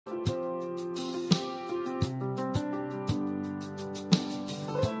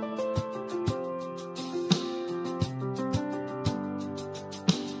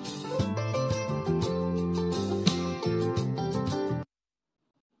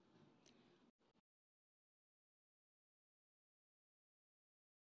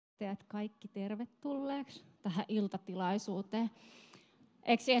teidät kaikki tervetulleeksi tähän iltatilaisuuteen.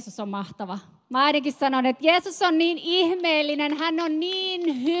 Eikö Jeesus on mahtava? Mä ainakin sanon, että Jeesus on niin ihmeellinen, hän on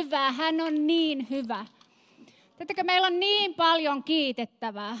niin hyvä, hän on niin hyvä. Tiedättekö, meillä on niin paljon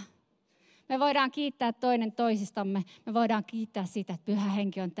kiitettävää. Me voidaan kiittää toinen toisistamme. Me voidaan kiittää siitä, että Pyhä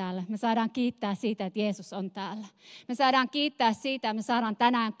Henki on täällä. Me saadaan kiittää siitä, että Jeesus on täällä. Me saadaan kiittää siitä, että me saadaan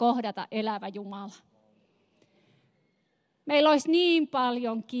tänään kohdata elävä Jumala. Meillä olisi niin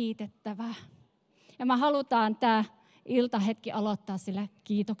paljon kiitettävää. Ja me halutaan tämä iltahetki aloittaa sillä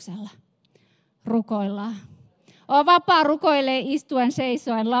kiitoksella. Rukoillaan. Ole vapaa rukoilee istuen,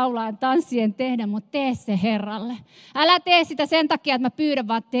 seisoen, laulaen, tanssien, tehdä, mutta tee se Herralle. Älä tee sitä sen takia, että mä pyydän,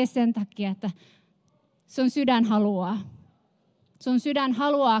 vaan tee sen takia, että sun sydän haluaa. Sun sydän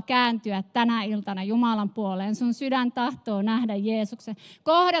haluaa kääntyä tänä iltana Jumalan puoleen. Sun sydän tahtoo nähdä Jeesuksen,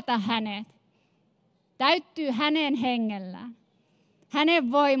 kohdata hänet, täyttyy hänen hengellään.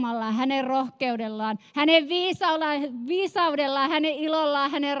 Hänen voimallaan, hänen rohkeudellaan, hänen viisaudellaan, hänen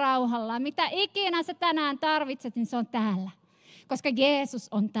ilollaan, hänen rauhallaan. Mitä ikinä sä tänään tarvitset, niin se on täällä. Koska Jeesus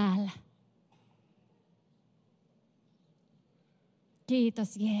on täällä.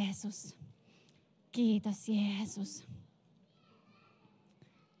 Kiitos Jeesus. Kiitos Jeesus.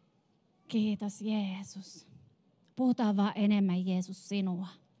 Kiitos Jeesus. Puhutaan vaan enemmän Jeesus sinua.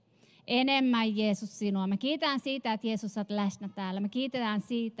 Enemmän Jeesus sinua. Me kiitetään siitä, että Jeesus olet läsnä täällä. Me kiitetään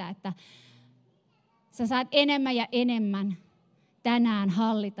siitä, että sä saat enemmän ja enemmän tänään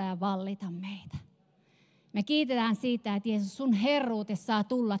hallita ja vallita meitä. Me kiitetään siitä, että Jeesus, sun herruute saa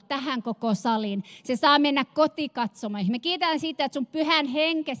tulla tähän koko saliin. Se saa mennä kotikatsomoihin. Me kiitetään siitä, että sun pyhän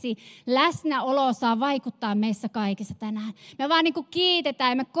henkesi läsnäolo saa vaikuttaa meissä kaikissa tänään. Me vaan niin kuin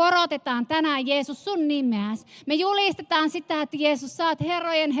kiitetään ja me korotetaan tänään Jeesus sun nimeäsi. Me julistetaan sitä, että Jeesus, sä oot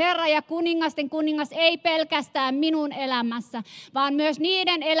herrojen Herra ja kuningasten kuningas, ei pelkästään minun elämässä, vaan myös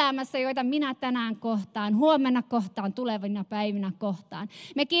niiden elämässä, joita minä tänään kohtaan, huomenna kohtaan, tulevina päivinä kohtaan.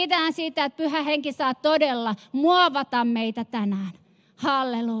 Me kiitetään siitä, että pyhä henki saa todella muovata meitä tänään.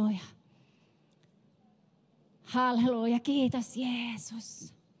 Halleluja. Halleluja. Kiitos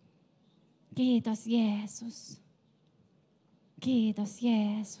Jeesus. Kiitos Jeesus. Kiitos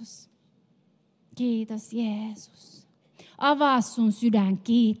Jeesus. Kiitos Jeesus. Avaa sun sydän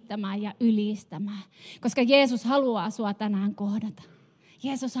kiittämään ja ylistämään, koska Jeesus haluaa sua tänään kohdata.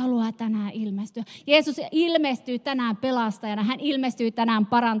 Jeesus haluaa tänään ilmestyä. Jeesus ilmestyy tänään pelastajana. Hän ilmestyy tänään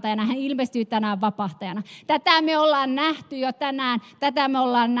parantajana. Hän ilmestyy tänään vapahtajana. Tätä me ollaan nähty jo tänään. Tätä me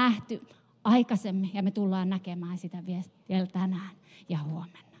ollaan nähty aikaisemmin. Ja me tullaan näkemään sitä vielä tänään ja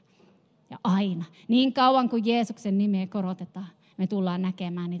huomenna. Ja aina. Niin kauan kuin Jeesuksen nimeä korotetaan, me tullaan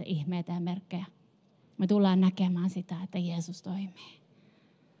näkemään niitä ihmeitä ja merkkejä. Me tullaan näkemään sitä, että Jeesus toimii.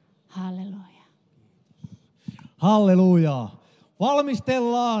 Halleluja. Halleluja.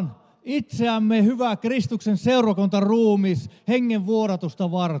 Valmistellaan itseämme, hyvä Kristuksen seurakuntaruumis, hengen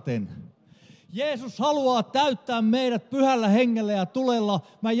vuodatusta varten. Jeesus haluaa täyttää meidät pyhällä hengellä ja tulella.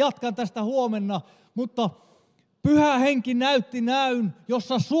 Mä jatkan tästä huomenna, mutta pyhä henki näytti näyn,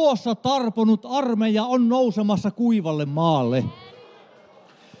 jossa suossa tarponut armeija on nousemassa kuivalle maalle.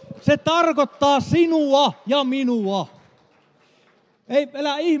 Se tarkoittaa sinua ja minua. Ei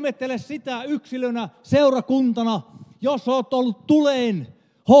älä ihmettele sitä yksilönä, seurakuntana, jos olet ollut tuleen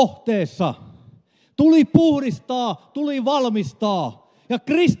hohteessa. Tuli puhdistaa, tuli valmistaa. Ja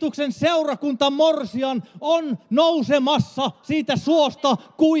Kristuksen seurakunta morsian on nousemassa siitä suosta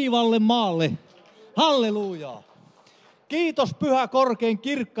kuivalle maalle. Halleluja. Kiitos pyhä korkein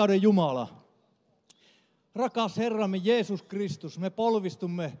kirkkauden Jumala. Rakas Herramme Jeesus Kristus, me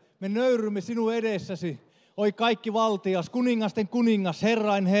polvistumme, me nöyrymme sinun edessäsi. Oi kaikki valtias, kuningasten kuningas,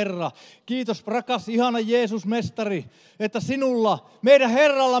 Herrain Herra. Kiitos rakas ihana Jeesus mestari, että sinulla, meidän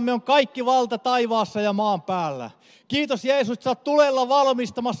Herrallamme on kaikki valta taivaassa ja maan päällä. Kiitos Jeesus, että sä oot tulella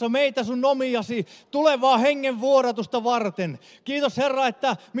valmistamassa meitä sun omiasi tulevaa hengen vuodatusta varten. Kiitos Herra,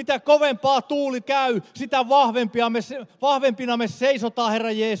 että mitä kovempaa tuuli käy, sitä vahvempina me seisotaan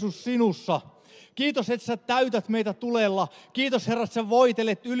Herra Jeesus sinussa. Kiitos, että sä täytät meitä tulella. Kiitos Herra, että sä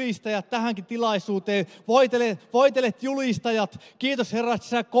voitelet ylistäjät tähänkin tilaisuuteen. Voitelet julistajat. Kiitos Herra, että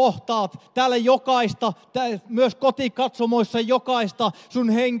sä kohtaat täällä jokaista, myös kotikatsomoissa jokaista sun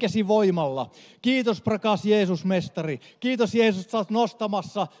henkesi voimalla. Kiitos rakas Jeesus mestari. Kiitos Jeesus, että sä oot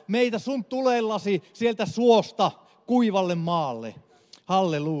nostamassa meitä sun tulellasi sieltä suosta kuivalle maalle.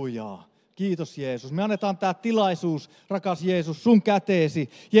 Hallelujaa. Kiitos Jeesus. Me annetaan tämä tilaisuus, rakas Jeesus, sun käteesi.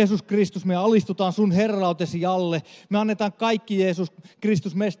 Jeesus Kristus, me alistutaan sun herrautesi alle. Me annetaan kaikki Jeesus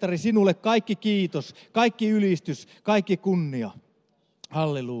Kristus mestari sinulle, kaikki kiitos, kaikki ylistys, kaikki kunnia.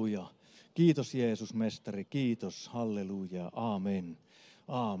 Halleluja. Kiitos Jeesus mestari, kiitos. Halleluja. Aamen.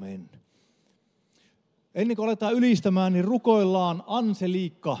 Aamen. Ennen kuin aletaan ylistämään, niin rukoillaan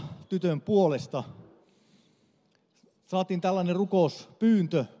Anseliikka tytön puolesta. Saatiin tällainen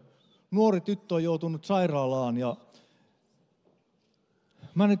rukouspyyntö. Nuori tyttö on joutunut sairaalaan ja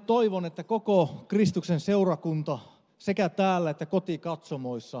mä nyt toivon, että koko Kristuksen seurakunta sekä täällä että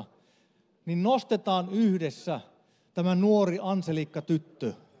kotikatsomoissa, niin nostetaan yhdessä tämä nuori Anseliikka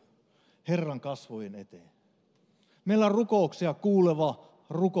tyttö Herran kasvojen eteen. Meillä on rukouksia kuuleva,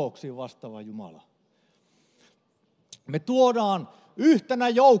 rukouksiin vastaava Jumala. Me tuodaan yhtenä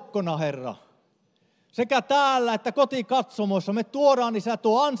joukkona, Herra, sekä täällä että kotikatsomoissa. Me tuodaan, Isä,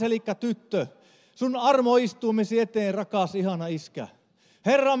 tuo Anseliikka tyttö sun armoistuimesi eteen, rakas ihana iskä.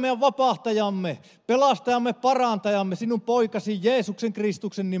 Herra, meidän vapahtajamme, pelastajamme, parantajamme, sinun poikasi Jeesuksen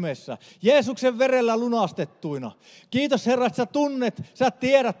Kristuksen nimessä. Jeesuksen verellä lunastettuina. Kiitos Herra, että sä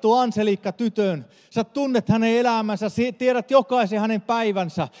tiedät tuon Anseliikka tytön. Sä tunnet hänen elämänsä, tiedät jokaisen hänen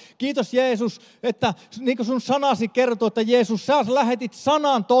päivänsä. Kiitos Jeesus, että niin kuin sun sanasi kertoo, että Jeesus, sä lähetit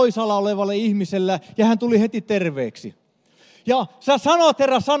sanan toisaalla olevalle ihmiselle ja hän tuli heti terveeksi. Ja sä sanot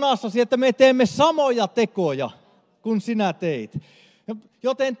Herra sanassasi, että me teemme samoja tekoja kuin sinä teit.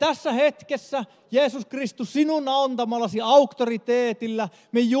 Joten tässä hetkessä, Jeesus Kristus, sinun antamallasi auktoriteetillä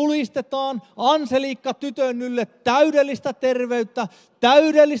me julistetaan Anseliikka tytön ylle täydellistä terveyttä,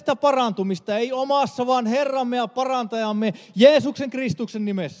 täydellistä parantumista, ei omassa, vaan Herramme ja parantajamme Jeesuksen Kristuksen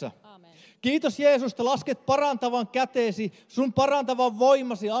nimessä. Amen. Kiitos Jeesus, että lasket parantavan käteesi, sun parantavan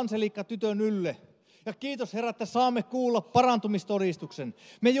voimasi Anseliikka tytön ylle. Ja kiitos Herra, että saamme kuulla parantumistodistuksen.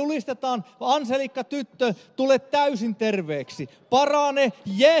 Me julistetaan, Anseliikka tyttö, tule täysin terveeksi. Parane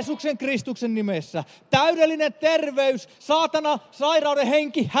Jeesuksen Kristuksen nimessä. Täydellinen terveys, saatana, sairauden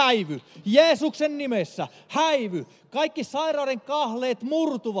henki, häivy. Jeesuksen nimessä, häivy. Kaikki sairauden kahleet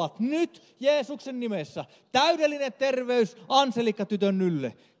murtuvat nyt Jeesuksen nimessä. Täydellinen terveys Anseliikka tytön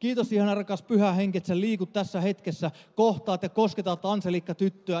ylle. Kiitos ihana rakas Pyhä Henki, että sä liikut tässä hetkessä, kohtaat ja kosketat Anseliikka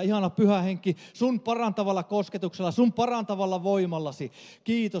tyttöä. Ihana Pyhä Henki, sun parantavalla kosketuksella, sun parantavalla voimallasi.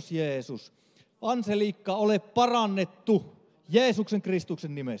 Kiitos Jeesus. Anseliikka, ole parannettu Jeesuksen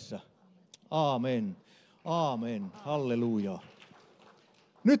Kristuksen nimessä. Aamen. Aamen. Halleluja.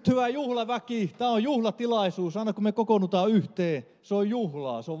 Nyt hyvä juhlaväki, tämä on juhlatilaisuus, aina kun me kokoonnutaan yhteen, se on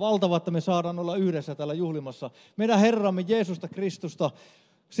juhlaa. Se on valtava, että me saadaan olla yhdessä täällä juhlimassa. Meidän Herramme Jeesusta Kristusta,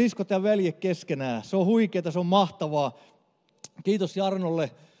 siskot ja veljet keskenään. Se on huikeaa, se on mahtavaa. Kiitos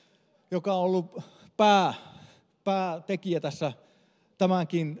Jarnolle, joka on ollut päätekijä tässä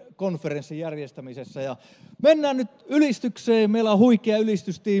tämänkin konferenssin järjestämisessä. Ja mennään nyt ylistykseen, meillä on huikea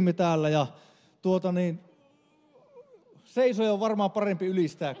ylistystiimi täällä ja seisoja on varmaan parempi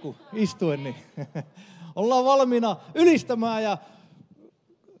ylistää kuin istuen, niin ollaan valmiina ylistämään ja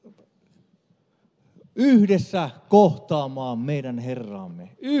yhdessä kohtaamaan meidän Herraamme.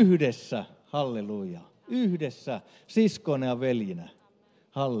 Yhdessä, halleluja. Yhdessä, siskoina ja veljinä.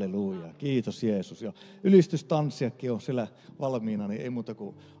 Halleluja. Kiitos Jeesus. Ja ylistystanssiakin on siellä valmiina, niin ei muuta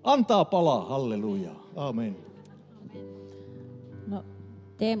kuin antaa palaa. Halleluja. Amen. No,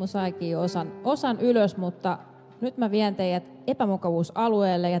 Teemu saikin jo osan ylös, mutta nyt mä vien teidät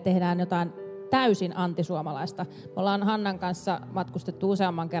epämukavuusalueelle ja tehdään jotain täysin antisuomalaista. Me ollaan Hannan kanssa matkustettu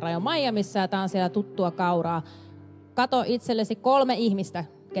useamman kerran jo Miamissa ja tää on siellä tuttua kauraa. Kato itsellesi 3 ihmistä,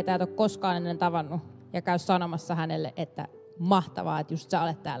 ketä et ole koskaan ennen tavannut ja käy sanomassa hänelle, että mahtavaa, että just sä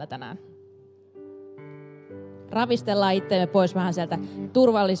olet täällä tänään. Ravistellaan itseämme pois vähän sieltä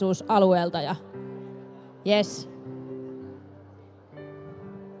turvallisuusalueelta ja yes.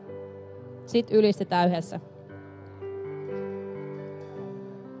 Sitten ylistetään yhdessä.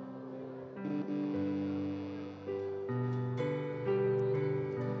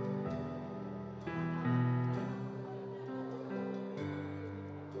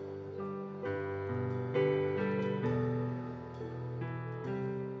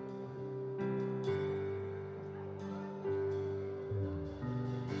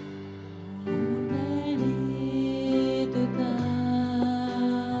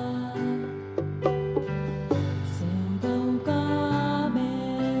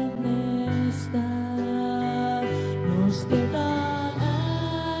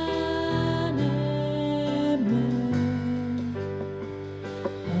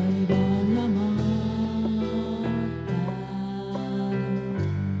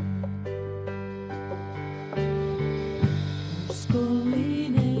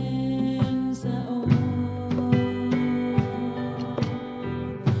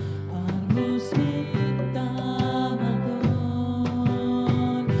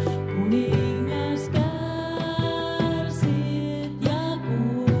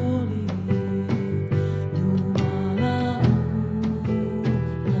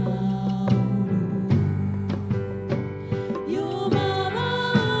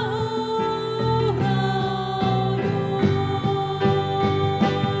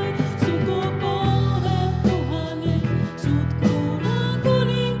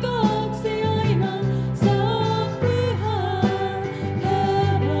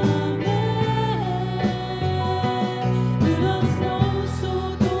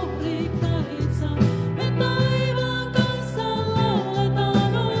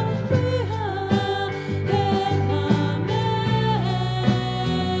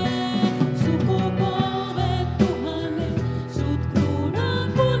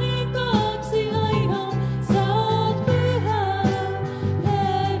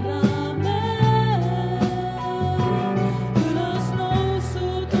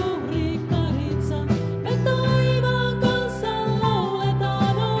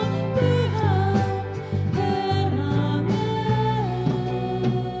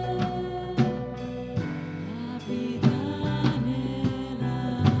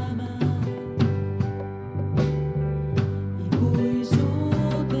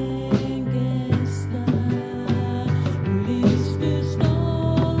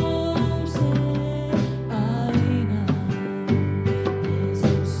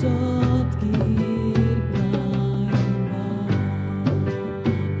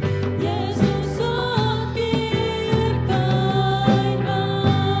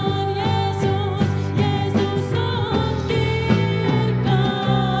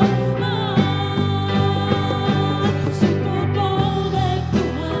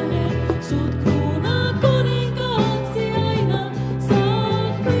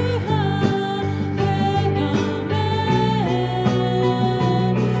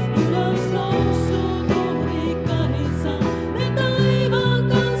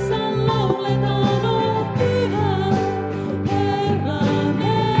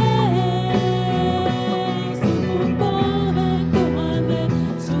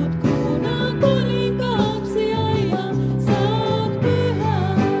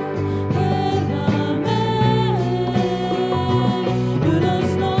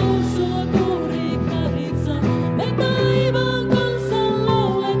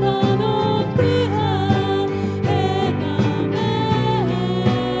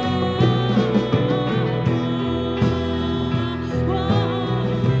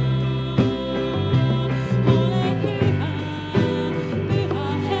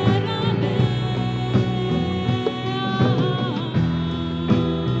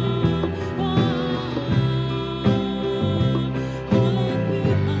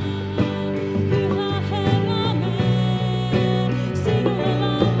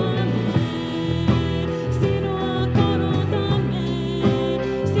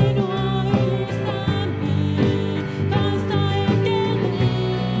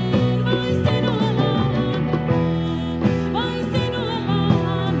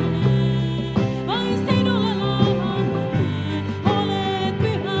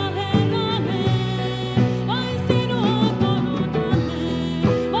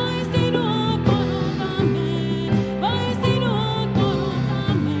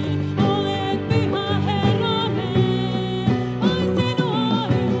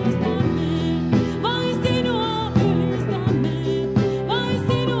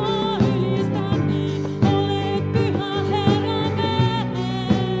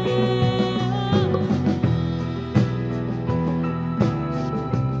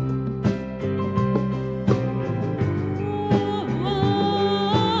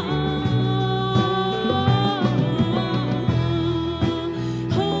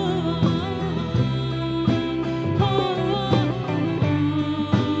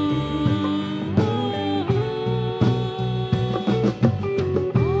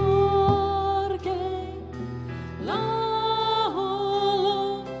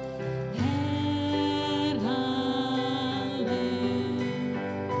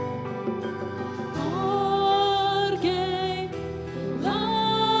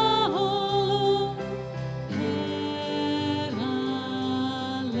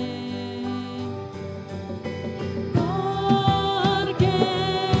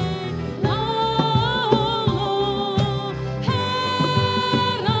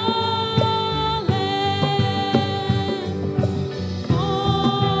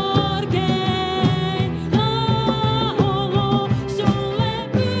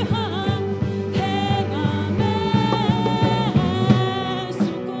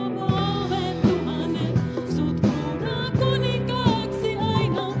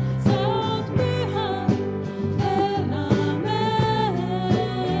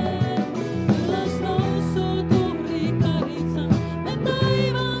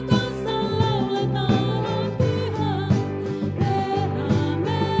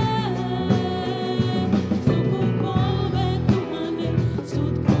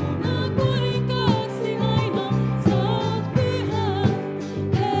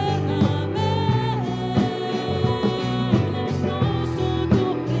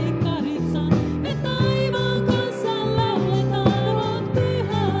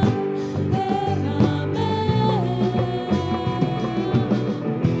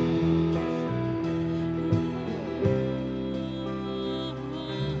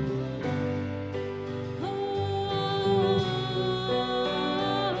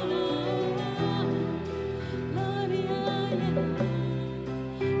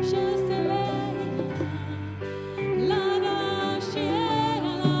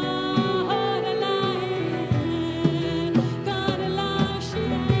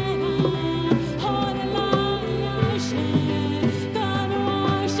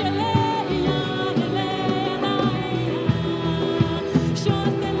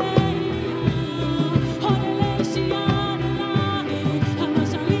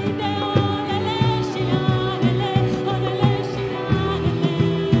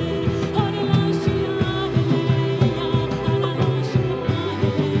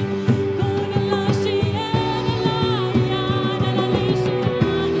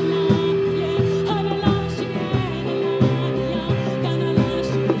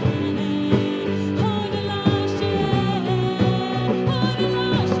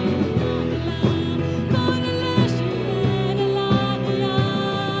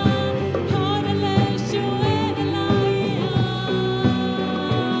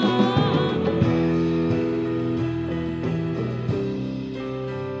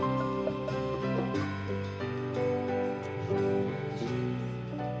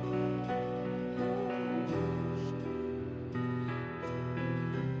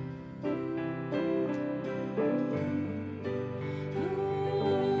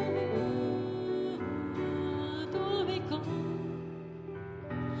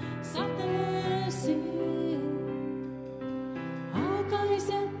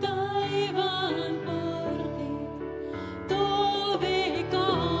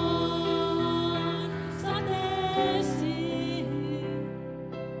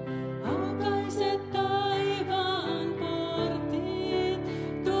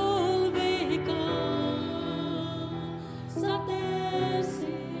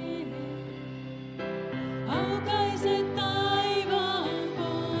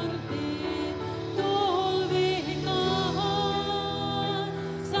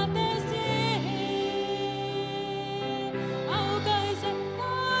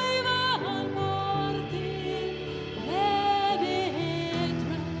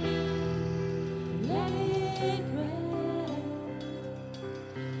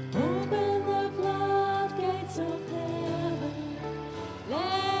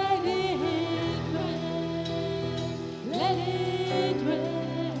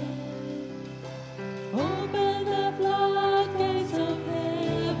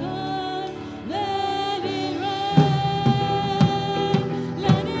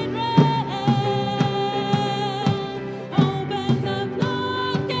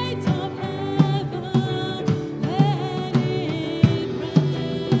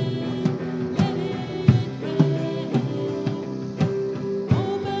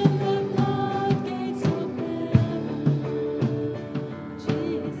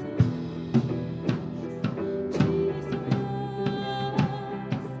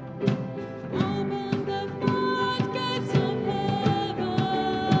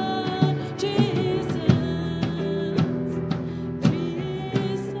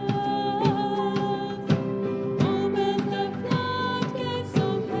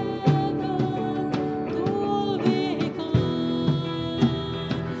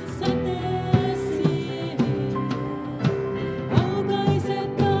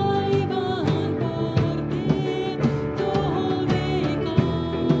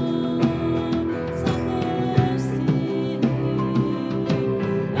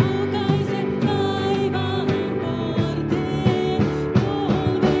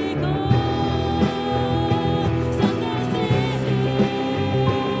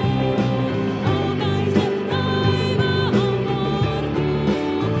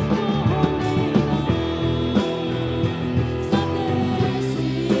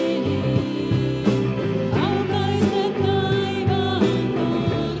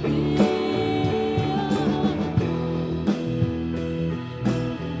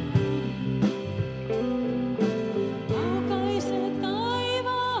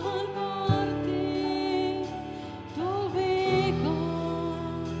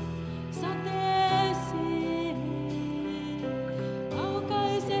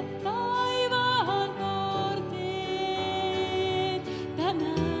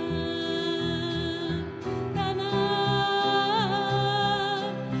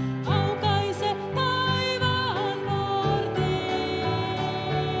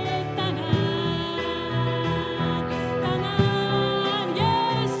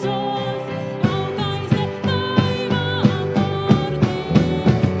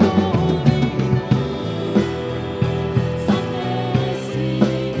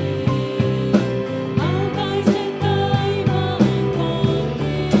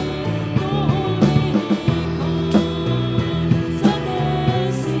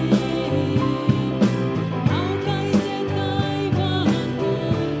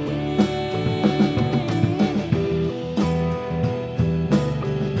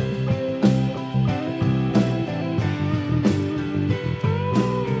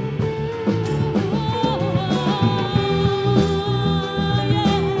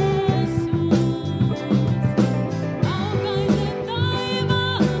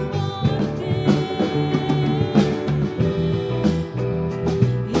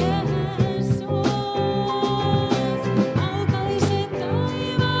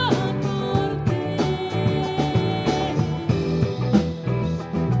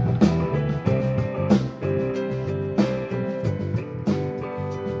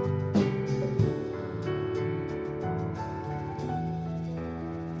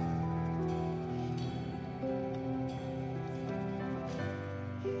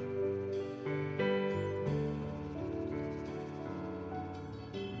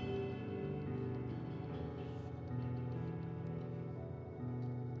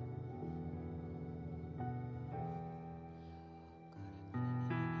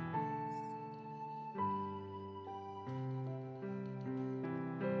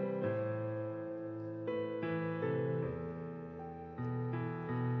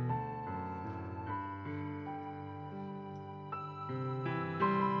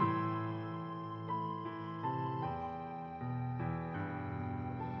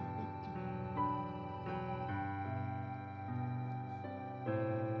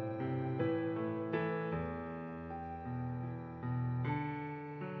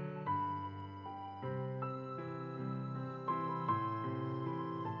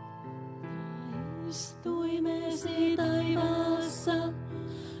 istuimesi taivaassa,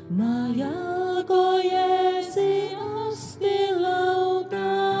 maa jalkojesi asti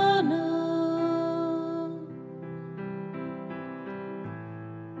lautana.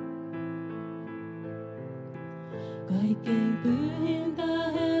 Kaikkein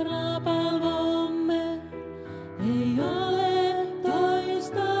pyhintä Herraa palvomme, ei ole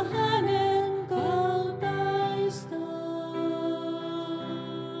toista hänen kaltaista.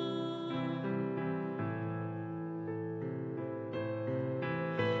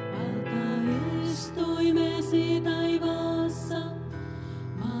 Valtaistuimesi taivaassa,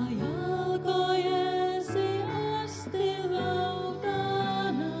 maa jalkojesi asti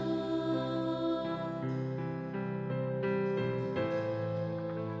lautana.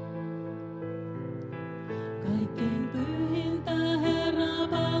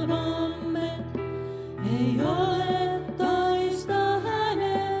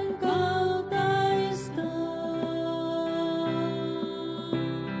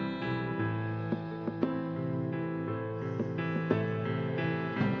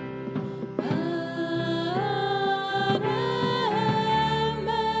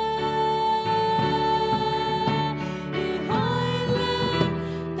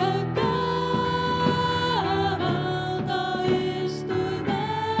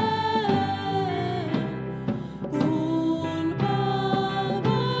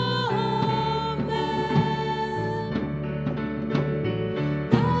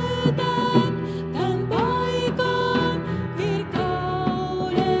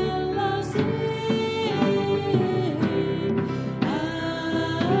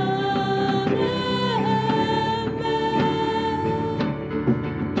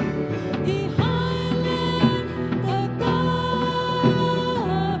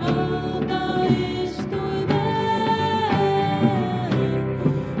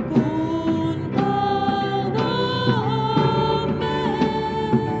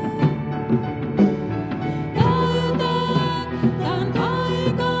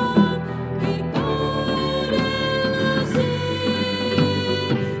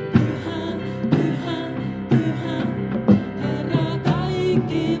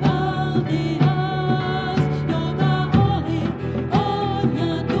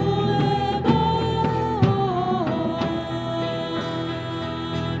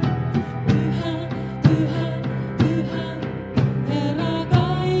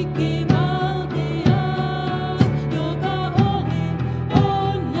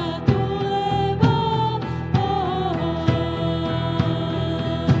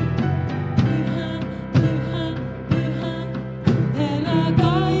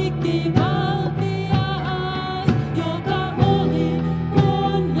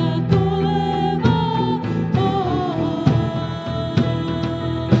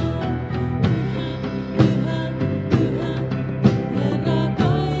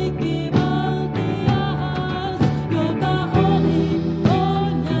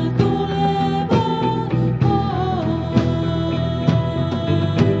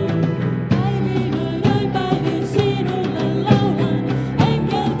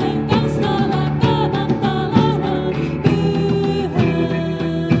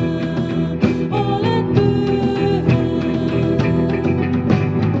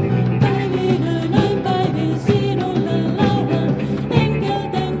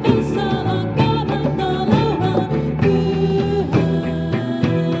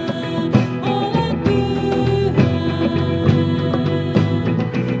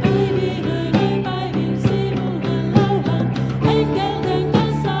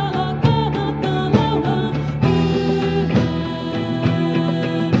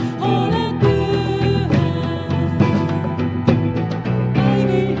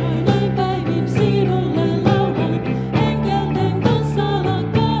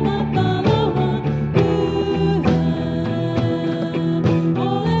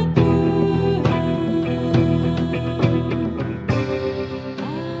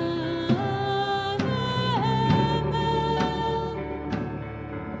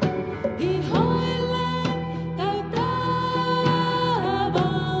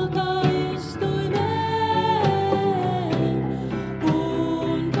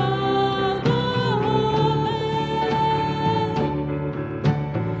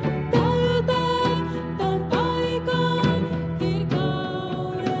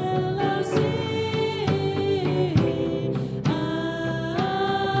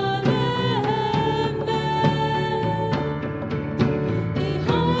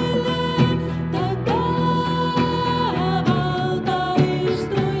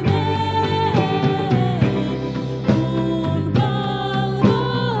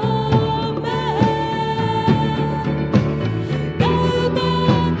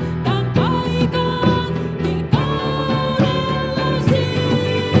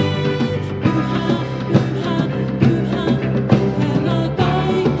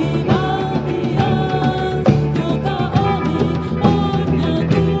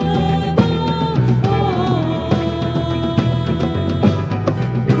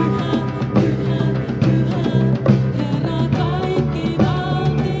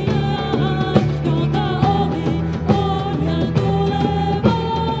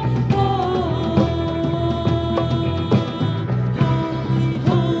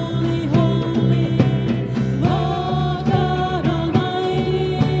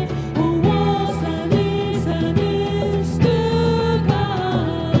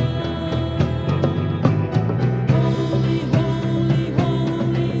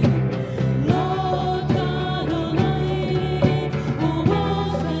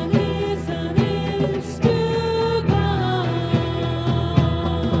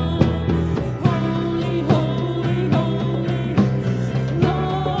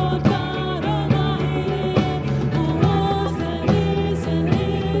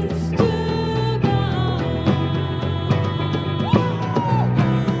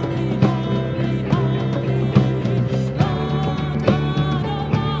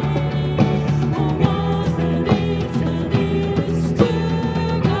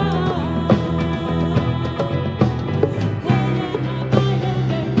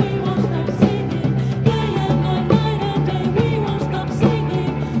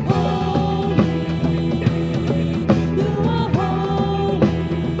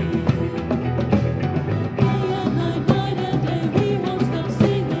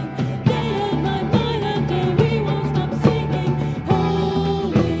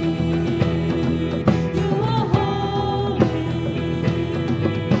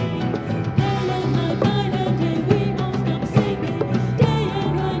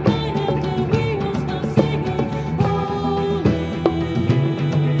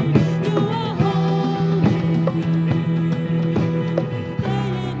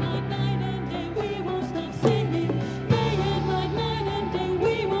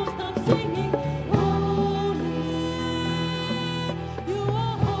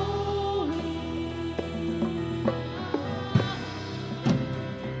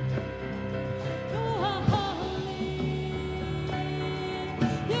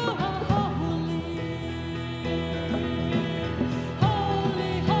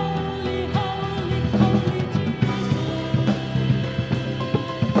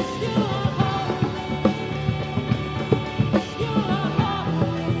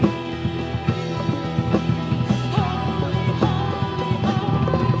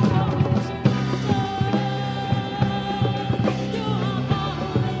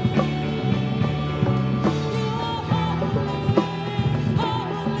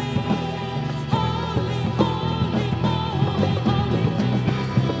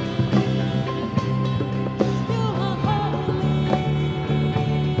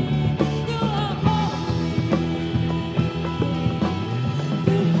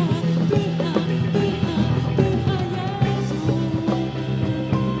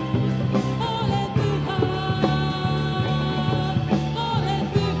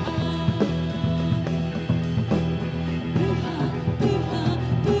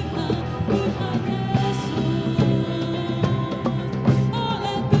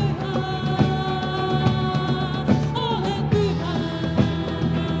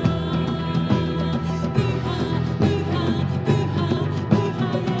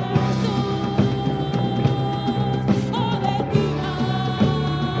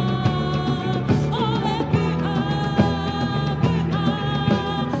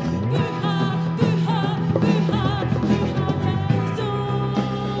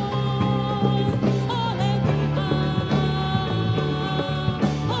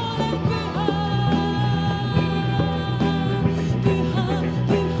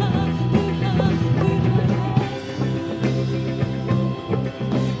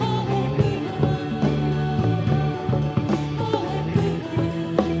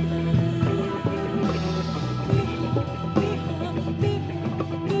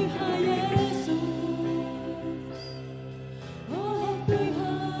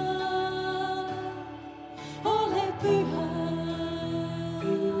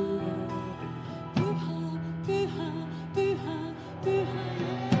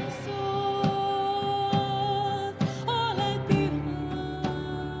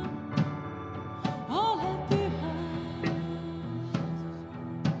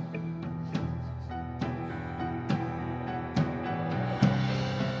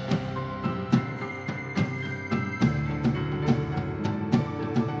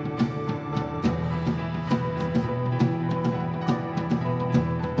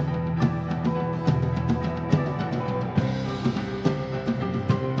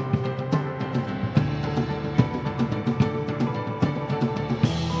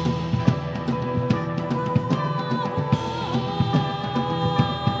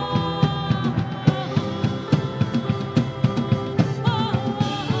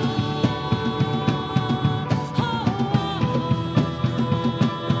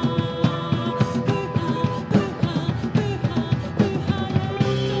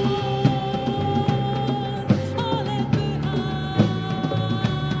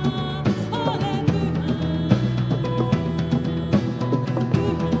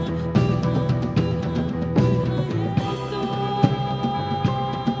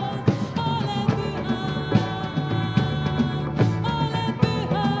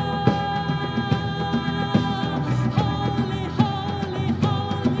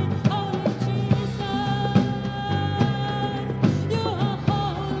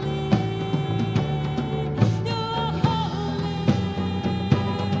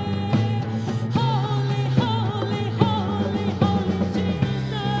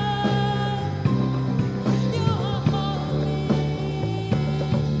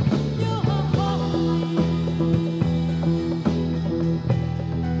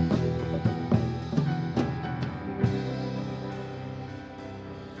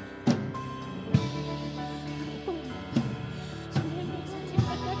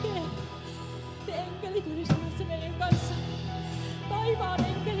 enkelit ylistämässä meidän kanssa. Taivaan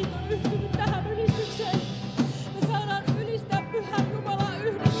enkelit on yhtynyt tähän ylistykseen. Me saadaan ylistää Pyhän Jumalaa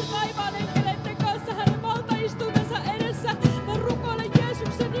yhdessä taivaan enkeleiden kanssa hänen valtaistuimensa edessä. Mä rukoilen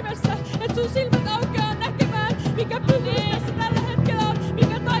Jeesuksen nimessä, että sun silmät aukeaa näkemään, mikä pyhyys tässä tällä hetkellä on,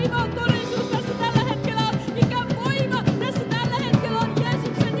 mikä taivaan todellisuus tässä tällä hetkellä on, mikä voima tässä tällä hetkellä on.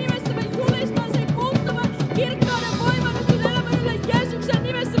 Jeesuksen nimessä mä julistan sen muuttuvan kirkkauden voiman sun elämän ylle. Jeesuksen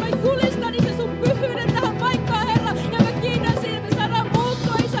nimessä mä julistan sen sun pyhyyden tähän paikkaan, Herra. Ja mä kiitän siitä, että me saadaan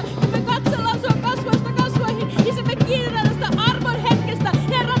muuttua, Isä, kun me katsellaan sua kasvoista kasvoihin. Isä, me kiitetään tästä armon hetkestä,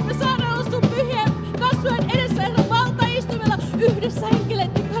 Herra, että me saadaan olla sun pyhien kasvojen edessä, Herra, valtaistumella yhdessä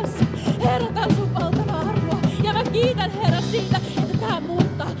enkeleiden kanssa. Herra, tää on sun valtava arvoa. Ja mä kiitän, Herra, siitä, että tää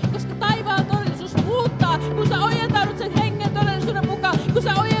muuttaa, koska taivaan todellisuus muuttaa, kun sä ojentaudut sen hengen todellisuuden mukaan, kun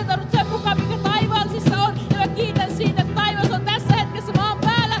sä ojentaudut sen mukaan, mikä taivaallisissa on. Ja mä kiitän siitä, että taivas on tässä hetkessä maan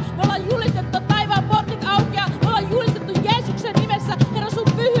päällä. Me ollaan julistettu taivaan portit aukeaa. Me ollaan julistettu Jeesuksen nimessä, Herra, sun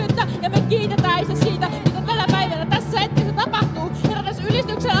pyhyyttä. Ja me kiitetään, Isä, siitä, mitä tällä päivänä tässä hetkessä tapahtuu. Herra, tässä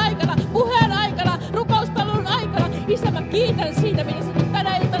ylistyksen aikana, puheen aikana, rukouspalvelun aikana. Isä, mä kiitän siitä, mitä sä nyt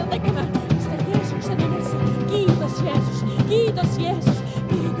tänä iltana tekemään. Isä, Jeesuksen nimessä. Kiitos, Jeesus. Kiitos, Jeesus.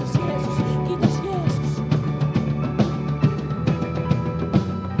 Kiitos, Jeesus. Kiitos, Jeesus.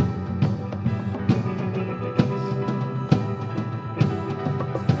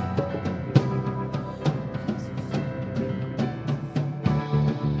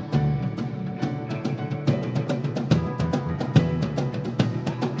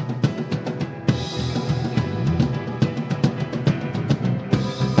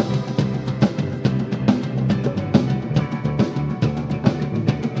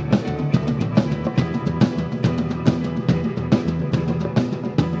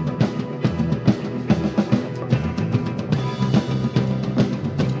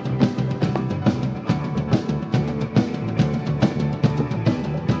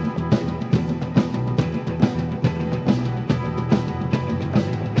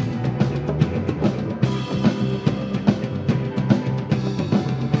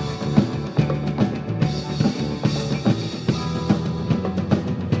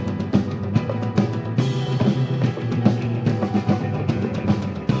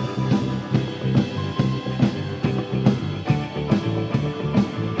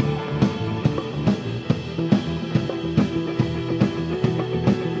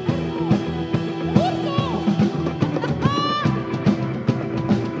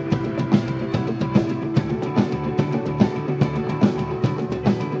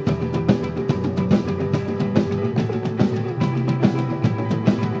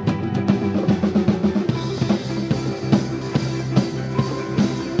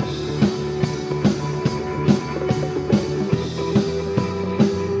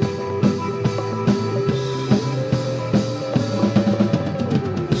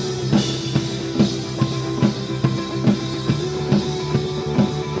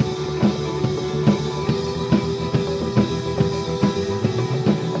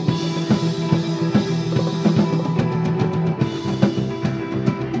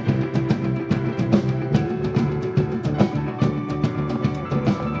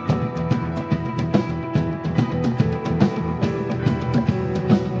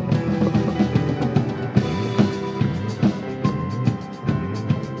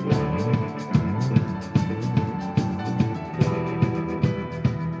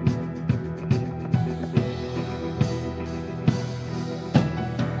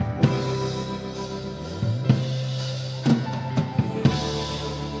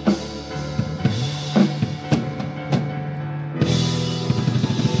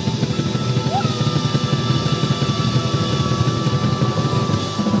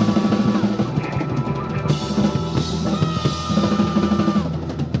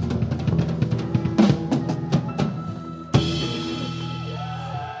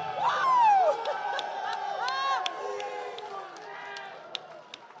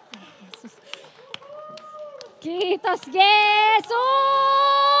 Kiitos Jeesus!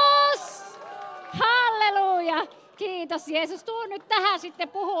 Halleluja! Kiitos Jeesus. Tuu nyt tähän sitten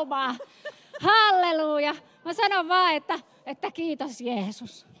puhumaan. Halleluja! Mä sanon vaan, että kiitos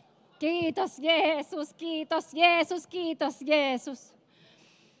Jeesus. Kiitos Jeesus, kiitos Jeesus, kiitos Jeesus.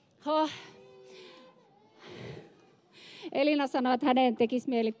 Elina sanoi, että hänen tekisi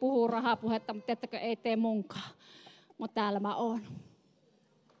mieli puhua rahapuhetta, mutta tiettäkö, ei tee munkaan. Mutta täällä mä oon.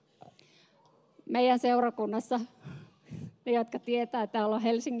 Meidän seurakunnassa, ne jotka tietää, että ollaan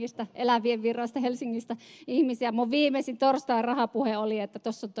Helsingistä, elävien virrasta Helsingistä ihmisiä. Mun viimeisin torstain rahapuhe oli, että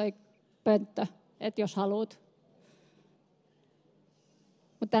tuossa on toi pönttö, että jos haluat.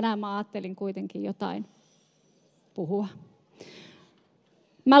 Mutta tänään mä ajattelin kuitenkin jotain puhua.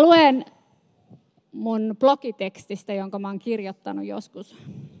 Mä luen mun blogitekstistä, jonka mä oon kirjoittanut joskus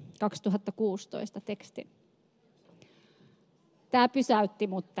 2016 tekstin. Tää pysäytti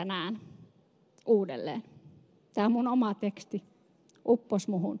mut tänään uudelleen. Tää mun oma teksti uppos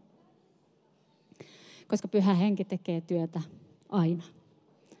muhun. Koska Pyhä Henki tekee työtä aina.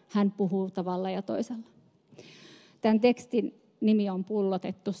 Hän puhuu tavalla ja toisella. Tämän tekstin nimi on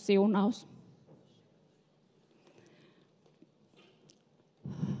Pullotettu siunaus.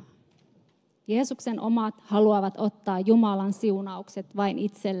 Jeesuksen omat haluavat ottaa Jumalan siunaukset vain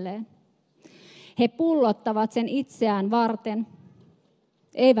itselleen. He pullottavat sen itseään varten,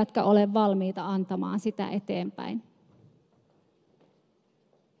 eivätkä ole valmiita antamaan sitä eteenpäin.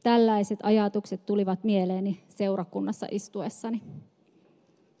 Tällaiset ajatukset tulivat mieleeni seurakunnassa istuessani.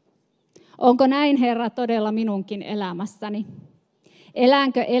 Onko näin, Herra, todella minunkin elämässäni?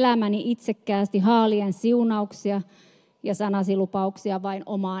 Elänkö elämäni itsekkäästi haalien siunauksia ja sanasi lupauksia vain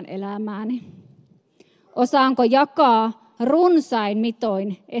omaan elämääni? Osaanko jakaa runsain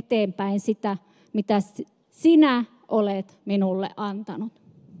mitoin eteenpäin sitä, mitä sinä olet minulle antanut?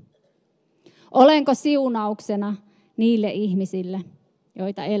 Olenko siunauksena niille ihmisille,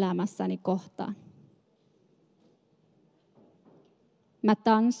 joita elämässäni kohtaan? Mä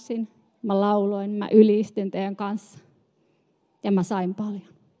tanssin, mä lauloin, mä ylistin teidän kanssa ja mä sain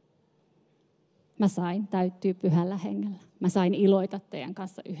paljon. Mä sain täyttyä Pyhällä Hengellä. Mä sain iloita teidän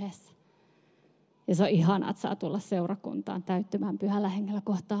kanssa yhdessä. Ja se on ihanaa, että saa tulla seurakuntaan täyttymään Pyhällä Hengellä,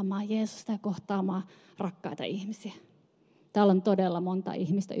 kohtaamaan Jeesusta ja kohtaamaan rakkaita ihmisiä. Täällä on todella monta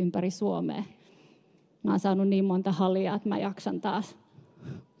ihmistä ympäri Suomea. Mä oon saanut niin monta haljaa, että mä jaksan taas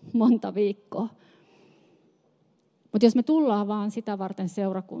monta viikkoa. Mutta jos me tullaan vaan sitä varten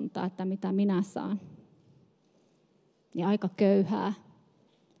seurakuntaa, että mitä minä saan, niin aika köyhää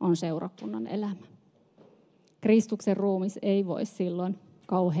on seurakunnan elämä. Kristuksen ruumis ei voi silloin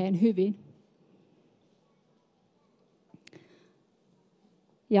kauhean hyvin.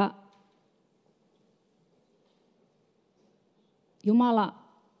 Ja Jumala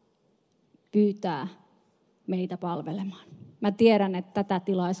pyytää meitä palvelemaan. Mä tiedän, että tätä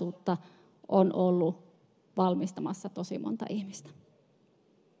tilaisuutta on ollut valmistamassa tosi monta ihmistä.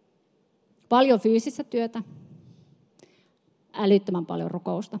 Paljon fyysistä työtä, älyttömän paljon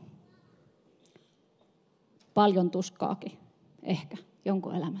rukousta, paljon tuskaakin ehkä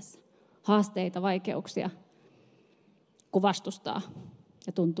jonkun elämässä. Haasteita, vaikeuksia, kun vastustaa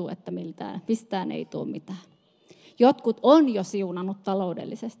ja tuntuu, että mistään ei tule mitään. Jotkut on jo siunannut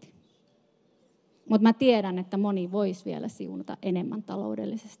taloudellisesti, mutta mä tiedän, että moni voisi vielä siunata enemmän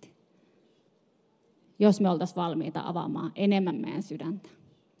taloudellisesti, jos me oltaisiin valmiita avaamaan enemmän meidän sydäntä.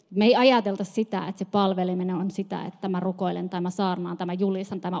 Me ei ajateltaisi sitä, että se palveleminen on sitä, että mä rukoilen tai mä saarnaan tai mä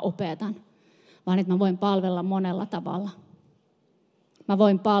julistan tai mä opetan, vaan että mä voin palvella monella tavalla. Mä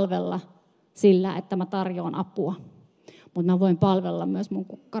voin palvella sillä, että mä tarjoan apua, mutta mä voin palvella myös mun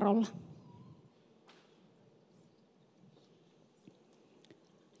kukkarolla.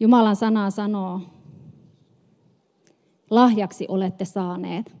 Jumalan sana sanoo, lahjaksi olette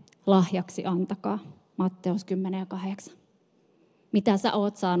saaneet, lahjaksi antakaa. Matteus 10:8. Mitä sä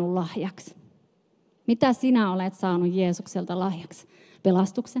oot saanut lahjaksi? Mitä sinä olet saanut Jeesukselta lahjaksi?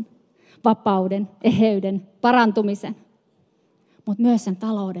 Pelastuksen, vapauden, eheyden, parantumisen, mutta myös sen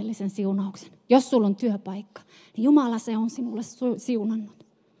taloudellisen siunauksen. Jos sulla on työpaikka, niin Jumala se on sinulle siunannut.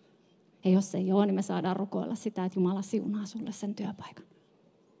 Ja jos ei ole, niin me saadaan rukoilla sitä, että Jumala siunaa sulle sen työpaikan.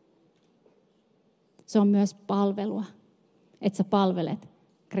 Se on myös palvelua, että sä palvelet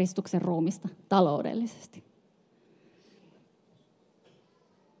Kristuksen ruumista taloudellisesti.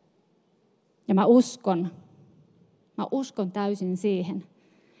 Ja mä uskon täysin siihen,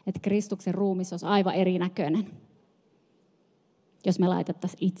 että Kristuksen ruumis olisi aivan erinäköinen, jos me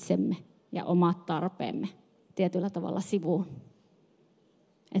laitettaisiin itsemme ja omat tarpeemme tietyllä tavalla sivuun.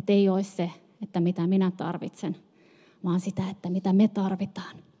 Että ei olisi se, että mitä minä tarvitsen, vaan sitä, että mitä me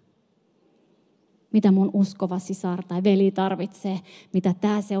tarvitaan. Mitä mun uskova sisar tai veli tarvitsee, mitä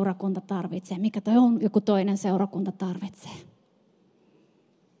tämä seurakunta tarvitsee, mikä joku toinen seurakunta tarvitsee.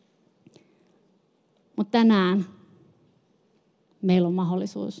 Mutta tänään meillä on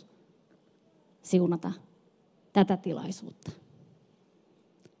mahdollisuus siunata tätä tilaisuutta.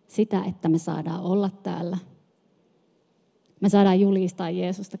 Sitä, että me saadaan olla täällä. Me saadaan julistaa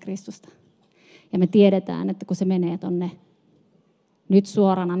Jeesusta Kristusta. Ja me tiedetään, että kun se menee tonne nyt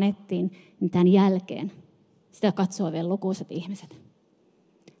suorana nettiin, niin tämän jälkeen sitä katsoo vielä lukuisat ihmiset.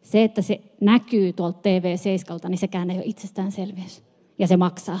 Se, että se näkyy tuolta TV7, niin sekään ei ole itsestäänselvyys. Ja se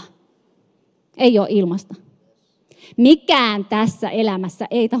maksaa. Ei ole ilmasta. Mikään tässä elämässä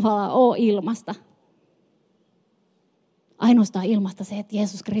ei tavallaan ole ilmasta. Ainoastaan ilmasta se, että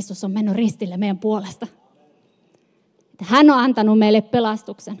Jeesus Kristus on mennyt ristille meidän puolesta. Että hän on antanut meille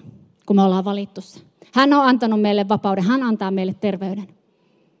pelastuksen, kun me ollaan valittu se. Hän on antanut meille vapauden, hän antaa meille terveyden.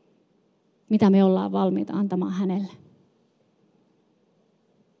 Mitä me ollaan valmiita antamaan hänelle?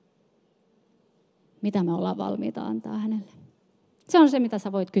 Mitä me ollaan valmiita antaa hänelle? Se on se, mitä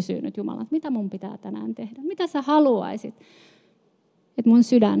sä voit kysyä nyt Jumalalta. Mitä mun pitää tänään tehdä? Mitä sä haluaisit, että mun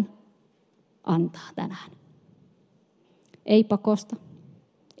sydän antaa tänään? Ei pakosta.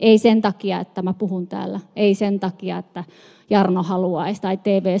 Ei sen takia, että mä puhun täällä. Ei sen takia, että Jarno haluaisi tai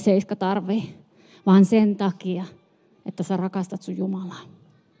TV7 tarvii. Vaan sen takia, että sä rakastat sun Jumalaa.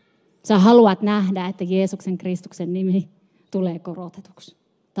 Sä haluat nähdä, että Jeesuksen Kristuksen nimi tulee korotetuksi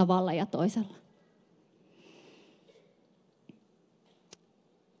tavalla ja toisella.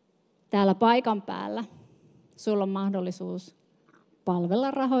 Täällä paikan päällä sulla on mahdollisuus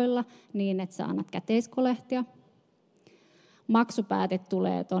palvella rahoilla niin, että sä annat käteiskolehtia. Maksupääte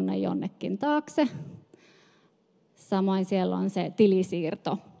tulee tonne jonnekin taakse. Samoin siellä on se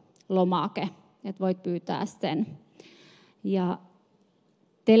tilisiirtolomake, että voit pyytää sen. Ja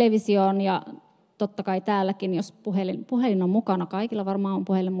televisioon ja totta kai täälläkin, jos puhelin on mukana, kaikilla varmaan on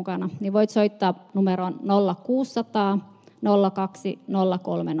puhelin mukana, niin voit soittaa numeroon 0600 02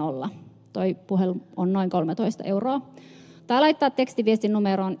 030. Toi puhelu on noin 13 €. Tai laittaa tekstiviestin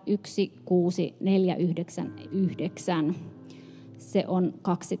numeroon 16499. Se on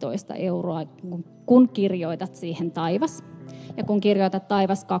 12 €, kun kirjoitat siihen taivas. Ja kun kirjoitat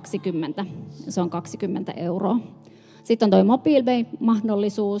taivas 20, se on 20 €. Sitten on toi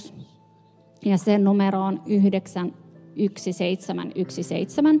MobilePay-mahdollisuus. Ja sen numero on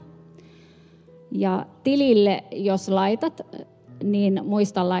 91717. Ja tilille, jos laitat, niin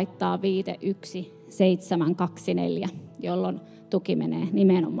muista laittaa viite 1724, jolloin tuki menee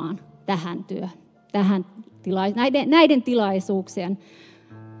nimenomaan tähän työhön, näiden tilaisuuksien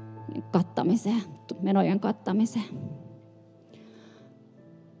kattamiseen, menojen kattamiseen.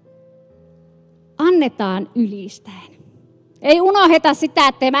 Annetaan ylistäen. Ei unohdeta sitä,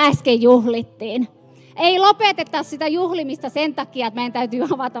 että me äsken juhlittiin. Ei lopeteta sitä juhlimista sen takia, että meidän täytyy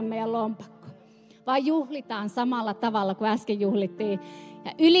avata meidän lompakko. Vaan juhlitaan samalla tavalla kuin äsken juhlittiin.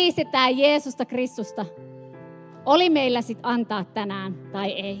 Ja ylistetään Jeesusta Kristusta. Oli meillä sitten antaa tänään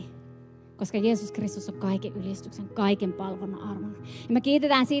tai ei. Koska Jeesus Kristus on kaiken ylistyksen, kaiken palvonnan arvon. Ja me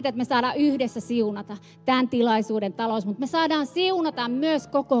kiitetään siitä, että me saadaan yhdessä siunata tämän tilaisuuden talous, mutta me saadaan siunata myös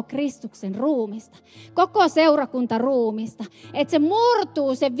koko Kristuksen ruumista, koko seurakunta ruumista. Että se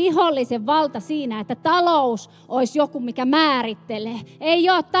murtuu se vihollisen valta siinä, että talous olisi joku, mikä määrittelee. Ei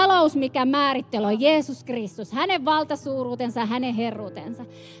ole talous, mikä määrittelee, on Jeesus Kristus. Hänen valtasuuruutensa, hänen herruutensa.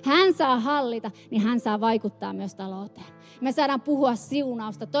 Hän saa hallita, niin hän saa vaikuttaa myös talouteen. Me saadaan puhua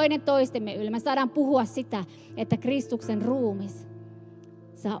siunausta toinen toistemme yllä. Me saadaan puhua sitä, että Kristuksen ruumis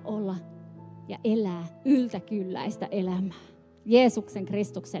saa olla ja elää yltäkylläistä elämää. Jeesuksen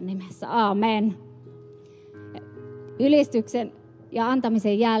Kristuksen nimessä. Aamen. Ylistyksen ja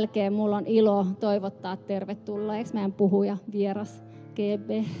antamisen jälkeen mulla on ilo toivottaa tervetulleeksi meidän puhuja, vieras Guy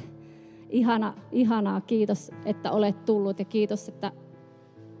Peh. Ihanaa. Kiitos, että olet tullut ja kiitos, että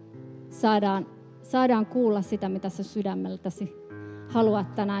saadaan kuulla sitä, mitä sä sydämeltäsi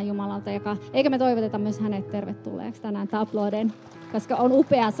haluat tänään Jumalalta jakaa. Eikä me toivoteta myös hänet tervetulleeksi tänään tabloiden, koska on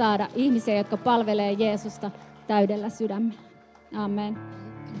upea saada ihmisiä, jotka palvelee Jeesusta täydellä sydämellä. Amen.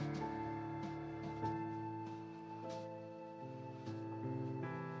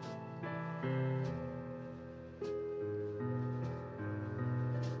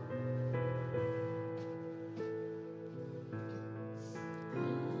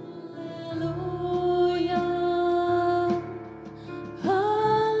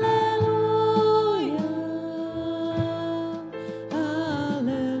 Halleluja.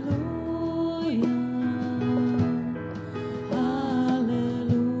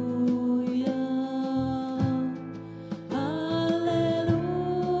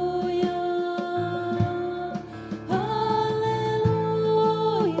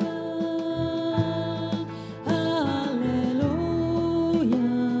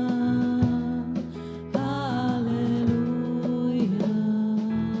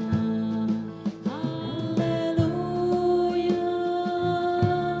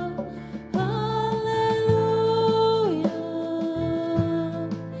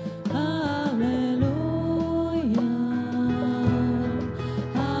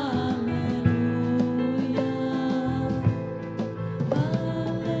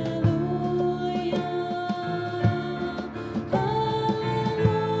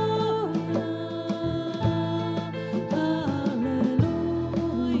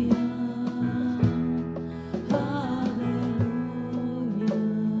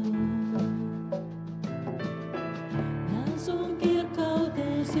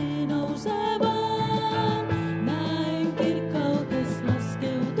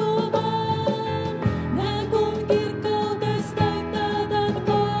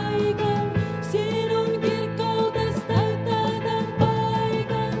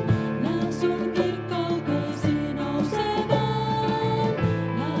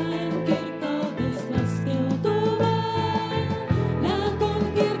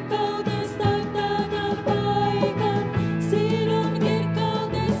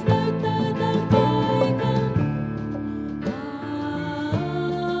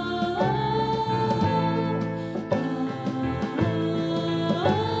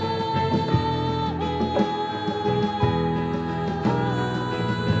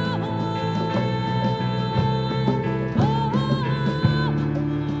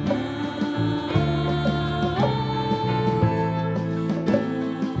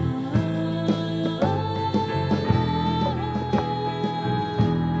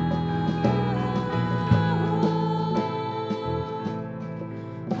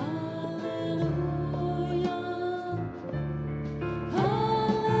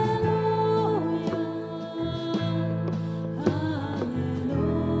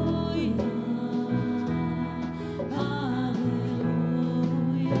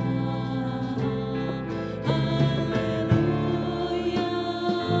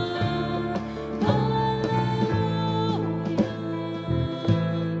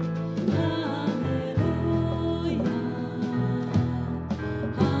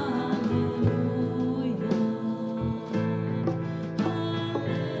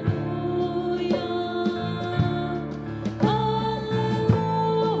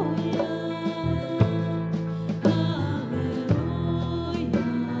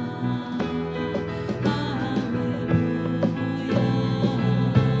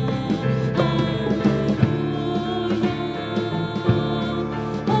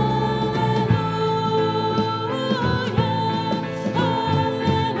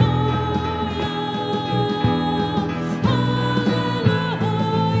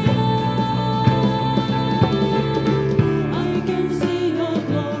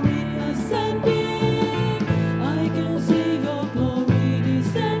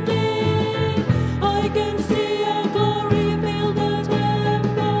 can see your glory fill the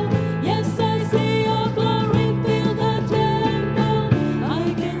temple. Yes, I see your glory fill the temple.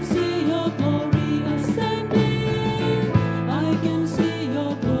 I can see your glory ascending. I can see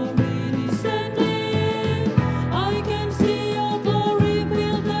your glory descending. I can see your glory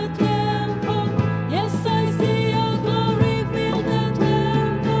fill the temple. Yes, I see your glory fill the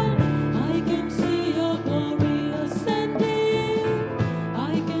temple. I can see your glory ascending.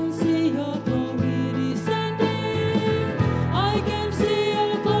 I can see your glory descending. I can see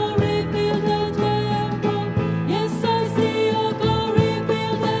your glory fill the temple. Yes, I see your glory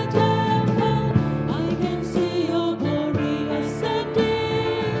fill the temple. I can see your glory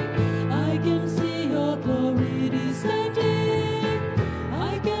ascending. I can see your glory descending.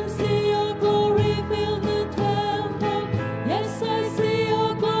 I can see your glory fill the temple. Yes, I see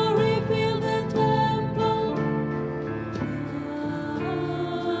your glory fill the temple.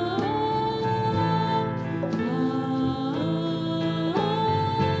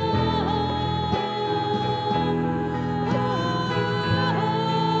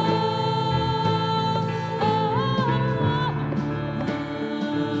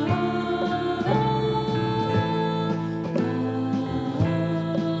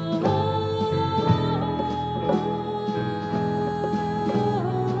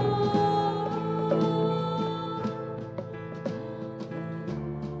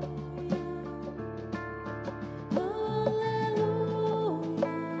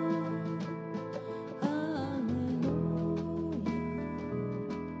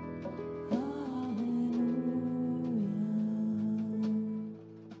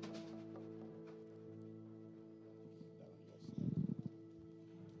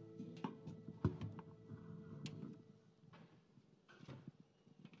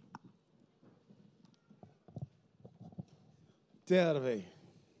 Terve.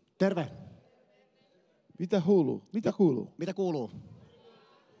 Terve. Mitä kuuluu? Mitä kuuluu? Mitä kuuluu?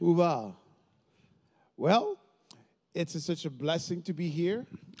 Hyvä. Well, it's such a blessing to be here.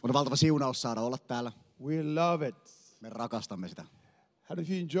 On valtava siunaus saada olla täällä. We love it. Me rakastamme sitä. How did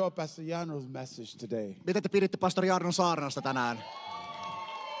you enjoy Pastor Jano's message today? Miten te piditte pastori Jarnon saarnasta tänään?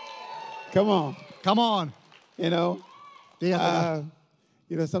 Come on. Come on. You know,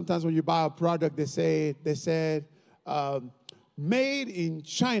 Tiedättekö? sometimes when you buy a product, they said, made in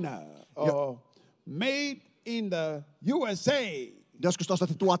China or made in the USA. Joskus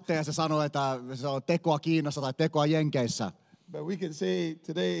ostatte tuotteen ja se sanoo, että se on tekoa Kiinassa tai tekoa Jenkeissä. But we can say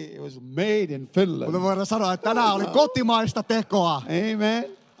today it was made in Finland. Mutta voidaan sanoa, että tänään oli kotimaista tekoa. Amen.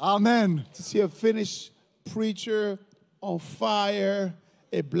 Amen. To see a Finnish preacher on fire,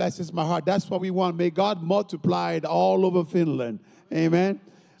 it blesses my heart. That's what we want. May God multiply it all over Finland. Amen.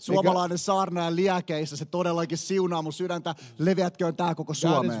 Suomalainen saarnaaja liekeissä, se todellakin siunaa mun sydäntä. Leviätköön tää koko God is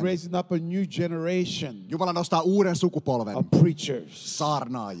Suomeen. raising up a new generation Jumala nostaa uuden sukupolven of preachers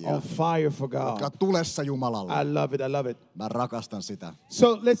saarnaajia, on fire for jotka God. on tulessa Jumalalle. I love it. I love it. Mä rakastan sitä.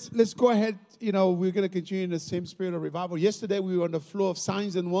 So let's go ahead. You know, we're going to continue in the same spirit of revival. Yesterday we were on the floor of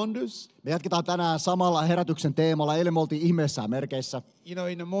signs and wonders. Me jatketaan tänään samalla herätyksen teemalla. Eilen me oltiin ihmeessä ja merkeissä. You know,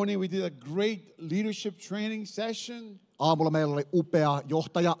 in the morning we did a great leadership training session. Aamulla meillä oli upea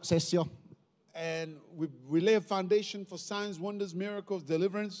johtajasessio. And we lay a foundation for signs, wonders, miracles,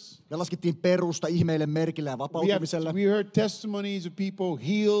 deliverance. Me laskettiin perusta ihmeille, merkille ja vapautumiselle. We heard testimonies of people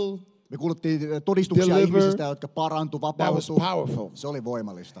healed. Me kuuluttiin todistuksia Deliver. ihmisistä, jotka parantu, That was vapautu. powerful. Se oli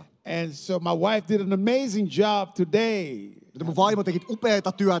voimallista. And so my wife did an amazing job today. Nyt mun vaimo teki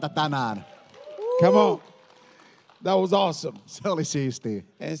upeita työtä tänään. Come on. That was awesome. Se oli siistiä.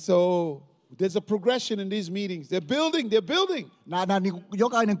 And so there's a progression in these meetings. They're building. Nää niinku,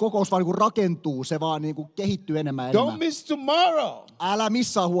 jokainen kokous vaan niinku rakentuu, se vaan niinku kehittyy enemmän ja Don't enemmän. miss tomorrow. Älä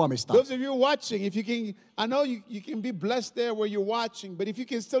missaa huomista. Those of you watching, if you can, I know you can be blessed there where you're watching, but if you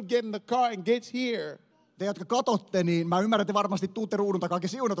can still get in the car and get here. Te, jotka katsotte, niin mä ymmärrän, että varmasti tuutte ruudun takaakin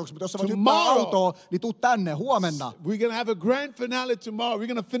siunatuksi, mutta jos sä voit hyppää Tomorrow. autoon, niin tuu tänne huomenna. We're going to have a grand finale tomorrow. We're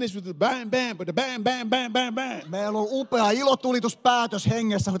going to finish with the bam, bam, but the bam, bam, bam, bam, bam. Meillä on upea ilotulituspäätös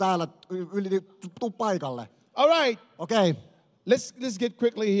hengessä täällä. Tuu paikalle. All right. Okei. Let's get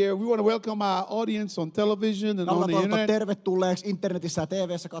quickly here. We want to welcome our audience on television and on the internet. Tervetulleeksi internetissä ja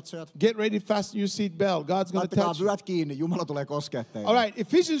TV:ssä katsojat. Get ready, fasten your seat belt. God's going to Laittakaa touch you. vyöt kiinni, Jumala tulee koskemaan teitä. All right,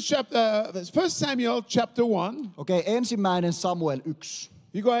 Ephesians chapter, 1 Samuel chapter 1. Okei, 1 Samuel 1.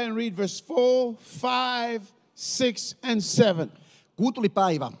 You go ahead and read verse 4, 5, 6, and 7. Kun tuli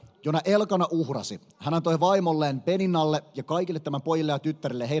päivä, jona Elkana uhrasi. Hän antoi vaimolleen Peninnalle ja kaikille tämän pojille ja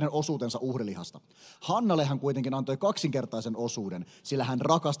tyttärille heidän osuutensa uhrilihasta. Hannalle hän kuitenkin antoi 2-kertaisen osuuden, sillä hän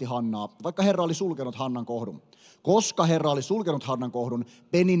rakasti Hannaa, vaikka Herra oli sulkenut Hannan kohdun. Koska Herra oli sulkenut Hannan kohdun,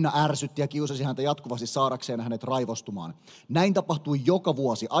 Peninna ärsytti ja kiusasi häntä jatkuvasti saadakseen hänet raivostumaan. Näin tapahtui joka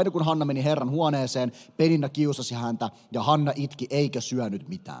vuosi. Aina kun Hanna meni Herran huoneeseen, Peninna kiusasi häntä ja Hanna itki eikä syönyt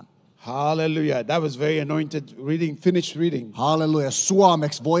mitään. Hallelujah. That was very anointed reading, Finnish reading. Halleluja.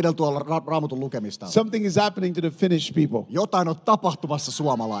 Suomeksi voideltua raamatun lukemista. Something is happening to the Finnish people. Jotain on tapahtumassa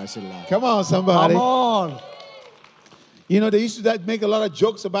suomalaisille. Come on, somebody. Come on. You know, they used to make a lot of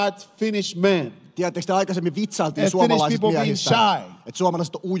jokes about Finnish men. Tiedättekö te aikaisemmin vitsailtiin And suomalaisista Finnish people miehistä, being shy. että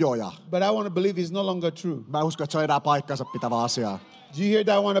suomalaiset on ujoja. But I want to believe it's no longer true. Mä uskon, että se on enää paikkansa pitävä asia. Did you hear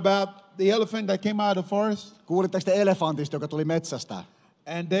that one about the elephant that came out of the forest? Kuulitteko te elefantista, joka tuli metsästä?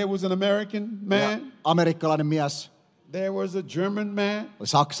 And there was an American man. Ja amerikkalainen mies. There was a German man. Oli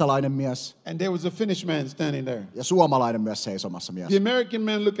saksalainen mies. And there was a Finnish man standing there. Ja suomalainen myös seisomassa mies. The American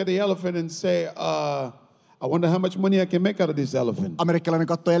man looked at the elephant and say, I wonder how much money I can make out of this elephant. Amerikkalainen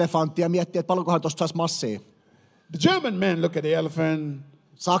katsoi elefanttia ja mietti, että paljonkohan tuosta saisi massia. The German man looked at the elephant.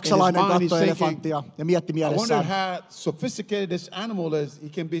 Saksalainen katsoi elefanttia ja mietti I wonder mielessään. how sophisticated this animal is. He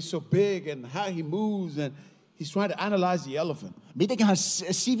can be so big and how he moves and he's trying to analyze the elephant. Mitenköhän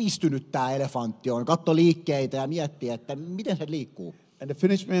sivistynyt tämä elefantti on? Katso liikkeitä ja miettii, että miten se liikkuu. And the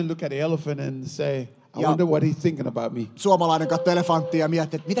Finnish man look at the elephant and say, I wonder what he's thinking about me. Suomalainen katsoi elefanttia ja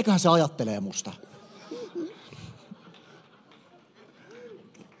miettii, että mitäköhän se ajattelee musta.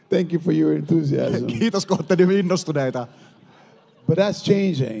 Thank you for your enthusiasm. Kiitos, kun olette niin innostuneita. But that's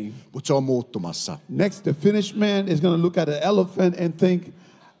changing. Mutta se on muuttumassa. Next, the Finnish man is going to look at an elephant and think,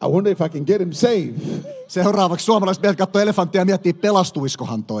 I wonder if I can get him saved. Seuraavaksi suomalaiset miehet katsoo elefanttia ja miettii,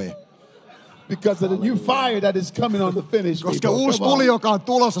 pelastuiskohan toi. Because of the new fire that is coming on the Finnish Koska people. uusi tuli, joka on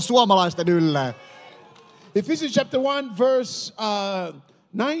tulossa suomalaisten ylle. Ephesians chapter 1, verse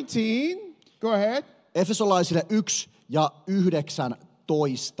 19. Go ahead. Efesolaisille 1 ja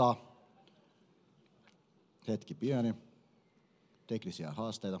 19. Hetki pieni. Teknisiä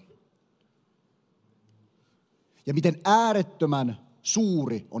haasteita. Ja miten äärettömän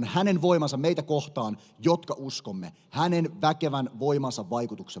suuri on hänen voimansa meitä kohtaan, jotka uskomme, hänen väkevän voimansa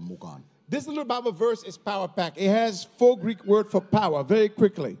vaikutuksen mukaan. This little Bible verse is power pack. It has 4 Greek word for power very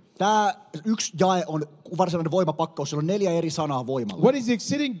quickly. Tämä yksi jae on varsinainen voimapakkaus, siellä on 4 eri sanaa voimalla. What is the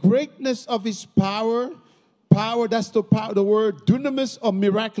exceeding greatness of his power? Power, that's the word dunamis or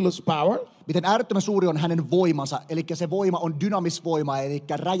miraculous power. Miten äärettömän suuri on hänen voimansa, eli se voima on dynamisvoima, eli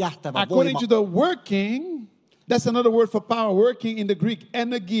räjähtävä According voima. to the working, that's another word for power, working in the Greek,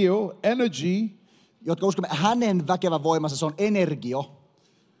 energio, energy. Jotka uskomme, hänen väkevä voimansa, se on energio.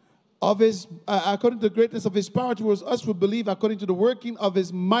 Of his, according to the greatness of his power towards us who believe, according to the working of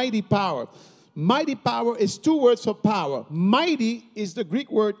his mighty power. Mighty power is 2 words for power. Mighty is the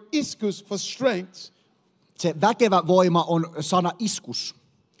Greek word iskus for strength. Se väkevä voima on sana iskus.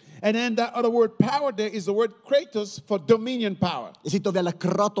 And then that other word power there is the word kratos for dominion power. Ja sitten on vielä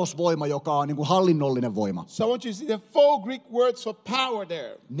kratos-voima, joka on niin kuin hallinnollinen voima. So I want you to see the 4 Greek words for power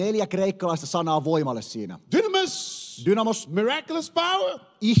there. 4 kreikkalaista sanaa voimalle siinä. Dynamis, Dynamos, miraculous power.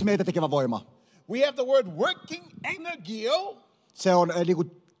 ihmeitä tekevä voima. We have the word working, energio. Se on niin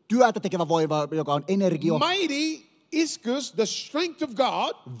kuin työtä tekevä voima, joka on energio. Mighty, iskus, the strength of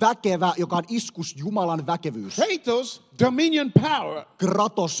God. Väkevä, joka on iskus, Jumalan väkevyys. Kratos, dominion power.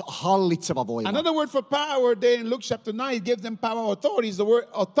 Kratos, hallitseva voima. Another word for power there in Luke chapter 9, it gives them power, authority is the word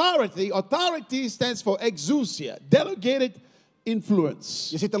authority. Authority stands for exousia, delegated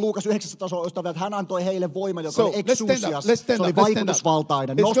influence. Ja sitten Luukas 9. tasoista, että hän antoi heille voiman, joka So, oli exousias. let's stand Se oli up.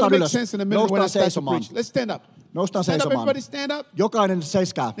 vaikutusvaltainen. It's Noustaan going to make ylös. sense in a minute when I Noustaan start to seisomaan. preach. Let's stand up. Noustaan Stand up, seisomaan. everybody stand up. Jokainen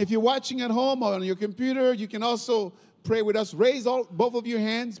seiskää. If you're watching at home or on your computer, you can also pray with us. Raise both of your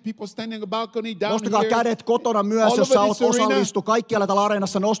hands. People standing on the balcony, down Nostakaa here. kädet kotona myös, All jos over sä oot this arena. osallistu. Kaikkialla täällä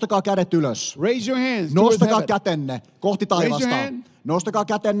areenassa, nostakaa kädet ylös. Raise your hands towards Nostakaa heaven. kätenne kohti Raise taivasta. your hand. Nostakaa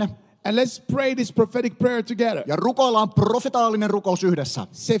kätenne And let's pray this prophetic prayer together. ja rukoillaan profetaalinen rukous yhdessä.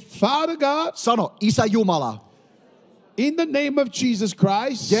 Say, Father God, Sano, Isä Jumala, in the name of Jesus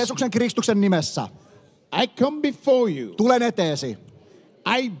Christ, Jeesuksen Kristuksen nimessä, I come before you. tulen eteesi.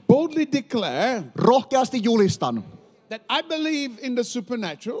 I boldly declare Rohkeasti julistan, that I believe in the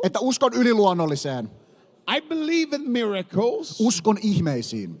supernatural. että uskon yliluonnolliseen. I believe in miracles. Uskon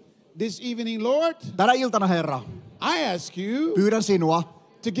ihmeisiin. This evening, Lord, Tänä iltana, Herra, I ask you pyydän sinua,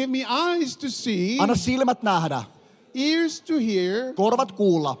 to give me eyes to see, anna silmät nähdä, ears to hear, korvat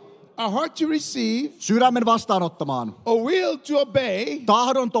kuulla, a heart to receive, sydämen vastaanottamaan, a will to obey,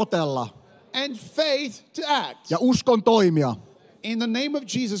 tahdon totella and faith to act. ja uskon toimia. In the name of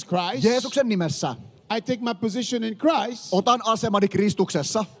Jesus Christ, Jeesuksen nimessä I take my position in Christ. otan asemani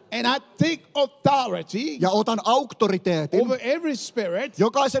Kristuksessa And I take authority ja otan auktoriteetin over every spirit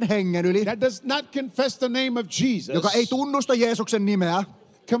jokaisen hengen yli, that does not confess the name of Jesus. joka ei tunnusta Jeesuksen nimeä.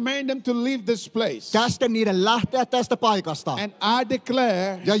 Command them to leave this place. Käsken niiden lähteä tästä paikasta. And I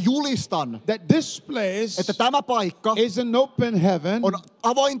declare Ja julistan, that this place että tämä paikka is an open heaven. on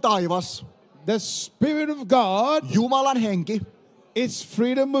avoin taivas. The Spirit of God Jumalan henki is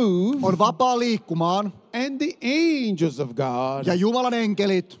free to move. on vapaa liikkumaan. And the angels of God Ja Jumalan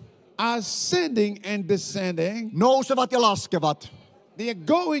enkelit are ascending and descending. nousevat ja laskevat. They are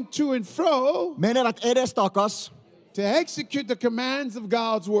going to and fro Menevät edestakas to execute the commands of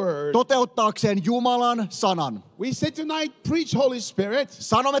God's word. toteuttaakseen Jumalan sanan. We say tonight, preach Holy Spirit.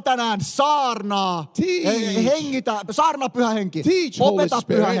 Sanomme tänään saarnaa, Teach. hengitä, saarnaa pyhä henki, Teach, Holy opeta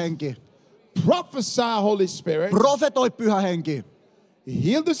Spirit. pyhä henki, Prophesy Holy Spirit. profetoi pyhä henki,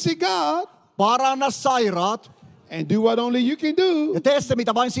 Heal the sick, God. paranna sairaat And do what only you can do. ja tee se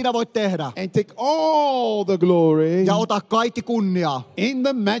mitä vain sinä voit tehdä. And take all the glory Ja ota kaikki kunnia in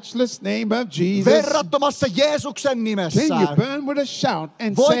the matchless name of Jesus. verrattomassa Jeesuksen Can you nimessä. burn with a shout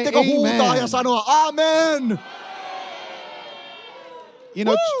and Voitteko say huutaa ja amen? sanoa amen? You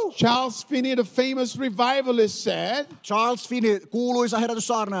know, Charles Finney, the famous revivalist, said, Charles Finney, kuuluisa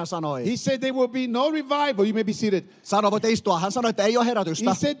herätyssaarnaaja, sanoi. he said there will be no revival. You may be seated. Sanoi, voitte istua. Hän sanoi, että ei ole He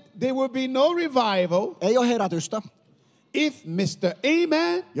herätystä. said there will be no revival Ei ole herätystä. if Mr.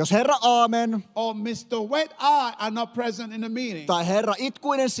 Amen Jos Herra aamen or Mr. Wet Eye are not present in the meeting. tai Herra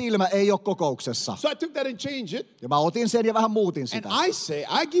itkuinen silmä ei ole kokouksessa. So I took that and changed it. Ja mä otin sen ja vähän muutin And sitä.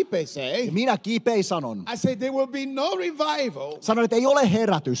 I Guy Peh say, Ja minä Guy Peh sanon. I said there will be no revival Sanon, että ei ole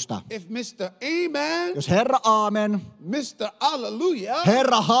herätystä. if Mr. Amen, Jos Herra aamen, Mr. Hallelujah,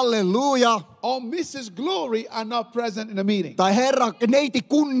 Herra halleluja or Mrs. Glory are not present in the meeting. tai Herra neiti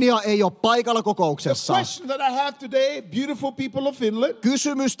kunnia ei ole paikalla The kokouksessa. question that I have today, beautiful people of Finland,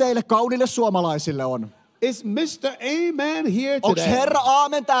 Kysymys teille kauniille suomalaisille on. is Mr. Amen here Onks today? Herra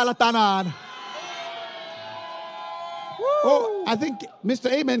aamen täällä tänään? Oh, I think Mr.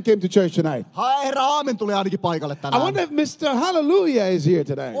 Amen came to church tonight. Herra aamen tuli ainakin paikalle I tänään. wonder if Mr. Hallelujah is here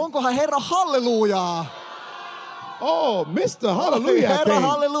today. Onkohan Herra hallelujaa? Oh, Mr. Hallelujah Herra came.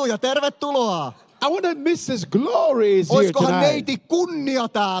 halleluja, tervetuloa. I wonder if Mrs. Glory is here Oiskohan tonight. neiti kunnia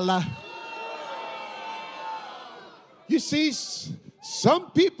täällä? You see,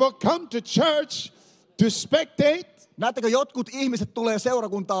 some people come to church to spectate. Näettekö, jotkut ihmiset tulee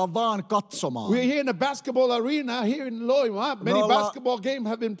seurakuntaan vaan katsomaan. We're here in the basketball arena here in Loimaan. Many basketball games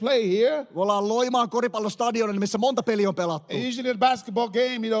have been played here. Me ollaan Loimaan koripallostadionilla, missä monta peliä on pelattu. And usually in the basketball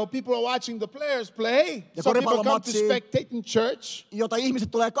game, people are watching the players play. Ja Some people come to koripallomatsi- spectate in church. Jota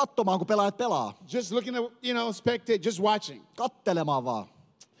ihmiset tulee katsomaan, kun pelaajat pelaa. Just looking at, spectate, just watching. Kattelemaan vaan.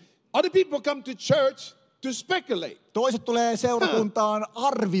 Other people come to church to speculate. Toiset tulee seurakuntaan I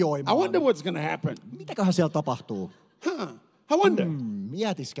arvioimaan. wonder what's going to happen. Mitäköhän siellä tapahtuu? I wonder.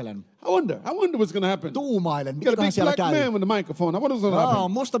 Mietiskelen. I wonder what's going to happen. Tuumailen. Got a Mitäköhän big siellä black käy? man with a microphone. I wonder what's going to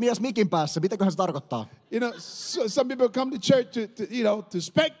happen. Musta mies mikin päässä. Mitäköhän se tarkoittaa? Some people come to church to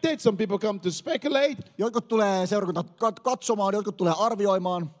spectate. Some people come to speculate. Jotkut tulee seurakuntaan katsomaan, jotkut tulee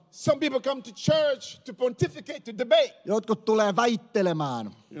arvioimaan. Some people come to church to pontificate, to debate. Jotkut tulee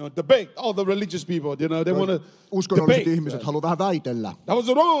väittelemään. Debate. All the religious people, they want to Uskonnolliset debate. ihmiset haluaa vähän väitellä. That was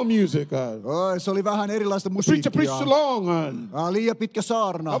the wrong music. Se oli vähän erilaista Preacher musiikkia. preached too long. Liian pitkä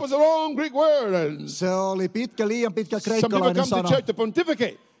saarna. That was the wrong Greek word. Se oli liian pitkä Some people kreikkalainen come to sana. church to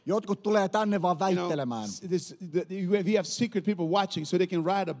pontificate. Jotkut tulee tänne vaan väittelemään. We have secret people watching so they can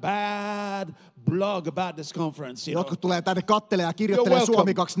write a bad blog about this conference. Jotkut tulee tänne kattelemaan ja kirjoittelee You're welcome.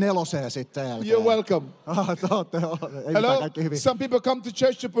 Suomi 24 sitten jälkeen. You're welcome. Ei mitään, Hello? kaikki hyvin. Some people come to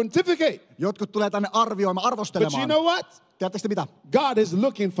church to pontificate. Jotkut tulee tänne arvioimaan, But you arvostelemaan. know what? Tiedättekö mitä? God is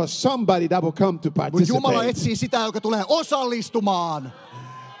looking for somebody that will come to Mun Jumala participate. etsii sitä, joka tulee osallistumaan.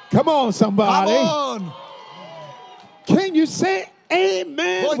 Come on, somebody. Come on! Can you say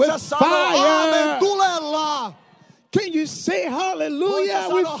amen Voit with sä sanoa aamen fire? tulella? Can you say Voit sä hallelujah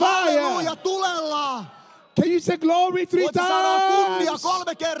with sanoa halleluja fire? tulella? Can you say glory 3 Voit sä sanoa kunnia times?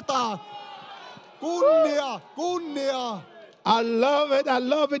 3 kertaa? Kunnia, kunnia. I love it. I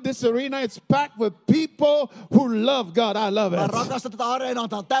love it. This arena is packed with people who love God. I love Mä it. rakastan tätä areenaa.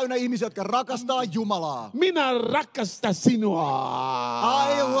 Tää on täynnä ihmisiä, jotka rakastaa Jumalaa. Minä rakastan sinua.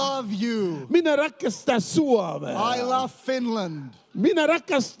 I love you. Minä rakastan Suomea. I love Finland. Minä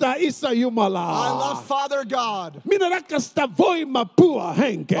rakastan Isä Jumalaa. I love Father God. Minä rakastan voima Pyhä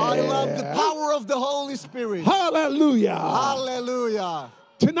Henkeä. I love the power of the Holy Spirit. Hallelujah. Hallelujah.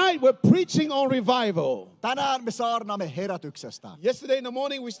 Tonight we're preaching on revival. Tänään me saarnaamme herätyksestä. Yesterday in the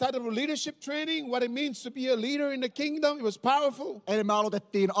morning we started with leadership training, what it means to be a leader in the kingdom. It was powerful. Eilen me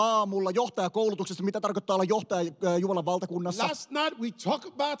aloitettiin aamulla johtajakoulutuksesta, mitä tarkoittaa olla johtaja Jumalan valtakunnassa. Last night we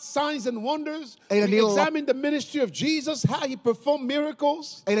talked about signs and wonders. Eilen We illalla- examined the ministry of Jesus, how he performed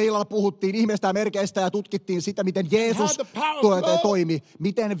miracles. Eilen illalla puhuttiin ihmeistä ja merkeistä ja tutkittiin sitä, miten Jeesus How the power of God- toimi,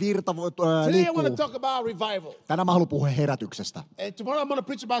 miten virta Today I want to liikkuu. talk about revival. Tänään mä haluan puhua herätyksestä. And tomorrow I'm going to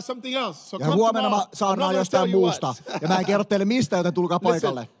preach about something else. So Ja come huomenna tomorrow. mä saarnaan I'm not jostain gonna tell you muusta. what. Ja mä en kerro teille mistä, joten tulkaa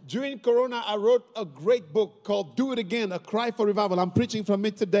paikalle. Listen, during Corona, I wrote a great book called Do It Again, A Cry for Revival. I'm preaching from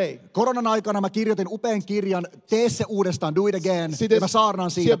it today. Koronan aikana mä kirjoitin upean kirjan, Tee se uudestaan, Do It Again, See, ja mä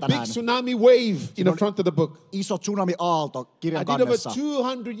saarnaan see siitä a big tänään. tsunami wave in the front of the book. Iso tsunami-aalto kirjan I did over kannessa.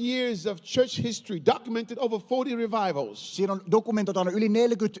 200 years of church history, documented over 40 revivals. Siinä on dokumentoitu yli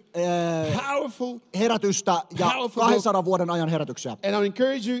 40 Powerful. herätystä ja Powerful 200 vuoden ajan herätyksiä. And I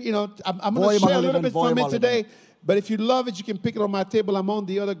encourage you, I'm going to share a little bit from it today. But if you love it, you can pick it on my table. I'm on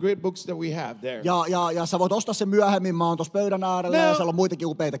the other great books that we have there. Ja sä voit ostaa sen myöhemmin, mä oon tuossa pöydän äärellä ja Now- siellä on muitakin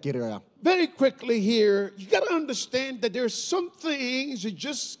upeita kirjoja. Very quickly here, you got to understand that there's some things you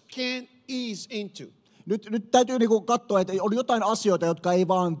just can't ease into. Nyt täytyy niinku katsoa, että on jotain asioita, jotka ei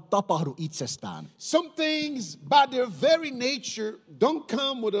vaan tapahdu itsestään. Some things, by their very nature, don't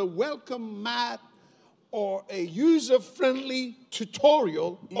come with a welcome mat or a user-friendly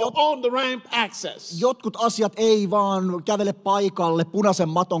tutorial or on-the-ramp access. Jotkut asiat ei vaan kävele paikalle punaisen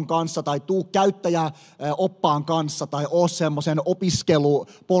maton kanssa tai tuu käyttäjäoppaan kanssa tai oo semmoisen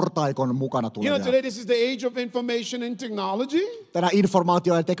opiskeluportaikon mukana You know, tulevia. today this is the age of information and technology. Tänä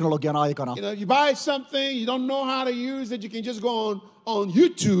informaatio- ja teknologian aikana. You know, you buy something, you don't know how to use it, you can just go on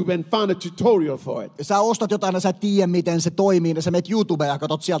YouTube and find a tutorial for it. Sä ostat jotain ja sä et tiedä, miten se toimii, ja sä menet YouTubeen ja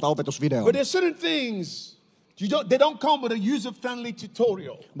katsot sieltä opetusvideon. But there's certain things, they don't come with a user-friendly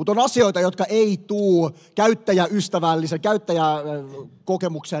tutorial. Mutta on asioita, jotka ei tuu käyttäjäystävällisen,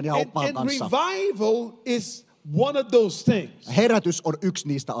 käyttäjäkokemukseen ja oppaan And kanssa. revival is one of those things. Herätys on yksi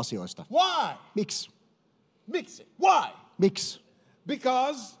niistä asioista. Why? Miksi? Mix it. Why? Miksi?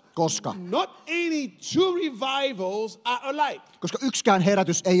 Because Koska? not any two revivals are alike. Koska yksikään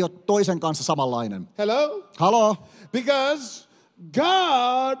herätys ei ole toisen kanssa samanlainen. Hello? Haloo? Because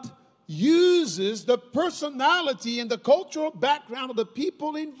God uses the personality and the cultural background of the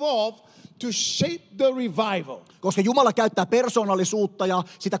people involved to shape the revival. Koska Jumala käyttää persoonallisuutta ja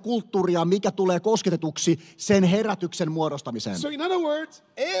sitä kulttuuria, mikä tulee kosketetuksi sen herätyksen muodostamiseen. So in other words,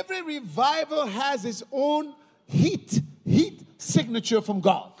 every revival has its own heat signature from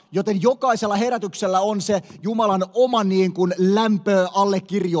God. Joten jokaisella herätyksellä on se Jumalan oma niin kuin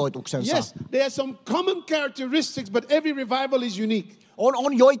lämpöallekirjoituksensa. Yes, there are some common characteristics, but every revival is unique.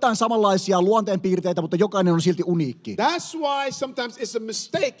 On joitain samanlaisia luonteenpiirteitä, mutta jokainen on silti uniikki. That's why sometimes it's a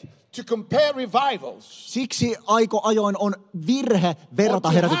mistake to compare revivals. Siksi ajoin on virhe verrata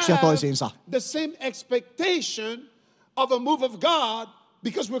Or to herätyksiä have toisiinsa. the same expectation of a move of God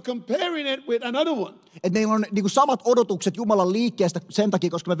because we're comparing it with another one. Et meillä on niinku samat odotukset Jumalan liikkeestä sen takia,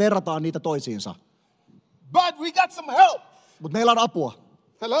 koska me verrataan niitä toisiinsa. But we got some help. Mutta meillä on apua.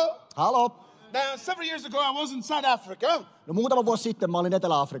 Hello? Haloo? Now, several years ago, I was in South Africa, No muutama vuosi sitten mä olin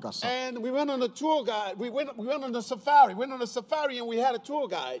Etelä-Afrikassa. and we went on a tour guide. We went on a safari. Went on a safari, and we had a tour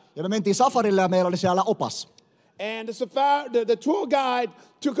guide. Ja me mentiin safarille ja meillä oli siellä opas. And the tour guide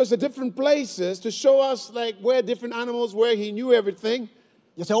took us to different places to show us like where different animals were. He knew everything.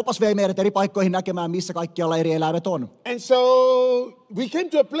 Ja se opas vei meidät eri paikkoihin näkemään, missä kaikkialla eri eläimet on. And so we came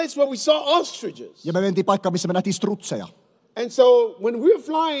to a place where we saw ostriches. Ja me mentiin paikkaan, missä me nähtiin strutseja. And so when we were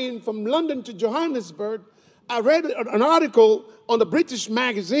flying from London to Johannesburg, I read an article on the British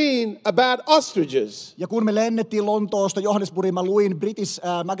magazine about ostriches. Ja kun me lennettiin Lontoosta Johannesburgiin, mä luin British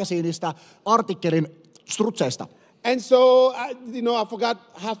Magazineista artikkelin strutseista. And so, I forgot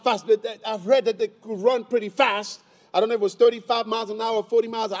how fast, but I've read that they could run pretty fast. I don't know if it was 35 miles an hour, 40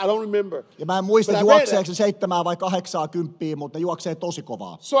 miles, I don't remember. Ja mä en muista, But I read juokseeko that. se 7 vai 80, mutta ne juoksee tosi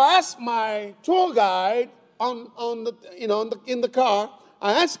kovaa. So I asked my tour guide in the car,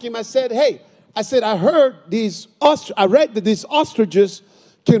 I asked him, I said, hey, I heard I read that these ostriches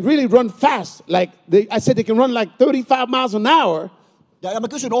can really run fast. I said they can run like 35 miles an hour. Ja mä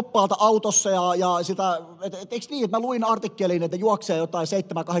kysyn oppaalta autossa ja sitä, eikö niin, että mä luin artikkelin, että juoksee jotain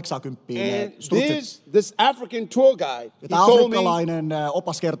 7-80 ne And strutsit. this African tour guide, Ja tämä afrikkalainen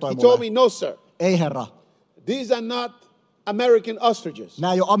opas kertoi he told mulle, me, no sir, ei herra, these are not American ostriches.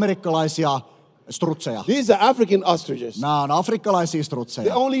 nämä ei ole amerikkalaisia strutseja. These are African ostriches. Nämä on afrikkalaisia They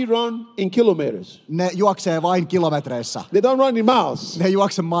strutseja. only run in kilometers. Ne juoksee vain kilometreissä. They don't run in miles. Ne ei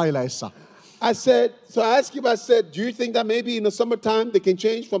juokse maileissa. I asked him, I said, do you think that maybe in the summertime they can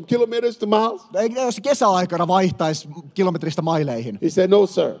change from kilometers to miles? Jos kesäaikana vaihtaisi kilometristä maileihin. He said, no,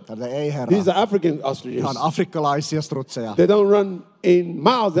 sir. Ei herra. These are African ostriches. Ihan afrikkalaisia strutseja. They don't run in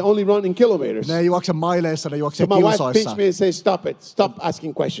miles, they only run in kilometers. Ne ei juokse maileissa, ne juoksee So my wife kilsoissa. pinched me and said, stop it. Stop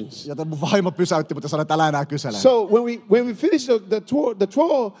asking questions. Joten mun vaimo pysäytti, mutta sanoi, että älä enää kysele. So when we finished the tour,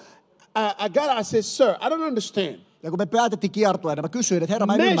 I said, sir, I don't understand. Ja kun me päätettiin kiertua, niin mä kysyin, että herra,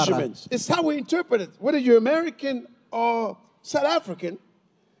 mä en ymmärrä. Measurements. It's how we interpret it. Whether you're American or South African,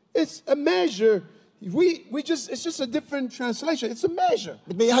 it's a measure. It's just a different translation. It's a measure.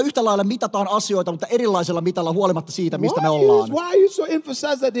 Me ihan yhtä lailla mitataan asioita, mutta erilaisella mitalla huolimatta siitä, mistä me ollaan. Why you so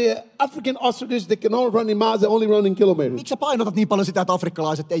emphasize that the African ostriches, they can only run in miles, they only run in kilometers? Miksi sä painotat niin paljon sitä, että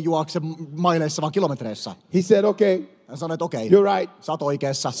afrikkalaiset ei juokse maileissa, vaan kilometreissä? He said, okay. Hän sanoi, että okei, You're right. sä oot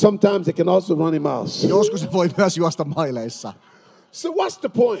oikeassa. Sometimes they can also run in miles. Joskus se voi myös juosta maileissa. So what's the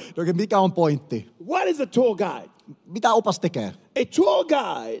point? Oikein, mikä on pointti? What is a tour guide? Mitä opas tekee? A tour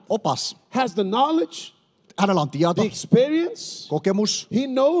guide Opas. has the knowledge, Hänellä on tieto, the experience. kokemus. He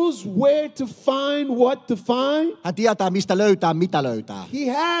knows where to find what to find. Hän tietää, mistä löytää, mitä löytää.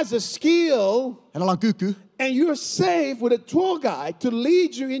 He has a skill. Hänellä on kyky. And you're safe with a tour guide to lead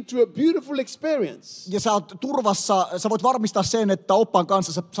you into a beautiful experience. Ja sä oot turvassa, sä voit varmistaa sen, että oppaan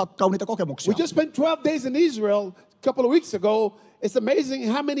kanssa sä saat kauniita kokemuksia. We just spent 12 days in Israel a couple of weeks ago. It's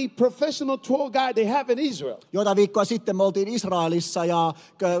amazing how many professional tour guides they have in Israel. Joitain viikkoa sitten me oltiin Israelissa ja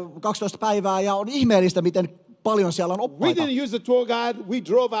 12 päivää ja on ihmeellistä, miten paljon siellä on We oppaita. didn't use the tour guide. We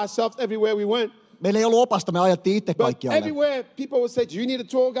drove ourselves everywhere we went. Meillä ei ollut opasta, me ajettiin itse But kaikkialle. everywhere people would say, do you need a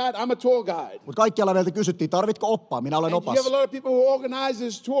tour guide? I'm a tour guide. Mutta kaikkialla meiltä kysyttiin, tarvitko oppaa? Minä olen And opas. you have a lot of people who organize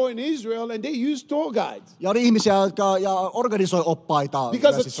this tour in Israel and they use tour guides. Ja on ihmisiä, jotka organisoi oppaita.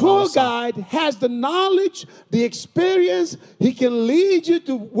 Because myös a tour Israelissa. guide has the knowledge, the experience. He can lead you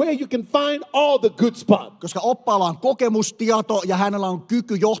to where you can find all the good spots. Koska oppaalla on kokemus, tieto ja hänellä on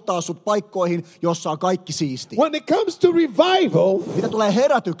kyky johtaa sut paikkoihin, jossa on kaikki siisti. When it comes to revival, Mitä tulee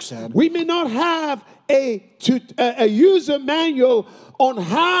herätykseen, we may not have a user manual on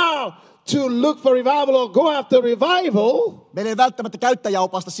how to look for revival or go after revival. meillä ei välttämättä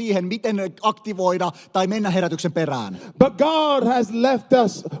käyttäjäopasta siihen, miten aktivoida tai mennä herätyksen perään. But God has left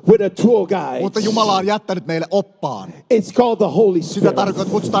us with a tour guide. Mutta Jumala on jättänyt meille oppaan. It's called the Holy Sitä Spirit. tarkoittaa,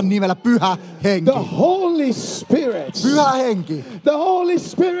 että kutsutaan nimellä Pyhä Henki. The Holy Spirit. Pyhä Henki. The Holy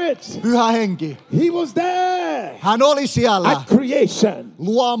Spirit. Pyhä Henki. He was there Hän oli siellä at creation.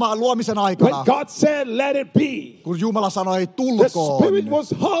 luomisen When aikana, God said, let it be. kun Jumala sanoi, The tulkoon. Spirit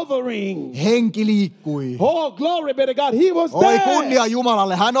was hovering. Henki liikkui. Oh, glory be to God. He was Oi there. kunnia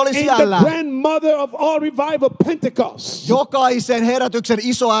Jumalalle, hän oli In the siellä. grandmother of all revival, Pentecost. Jokaisen herätyksen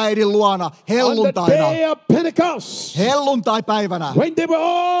isoäidin luona On the helluntaina. day of Pentecost. Helluntaipäivänä, When they were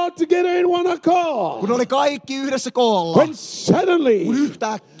all together in one accord. kun oli kaikki yhdessä koolla. When suddenly Kun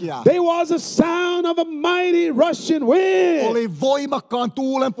yhtäkkiä there was a sound of a mighty rushing wind. oli voimakkaan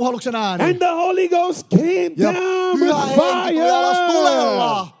tuulen puhalluksen ääni. And the Holy Ghost came Ja down Pyhä with Henki tuli alas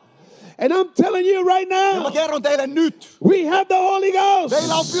tulella. fire. And I'm telling you right Ja mä now, kerron teille nyt, we have the Holy Ghost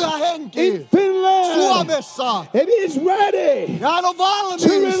meillä on Pyhä in Henki Finland. Suomessa. And he's ready Ja hän on to valmis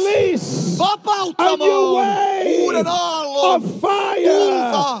release a new vapauttamaan wave uuden of aallon, fire,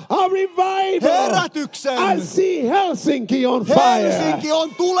 tulta, of revival. herätyksen. I see Helsinki on fire. Helsinki on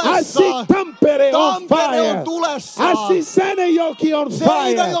I tulessa. see Tampere on Tampere on fire. tulessa. I see Seinäjoki on fire.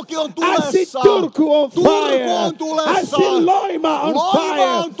 Seinäjoki on tulessa. I see Turku on Turku fire. on tulessa. I see Loimaan on Loimaa fire.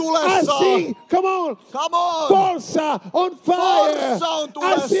 on tulessa. I see, come on, Come on. Forza on fire. Forza on I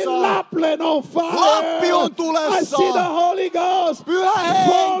tulessa. see Lapland on fire. Lappi on tulessa. I see the Holy Ghost Pyhä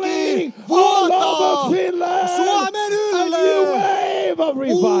falling Henki all vuotaa over Finland. Suomen A ylle. new wave of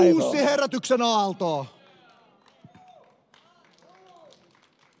revival. Uusi herätyksen aalto.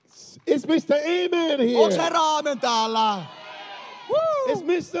 It's Mr. Amen Onks here. herra aamen täällä? It's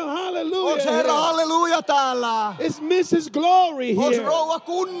Mr. Hallelujah Onks herra here. halleluja täällä? It's Mrs. Glory Onks here. rouva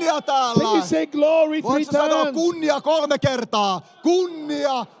kunnia Can täällä? you say glory 3 Voitko sanoa times? kunnia 3 kertaa?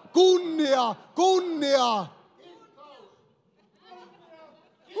 Kunnia, kunnia, kunnia.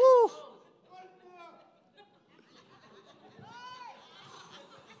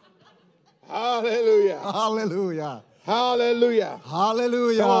 Hallelujah. Halleluja. Hallelujah.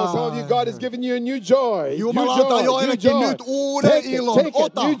 Halleluja. Come on, some of you, God is giving you a new joy. Jumala New antaa joy, joillekin new joy. nyt uuden Take it, ilon. take it.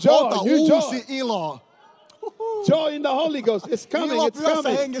 Ota, New joy, ota, new joy. uusi ilo. Joy in the Holy Ghost. It's coming, Ilo it's pyhässä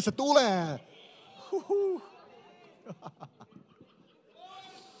coming. hengessä tulee.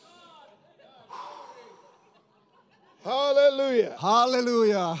 Hallelujah.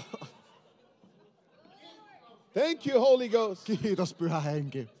 Halleluja. Thank you, Holy Ghost. Kiitos Pyhä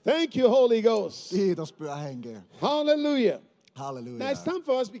Henki. Thank you, Holy Ghost. Kiitos Pyhä Henki. Hallelujah. Halleluja. Now it's time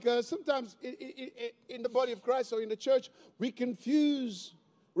for us because sometimes in the body of Christ or in the church, we confuse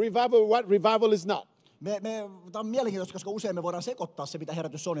revival with what revival is not. Tämä on mielenkiintoista, koska usein me voidaan sekoittaa se, mitä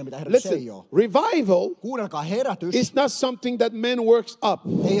herätys on ja mitä herätys ei Listen, ole. revival Kuunnelkaa, herätys is not something that man works up.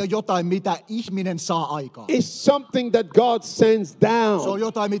 ei ole jotain, mitä ihminen saa aikaan. It's something that God sends down. Se on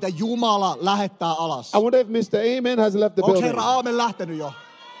jotain, mitä Jumala lähettää alas. I wonder if Mr. Amen has left the Onko building. Herra Aamen lähtenyt jo?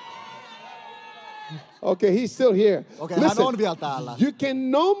 Okay, he's still here. Okei, hän on vielä täällä. You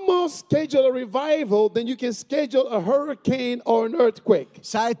can no more schedule a revival than you can schedule a hurricane or an earthquake.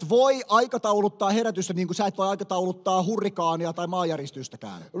 Sä et voi aikatauluttaa herätystä niin kuin sä et voi aikatauluttaa hurrikaania tai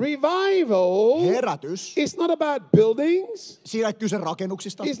maanjäristystäkään. Revival Herätys. is not about buildings. Siinä ei kyse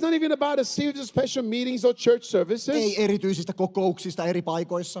rakennuksista. It's not even about a series of special meetings or church services. Ei erityisistä kokouksista eri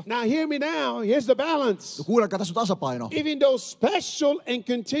paikoissa. Now hear me now. Here's the balance. Kuunnelkaa, tässä on tasapaino. Even though special and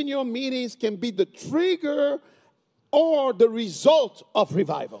continual meetings can be the trigger or the result of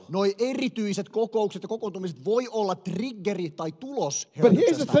revival. Noi erityiset kokoukset ja kokoontumiset voi olla triggeri tai tulos But here's the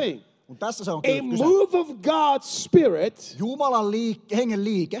herätyksestä. thing. Mutta tässä se on A kyse. move of God's Spirit Jumalan hengen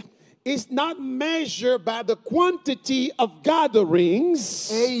liike is not measured by the quantity of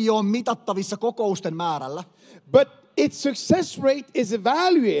gatherings, ei ole mitattavissa kokousten määrällä, but its success rate is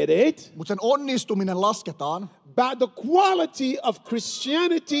evaluated mutta sen onnistuminen lasketaan by the quality of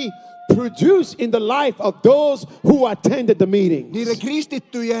Christianity produced in the life of those who attended the meetings. niiden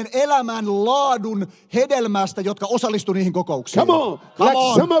kristittyjen elämän laadun hedelmästä, jotka osallistuivat niihin kokouksiin. Come on, like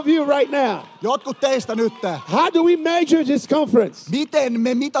some of you right now. Jotkut teistä nyt. How do we measure this conference? Miten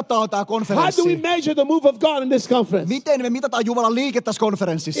me mitataan tämä How do we konferenssi? measure the move of God in this conference? Miten me mitataan Jumalan liike tässä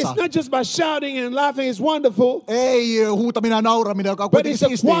konferenssissa? It's not just by shouting and laughing, it's wonderful, Ei huutaminen ja nauraminen, joka on but kuitenkin it's the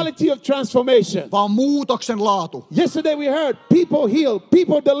siistiä, quality of transformation. vaan muutoksen laatu. Yesterday we heard people heal,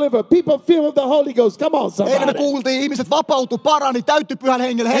 people deliver, people filled with the Holy Ghost. Come on, Eilen me somebody. kuultiin, ihmiset vapautu, parani, täytty Pyhän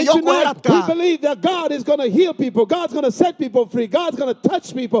Hengelle. Hei, And joku tonight we herätkää. believe that God is going to heal people. God's going to set people free. God's going to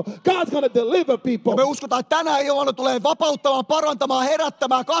touch people. God's going to deliver people. Ja me uskotaan, että tänään Jumala tulee vapauttamaan, parantamaan,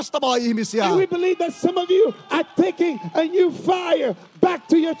 herättämään, kastamaan ihmisiä. And we believe that some of you are taking a new fire back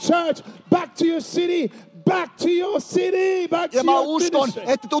to your church, back to your city, back to your city, back to Ja mä your uskon, ministry.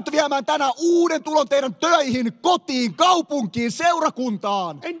 että tuutte viemään tänään uuden tulon teidän töihin, kotiin, kaupunkiin,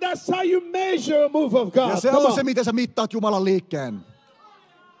 seurakuntaan. And that's how you measure a move of God. Ja se Come on on. se, miten sä mittaat Jumalan liikkeen.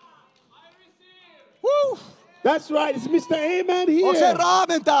 Woo! That's right. It's Mr. Amen here. Onks Herra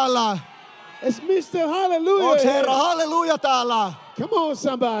aamen täällä? It's Mr. Hallelujah. Onks here. Herra halleluja täällä? Come on,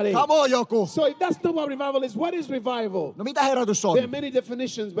 somebody. Come on joku. So if that's not what revival is, what is revival? No mitä herätys on? There are many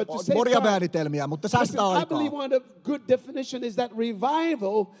definitions, but to On say monia five, määritelmiä, mutta listen, säästetään I aikaa. believe one of the good definition is that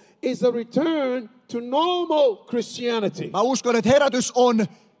revival is a return to normal Christianity. Mä uskon, että herätys on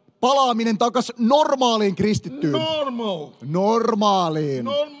palaaminen takas normaaliin kristittyyn. Normaaliin.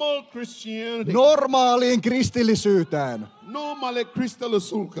 Normal Christianity. Normaaliin kristillisyyteen. Normale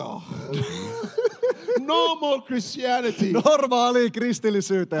kristallisuutta. Normal Christianity. Normaaliin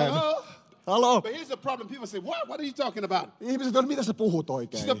kristillisyyteen. Hello? Halo? But here's the problem. People say, what are you talking about? Ihmiset on, mitä sä puhut See,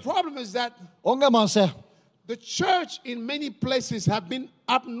 oikein? the problem is that Ongelma on se, the church in many places have been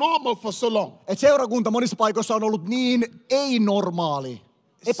abnormal for so long. että seurakunta monissa paikoissa on ollut niin ei-normaali,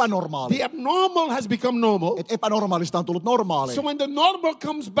 epänormaali. The abnormal has become normal. Että epänormaalista on tullut normaali. So when the normal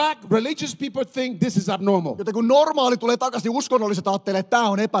comes back, religious people think this is abnormal. Joten kun normaali tulee takaisin, niin uskonnolliset ajattelee, että tämä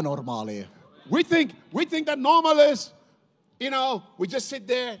on epänormaalia. We think that normal is, we just sit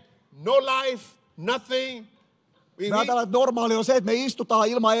there, no life, nothing. We Me ajatellaan, että normaali on se, että me istutaan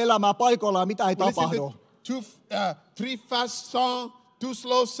ilman elämää paikoillaan ja mitä ei listen tapahdu. to three fast songs, 2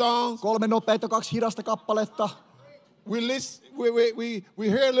 slow songs. 3 nopeita, 2 hidasta kappaletta. We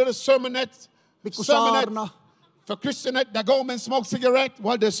hear a little sermonette. Pikku saarna. For Christianette, they go home and smoke cigarette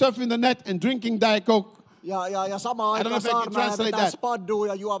while they're surfing the net and drinking Diet Coke. Ja samaan I don't know aikaan if I can saarnaa ja translate vetää that. spaddua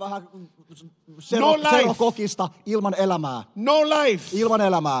ja juo vähän No life. serokokista ilman elämää. No life. Ilman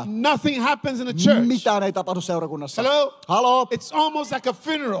elämää. Nothing happens in the church. Mitään ei tapahdu seurakunnassa. Hello? Halo? It's almost like a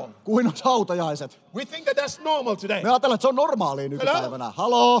funeral. Kuin on hautajaiset. We think that that's normal today. Me ajatellaan, että se on normaalia nykypäivänä.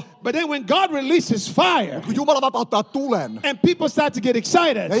 Halo? But then when God releases fire Kun Jumala vapauttaa tulen and people start to get ja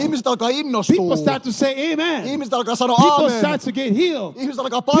excited, ihmiset alkaa innostua. people start to say amen. Ihmiset alkaa sanoa People aamen. start to get healed. Ihmiset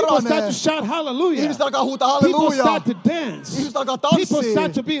alkaa People start paranee. to shout hallelujah. Ihmiset alkaa huutaa People halleluja. start to dance. Ihmiset alkaa People tanssii.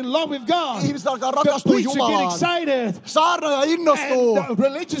 start to be in love with God. Ihmiset alkaa The rakastua preacher get Jumalaan. excited. Saarnaaja innostuu. And the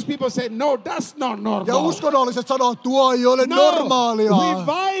religious people say, no, that's not Ja normal. uskonnolliset sanoo, tuo ei ole No, normaalia.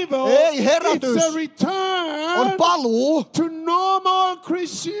 revival, Ei, herätys. it's a return On paluu to normal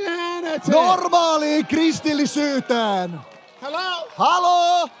Christianity. Christianity. normaaliin kristillisyyteen. Hello?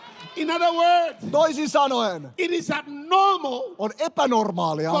 Halo! In other words, Toisin sanoen, it is abnormal on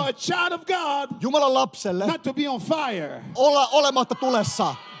epänormaalia for a child of God Jumalan lapselle not to be on fire. olla olematta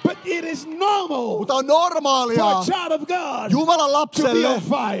tulessa. But it is normal Mutta on normaalia for a child of God Jumalan to be lapselle on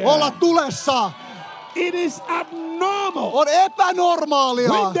fire. olla tulessa. It is abnormal On epänormaalia,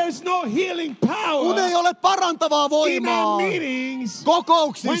 when there's no healing kun power ei ole parantavaa in voimaa our meetings, when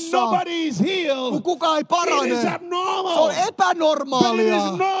kokouksissa, nobody is kun healed. kukaan ei It is parane. abnormal. Se on But it epänormaalia. is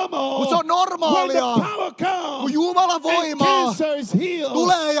normal Kun se on when normaalia, the power comes kun Jumalan and voima cancer is healed.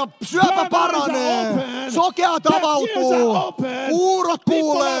 tulee ja syöpä Blind eyes are paranee, open. sokeat Deaf ears are avautuu, open. kuurot People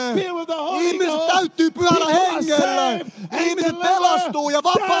kuulee, are filled with the Holy ihmiset Ghost. täyttyy pyhällä People are hengellä, saved and ihmiset delivered. pelastuu ja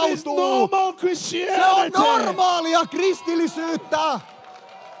That is vapautuu. normal Se on Christianity. normaalia kristillisyyttä.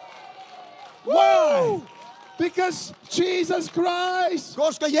 Why? Because Jesus Christ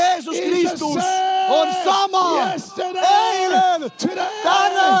Koska Jeesus is the Kristus same on sama yesterday, eilen, today,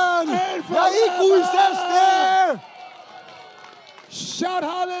 tänään and ja forever. ikuisesti. Shout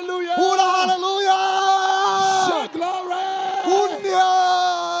hallelujah. Huuda hallelujaa! Shout glory.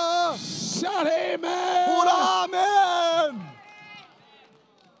 Kunniaa! Shout amen. Huuda aamen!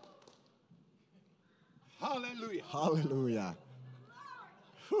 Hallelujah. Halleluja.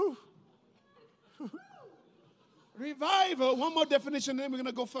 Revival, one more definition, then we're going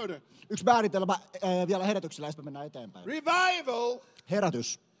to go further. Yksi määritelmä vielä herätyksellä, ja sitten me mennään eteenpäin. Revival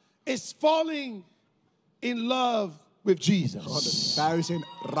Herätys is falling in love with on Jesus. täysin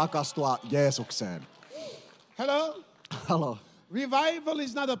rakastua Jeesukseen. Hello? Halo. Revival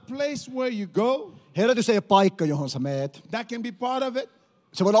is not a place where you go. Herätys ei ole paikka, johon sä meet. That can be part of it.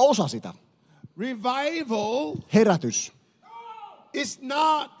 Se voi olla osa sitä. Revival Herätys is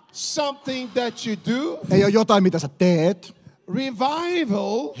not something that you do. ei ole jotain, mitä sä teet.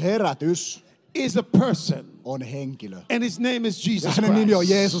 Revival Herätys is a person, on henkilö. and his name is Ja Jesus hänen nimi on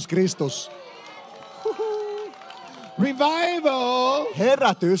Christ. Jeesus Kristus. Revival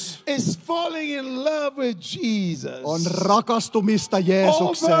Herätys is falling in love with Jesus. on rakastumista Over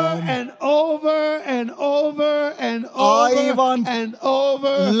Jeesukseen. and over and over and over Aivan and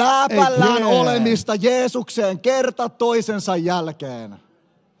over läpällään again. olemista Jeesukseen kerta toisensa jälkeen.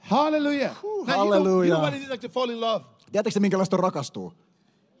 Hallelujah. Now, you Hallelujah. know what it is like to fall in love? Tiedättekö te, minkälaista on rakastua?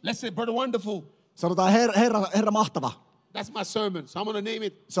 Let's say, Brother Wonderful. Sanotaan herra mahtava. That's my sermon, so I'm going to name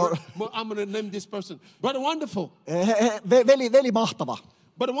it. So- I'm going to name this person. Brother Wonderful. Veli mahtava.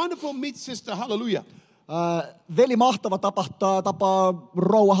 Brother Wonderful meets Sister Hallelujah. Veli mahtava tapaa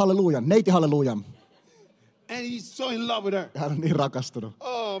rouva hallelujan, neiti hallelujan. And he's so in love with her. Hän on niin rakastunut.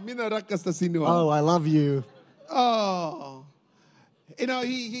 Oh, minä rakastan sinua. Oh, I love you. Oh. You know,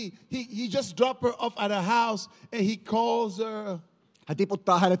 he just dropped her off at a house and he calls her. Hän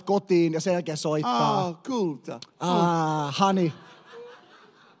tiputtaa hänet kotiin ja sen jälkeen soittaa. Oh, kulta. Honey,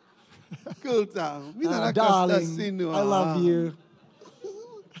 Kulta. Minä rakastan darling, sinua. I love you.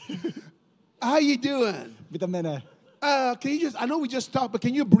 How you doing? Mitä menee? Can you just, I know we just talked, but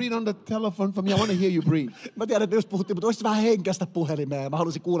can you breathe on the telephone for me? I want to hear you breathe. Mä tiedän, että me just puhuttiin, mutta voisit vähän henkästä puhelimeen. Mä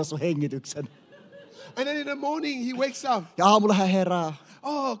haluaisin kuulla sun hengityksen. And then in the morning he wakes up. Ja aamulla hän herää.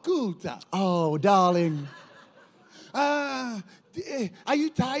 Oh, kulta. Oh, darling. Are you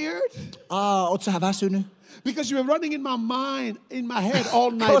tired? Oot sä väsynyt? Because you were running in my mind, in my head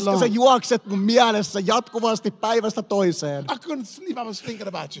all night Koska sä long. juokset mun mielessä jatkuvasti päivästä toiseen. I couldn't sleep. I was thinking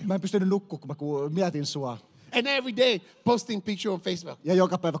about you. Mä en pystynyt nukkua, kun mä mietin sua. And every day posting picture on Facebook. Ja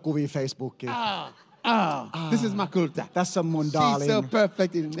joka päivä kuvia Facebookiin. This is my kulta. Tässä on mun She's so darling.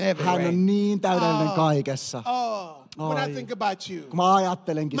 perfect in every Hän way. on niin täydellinen kaikessa. When I Oi. think about you, Kun mä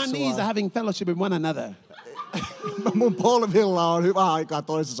ajattelenkin my knees are sua, having fellowship with one another. mun polvilla on hyvä aikaa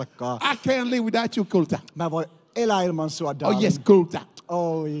toisensa kanssa. I can't live without you, kulta. Mä voin elää ilman sua, darling. Oh yes, kulta.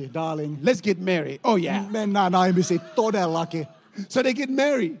 Oi, darling. Let's get married. Oh yeah. Mennään naimisiin todellakin. So they get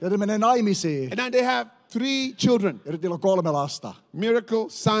married. Ja ne menee naimisiin. And now they have 3 children. Ja nyt niillä on 3 lasta. Miracle,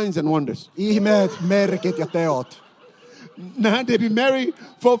 signs and wonders. Ihmeet, merkit ja teot. Now they've been married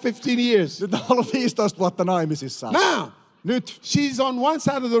for 15 years. Nyt on ollut 15 vuotta naimisissa. Now, Nyt she's on one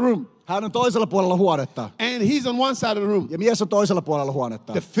side of the room. hän on toisella puolella huonetta. And he's on one side of the room. Ja mies on toisella puolella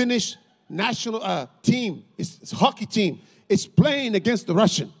huonetta. The Finnish national team, it's hockey team, is playing against the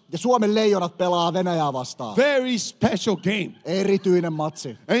Russian. Ja Suomen leijonat pelaa Venäjää vastaan. Very special game. Erityinen matsi.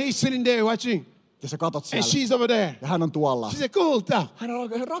 And he's sitting there watching. Ja sä katot And siellä. she's over there. Ja hän on tuolla. She said, kulta. Hän on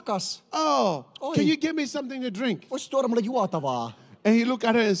oikein rakas. Oh, Oi. can you give me something to drink? Voisit tuoda mulle juotavaa? And he looked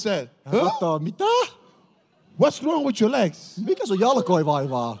at her and said, Hän katsoo, mitä? what's wrong with your legs? Mikä sun jalkoi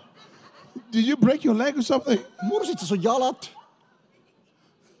vaivaa? Did you break your leg or something? Mursit sä sun jalat?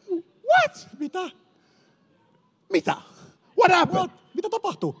 What? Mitä? What happened? Mitä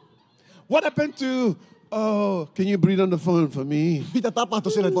tapahtui? What happened to, can you breathe on the phone for me? Mitä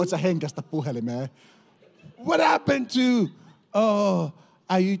tapahtui sille, että voit sä henkästä puhelimeen? What happened to,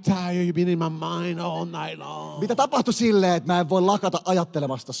 are you tired? You've been in my mind all night long. Mitä tapahtui silleen, että mä en voi lakata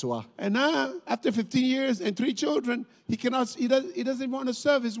ajattelemasta sua? And now, after 15 years and 3 children, he doesn't want to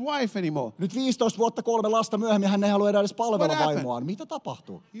serve his wife anymore. Nyt 15 vuotta 3 lasta myöhemmin hän ei halua edes palvella vaimoaan. Mitä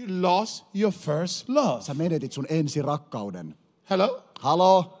tapahtui? You lost your first love. Sä menetit sun ensirakkauden. Hello?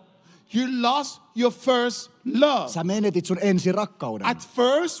 Halo? You lost your first love. Sä menetit sun ensirakkauden. At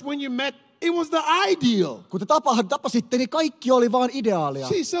first, when you met, it was the ideal. Kun te tapasitte, niin kaikki oli vaan ideaalia.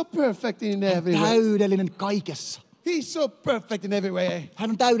 She's so perfect in every way. Täydellinen kaikessa. He's so perfect in every way. Hän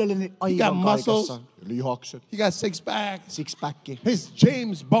on täydellinen aivan kaikessa. Lihakset. He got six-pack. Six-packi. His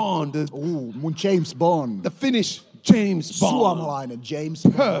James Bond. Mun James Bond. The Finnish James Bond. Suomalainen James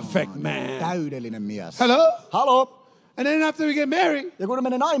Bond. Perfect man. Täydellinen mies. Hello? Halo? And then after we get married, Ja kun ne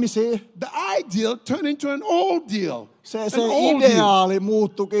menee naimisiin, the ideal turned into an old deal. se An old ideaali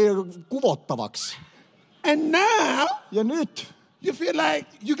muuttuikin kuvottavaksi. deal. And now, Ja nyt you feel like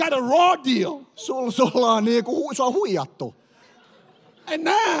you got a raw deal. sulla on niinku, sua on huijattu. And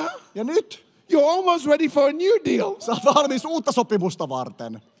now, Ja nyt you're almost ready for a new deal. sä oot valmis uutta sopimusta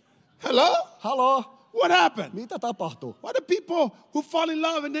varten. Hello? Halo? What happened? Mitä tapahtuu? Why the people who fall in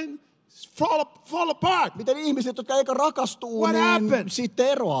love and then fall apart? Miten ihmiset, jotka eikä rakastuu, What niin happened? sitten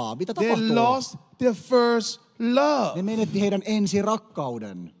eroaa? Mitä They tapahtuu? lost their first love. Ne menetti heidän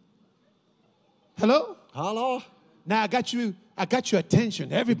ensirakkauden. Hello? Halo? Now I got your attention.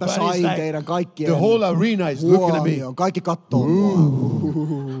 Mä Everybody's sain like, teidän kaikkien the whole arena is looking at me. huomioon. Kaikki kattoo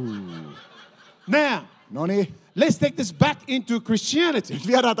mua. Now, Noniin, let's take this back into Christianity. nyt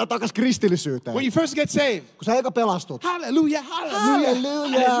viedään tää takas kristillisyyteen. When you first get saved, Kun sä eka pelastut. hallelujah, hallelujah,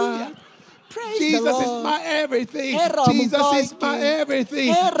 Hallelujah. hallelujah. Praise the Jesus is Lord. my everything. Herra on mun Jesus is kaikki. my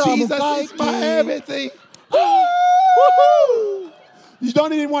everything. Herra on mun Jesus is kaikki. my everything. Woo! You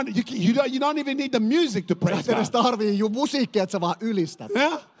don't even want you don't even need the music to Sä praise et edes God. tarvii musiikkia, että sä vaan ylistät.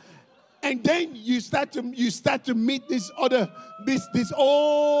 Yeah? And then you start to meet this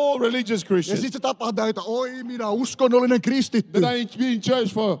old religious Ja Christian sit se tapaa näitä, oi minä uskonnollinen kristitty. that I ain't been in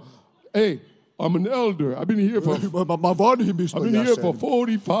church for. Hey, I'm an elder. I've been here for Mä oon vanhimmiston I've been here for jäsen.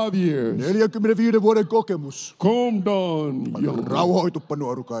 45 years. 45 vuoden kokemus. Calm down, young. Rauhoituppa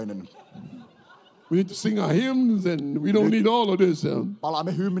nuorukainen. We need to sing our hymns, and we don't need all of this.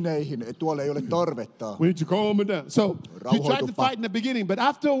 Palaamme hymneihin, tuolle ei ole tarvetta. We need to calm it down. So you tried to fight in the beginning, but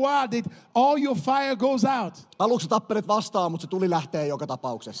after a while, all your fire goes out. Aluksi tappelet vastaan, mutta se tuli lähtee joka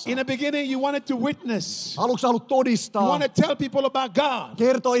tapauksessa. In the beginning, you wanted to witness. Aluksi haluat You todistaa, want to tell people about God.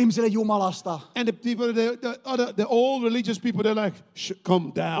 kertoo ihmisille Jumalasta. And the people, the old religious people, they're like,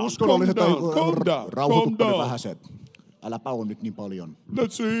 calm down, Uskonnolliset calm down. rauhoituppa ne vähäset. Äläpä on nyt niin paljon.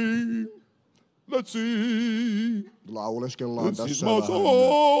 Let's see. Lauleskellaan This is tässä my vähän.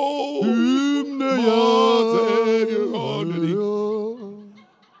 soul.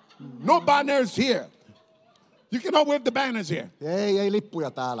 No banners here. You cannot wave the banners here. Ei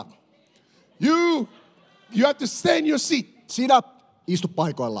lippuja täällä. You have to stay in your seat. Sinä istu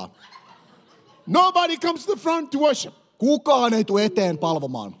paikoillaan. Nobody comes to the front to worship. Kukaan ei tule eteen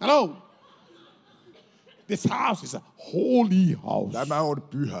palvomaan. Hello. This house is a holy house. Tämä on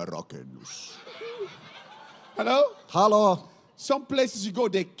pyhä rakennus. Hello. Halo. Some places you go,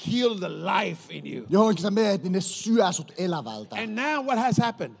 they kill the life in you. Johonkin sä meet, niin ne syö sut elävältä. And now what has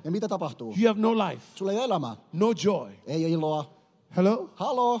happened? Ja mitä tapahtuu? You have no life, Sulla ei ole elämää. no joy. Ei iloa. Hello.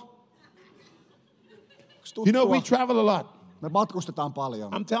 Halo. You know, we travel a lot. Me matkustetaan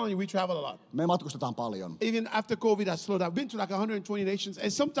paljon. I'm telling you, we travel a lot. Me matkustetaan paljon. Even after COVID, I slowed down. I've been to like 120 nations, and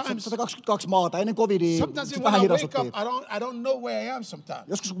sometimes 122 maata. Ennen covidia when sit vähän I wake up, hidastuttiin. I don't know where I am sometimes.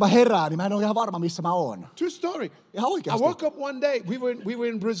 Joskus kun mä herään, niin mä en ole ihan varma, missä mä oon. True story. Ihan I oikeasti. woke up one day. We were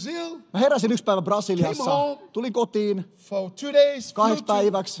in Brazil Mä heräsin yksi päivä Brasiliassa. Came home. Tulin kotiin. for 2 days. Kahdeksi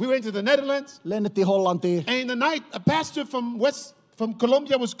päiväksi. We went to the Netherlands. Lennettiin Hollantiin. And in the night, a pastor from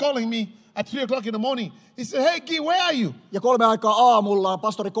Colombia was calling me at 3 o'clock in the morning. He said, "Hey, Guy, where are you?" Ja 3 aikaa aamulla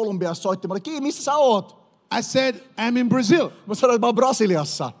pastori Kolumbiassa soitti. Mä olin, Guy, missä sä oot? I said, "I'm in Brazil." Mä sanoin, että mä oon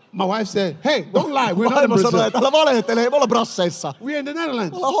Brasiliassa. My wife said, "Hey, don't lie. We're not in Vaimo sanoi, Brazil. että älä valehtele, ei me olla Brasseissa. We're in the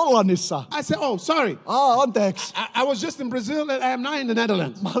Netherlands." Me ollaan Hollannissa. I said, "Oh, sorry. Anteeksi. I was just in Brazil and I am now in the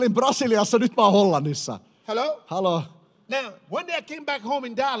Netherlands." Mä olin Brasiliassa, nyt mä oon Hollannissa. Hello? Halo. Now, one day I came back home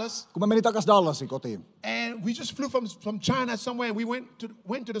in Dallas, Kun mä menin takas Dallasiin kotiin. and we just flew from China somewhere, and we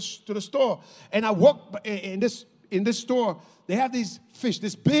went to the store, and I walked in this store. They have these fish,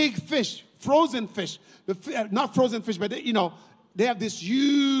 this big fish, frozen fish. Not frozen fish, but They have this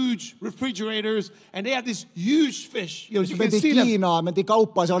huge refrigerators and they have this huge fish. You can see them. Kiinaan, mentiin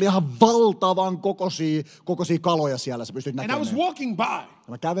kauppaan, se oli ihan valtavan kokoisia kaloja siellä, sä pystyt And I näkemään. was walking by. Ja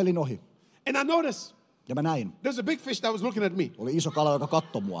mä kävelin ohi. And I noticed Ja mä näin. there's a big fish that was looking at me. Oli iso kala, joka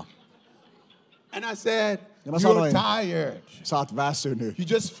katsoi mua. And I said, Ja mä you're sanoin, tired. sä oot väsynyt. You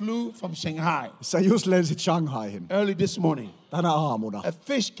just flew from Shanghai Sä just lensit Shanghaihin early this morning. tänä aamuna. A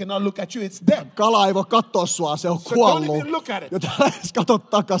fish cannot look at you, it's dead. Kala ei voi katsoa sua, se on So don't kuollut. even look at it. Joten älä edes katso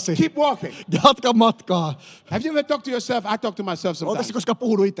takaisin. Keep walking. Jatka matkaa. Have you ever talked to yourself? I talk to myself sometimes. Oletko koskaan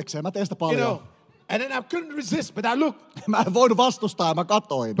puhunut itsekseen? Mä teen sitä You paljon. know, and then I couldn't resist, but I looked. Mä en voinut vastustaa ja mä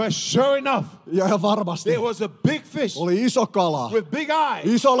katoin. But sure enough, Ja ihan varmasti. there was a big fish Oli iso kala. with big eyes.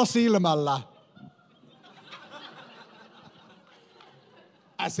 Isolla silmällä.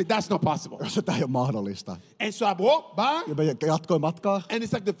 I said, that's not possible. Se ei ole mahdollista. And so I walked by, Ja mä jatkoin matkaa. and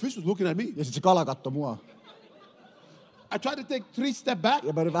it's like the fish was looking at me. Ja sit se kala katsoi mua. I tried to take 3 steps back.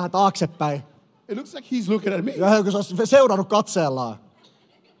 Ja menin vähän taaksepäin. It looks like he's looking at me. Ja hän se olisi seurannut katseellaan.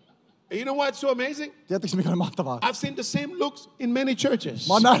 And you know what's so amazing? Tiedättekö mikä on mahtavaa? I've seen the same looks in many churches.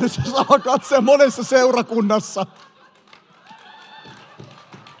 Mä oon nähnyt sen saman katseen monessa seurakunnassa.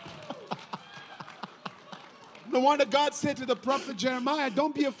 No wonder God said to the prophet Jeremiah,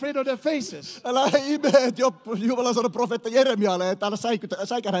 don't be afraid of their faces. Älä ihme, että Jumala sanoi profeetta Jeremialle, että älä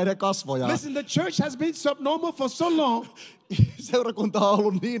säikänä heidän kasvojaan. Listen, the church has been subnormal for so long. Seurakunta on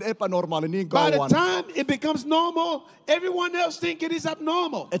ollut niin epänormaali niin By the kauan, time it becomes normal, everyone else think it is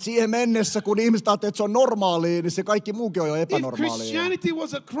abnormal. että siihen mennessä, kun ihmiset ajattelee, että se on normaalia, niin se kaikki muukin on jo If epänormaalia. Christianity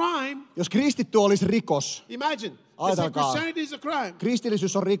was a crime, Jos kristitty olisi rikos, imagine, they say Ajatelkaa. Christianity is a crime.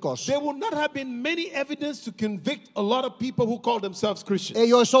 Kristillisyys on rikos. There would not have been many evidence to convict a lot of people who call themselves Christians.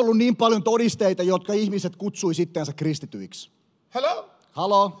 Ei olisi ollut niin paljon todisteita, jotka ihmiset kutsui sitteensä kristityiksi. Hello?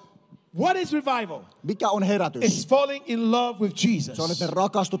 Halo? What is revival? Mikä on herätys? It's falling in love with Jesus. Se on, että me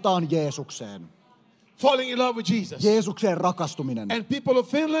rakastutaan Jeesukseen. Falling in love with Jesus. Jeesukseen rakastuminen. And people of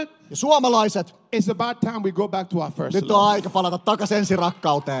Finland, Ja suomalaiset, it's about time we go back to our first nyt on love. aika palata takaisin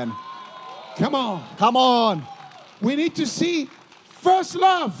ensirakkauteen. Come on. Come on! We need to see first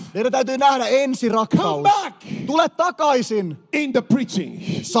love Meidän täytyy nähdä ensirakkaus. Come back. Tule takaisin in the preaching.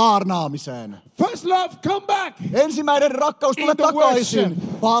 saarnaamiseen. First love, come back. Ensimmäinen rakkaus, tule In the takaisin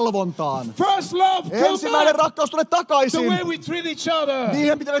worship. valvontaan. First love, come Ensimmäinen back. rakkaus, tule The takaisin way we treat each other.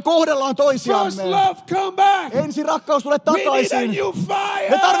 niihin, miten me kohdellaan First toisiamme. love, come back. Ensi rakkaus, tule We need a takaisin. new fire.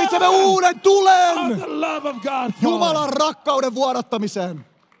 Me tarvitsemme uuden of tulen the love of God. Jumalan rakkauden vuodattamiseen.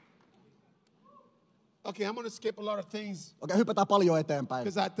 Okay, I'm going to skip a lot of things Okei, hypätään paljon eteenpäin.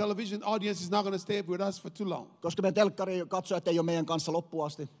 because our television audience is not going to stay with us for too long. Koska meidän telkkarikatsojat ei ole meidän kanssa loppuun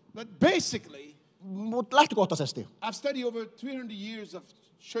asti. But basically, Mutta lähtökohtaisesti. I've studied over 300 years of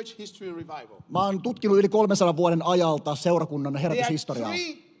church history and revival. Mä oon tutkinut yli 300 vuoden ajalta seurakunnan There are herätyshistoriaa.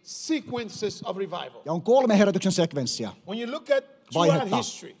 3 sequences of revival. Ja on 3 herätyksen sekvenssiä, When you look at throughout vaihetta.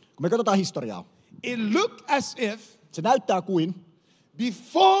 history, Kun me katsotaan historiaa, it looked as if se näyttää kuin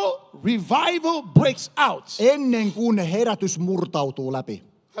before revival breaks out. ennen kuin herätys murtautuu läpi.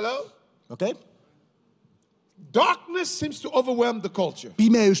 Hello? Okei? Darkness seems to overwhelm the culture.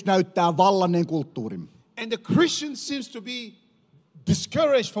 Pimeys näyttää vallanneen kulttuurin. And the Christian seems to be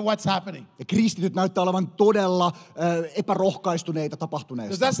discouraged for what's happening. Ja kristityt näyttää olevan todella epärohkaistuneita Does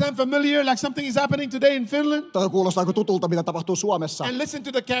tapahtuneesta. that sound familiar, like something is happening today in Finland? Toi kuulostaako tutulta, mitä tapahtuu Suomessa? And listen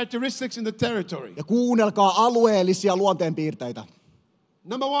to the characteristics in the territory. Ja kuunnelkaa alueellisia luonteenpiirteitä.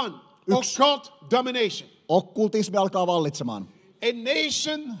 Number 1, Yksi. occult domination. Okkultismi alkaa vallitsemaan. A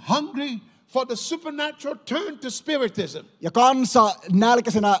nation hungry for the supernatural turn to spiritism. Ja kansa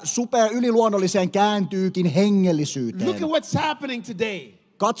nälkäisenä yliluonnolliseen kääntyykin Look hengellisyyteen. at what's happening today.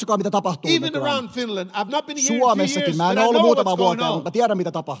 Katsokaa, mitä tapahtuu Even nykyään. around Finland. I've not been here in 3 Suomessakin. years, Mä en but I ollut know muutama what's going vuotta, on. mutta mä tiedän,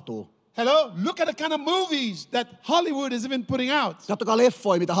 mitä tapahtuu. Hello? Look at the kind of movies that Hollywood is even putting out. Katsokaa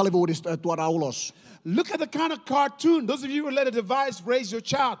leffoja, mitä Hollywoodista tuodaan ulos. Look at the kind of cartoon. Those of you who let a device raise your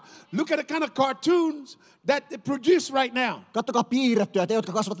child. Look at the kind of cartoons that they produce right now. Katsokaa piirrettyjä, te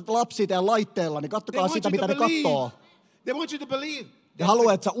jotka kasvatatte lapsia teidän laitteella, niin They katsokaa want sitä, you mitä to ne believe. katsoo. They want you to believe. Ne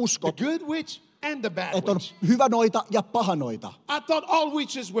haluaa, että sä uskot, The good witch and the bad että on witch. hyvä noita ja paha noita. I thought all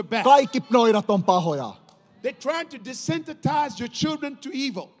witches were bad. Kaikki noidat on pahoja. They're trying to desensitize your children to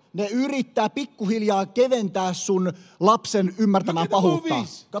evil. Ne yrittää pikkuhiljaa keventää sun lapsen ymmärtämään Look at the pahuutta.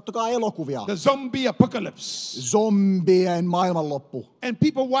 movies. Katsokaa elokuvia. The zombie apocalypse. Zombien maailmanloppu. And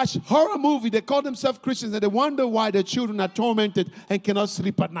people watch horror movie. They call themselves Christians and they wonder why their children are tormented and cannot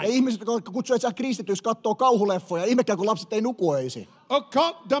sleep at Ja night. ihmiset, jotka kutsuu itseään kristityiksi, katsoo kauhuleffoja. Ihmekään, kun lapset ei nuku öisin.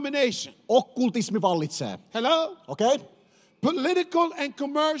 Occult domination. Okkultismi vallitsee. Hello? Okei? Political and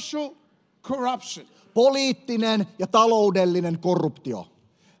commercial corruption. Poliittinen ja taloudellinen korruptio.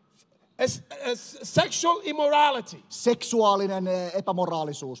 Sexual immorality. Seksuaalinen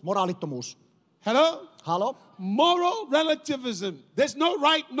epämoraalisuus, moraalittomuus. Hello? Halo? Moral relativism. There's no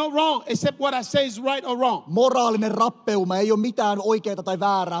right, no wrong, except what I say is right or wrong. Moraalinen rappeuma, ei ole mitään oikeaa tai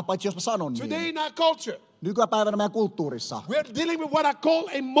väärää, paitsi jos mä sanon Today niin. in our culture, Nykypäivänä meidän kulttuurissa. we're dealing with what I call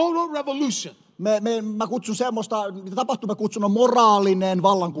a moral revolution. Mä kutsun semmoista, mitä tapahtuu, mä kutsun on moraalinen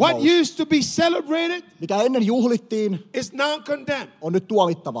vallankumous. What used to be celebrated Mikä ennen juhlittiin, is now condemned. on nyt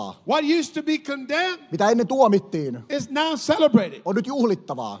tuomittavaa. What used to be condemned Mitä ennen tuomittiin, is now celebrated. on nyt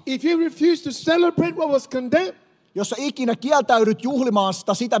juhlittavaa. If you refuse to celebrate what was condemned, Jos sä ikinä kieltäydyt juhlimaan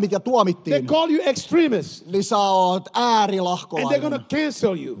sitä, mitä they tuomittiin, call you extremist. niin sä oot And they're äärilahkolainen. going to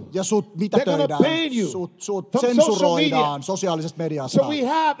cancel you. Ja sut They're mitätöidään, gonna ban you sut from sensuroidaan sosiaalisesta mediasta. So we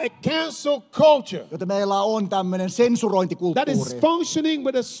have a cancel culture Joten meillä on tämmöinen that is sensurointikulttuuri, functioning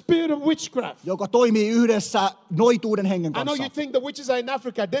with a spirit of witchcraft. joka toimii yhdessä noituuden hengen I know kanssa. you think the witches are in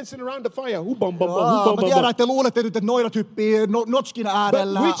Africa dancing around the fire. Who bum, bum, bum, who bum, Mä bum, tiedän, bum. että te kuulette nyt, että noidat hyppii notskin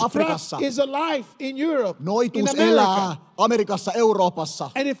äärellä But witchcraft Afrikassa. is alive in Europe, in Noituus America. elää Amerikassa, Euroopassa.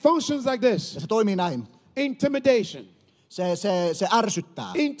 And it functions like this. Ja se toimii näin. Intimidation. Se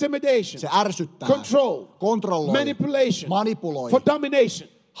ärsyttää. Intimidation. Se ärsyttää. Control. Kontrolloi. Manipulation. Manipuloi. For domination.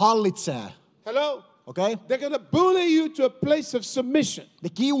 Hallitsee. Hello? Okei? They're going to bully you to a place of submission. Ne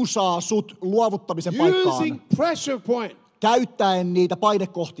kiusaa sut luovuttamisen paikkaan. Using pressure point. Käyttäen niitä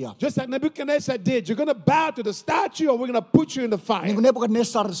painekohtia. Just like Nebuchadnezzar did. You're going to bow to the statue or we're going to put you in the fire. Niin kuin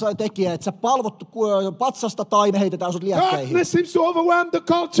Nebukadnessar teki, että sä palvot patsasta tai me heitetään sut liekkeihin. Darkness seems to overwhelm the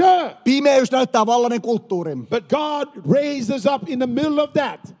culture. Pimeys näyttää vallainen kulttuurin. But God raised us up in the middle of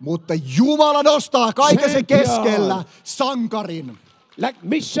that. Mutta Jumala nostaa kaiken sen Champion. keskellä sankarin. Like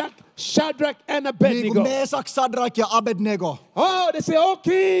Meshach, Shadrach, and Niin Abednego. kuin Mesak, Sadrak ja Abednego. Oh, they say, oh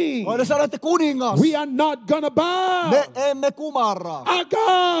king, Voidaan sanoa, että kuningas. we are not gonna bow. Me emme kumarra. Our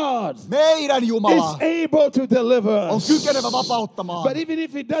God Meidän is Jumala able to deliver on us. kykenevä vapauttamaan. But even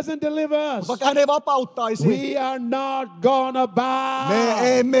if he doesn't deliver us, Vaikka hän ei vapauttaisi, we are not gonna bow.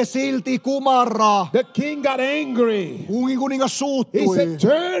 me emme silti kumarra. The king got angry. Kuningas He suuttui. said,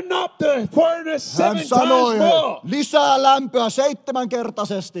 turn up the furnace Hän 7 sanoi, times more. lisää lämpöä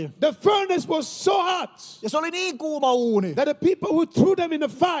 7-kertaisesti. The furnace was so hot Ja se oli niin kuuma uuni, that the people who threw them in the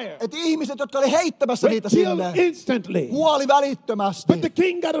fire että ihmiset, jotka oli heittämässä were niitä killed sinne, instantly. kuoli välittömästi. But the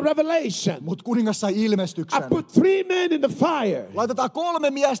king got a revelation. Mutta kuningas sai ilmestyksen. I put 3 men in the fire, Laitetaan 3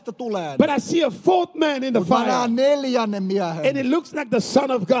 miestä tuleen. but I see a 4th man in the Mutta mä fire. näen 4. And miehen. it looks like the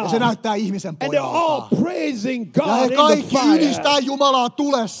Son of Ja se God. näyttää ihmisen And they're all pojalta. praising Ja God he in the kaikki ylistää fire. Jumalaa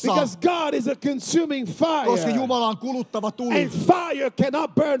tulessa. Because God is a consuming Koska fire. Jumala on kuluttava tuli. And fire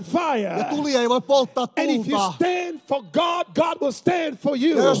cannot burn Ja fire. tuli ei voi polttaa And if you tulta. stand for God, God will stand for Ja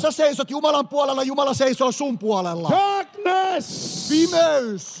you. jos sä seisot Jumalan puolella, Jumala seisoo sun puolella. Darkness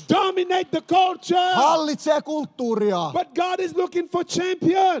Pimeys dominate the culture. hallitsee kulttuuria. But God is looking for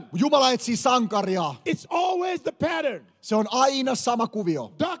champion. Jumala etsii sankaria. It's always the pattern. Se on aina sama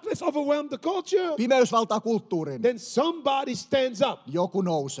kuvio. Darkness overwhelmed the culture. Pimeys valtaa kulttuurin. Then somebody stands up. Joku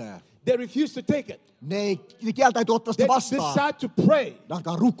nousee. They refuse to take it. Ne kieltäytyy ottaa They sitä vastaan. decide to pray. Ne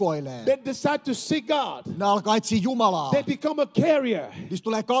alkaa rukoilee. They decide to seek God. Ne alkaa etsiä Jumalaa. They become a carrier. Niistä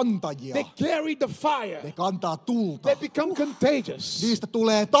tulee kantajia. They carry the Ne fire. kantaa tulta. They become contagious. Niistä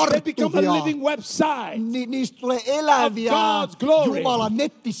tulee They become a tarttuvia. living website. Niistä tulee eläviä Of God's glory. Jumalan They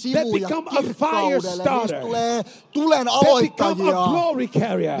nettisivuja become a fire kirkkaudelle. starter. Niistä tulee tulen They become aloittajia. a glory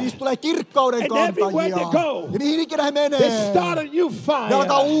carrier. Niistä tulee kirkkauden And everywhere kantajia. they go, Ja mihin ikinä he They menee, start a new ne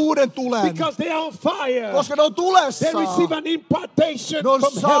alkaa fire. uuden tulen. Because they are on fire. Koska ne on tulessa. They receive an impartation Ne on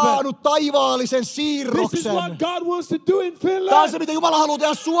from heaven. saanut taivaallisen This is siirroksen. what God wants to do in Tämä on Finland. se, mitä Jumala haluaa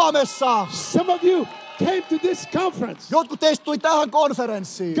tehdä Suomessa. Some of you came to this conference. Jotkut teistä tuli tähän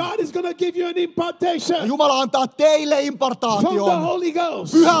konferenssiin. God is going to give you an Ja impartation Jumala antaa teille from the impartaation Holy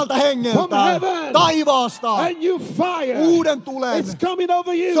Ghost. pyhältä From hengeltä, heaven. taivaasta, A new fire. uuden tulen. It's coming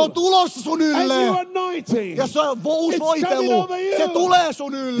over Se you. on tulossa sun A new ylle. anointing. Ja se on uusi It's coming voitelu. over you. Se tulee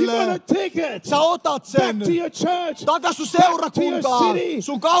sun You're going ylle. to take it Sä otat sen back to your church. takas sun Back to your seurakuntaan, city.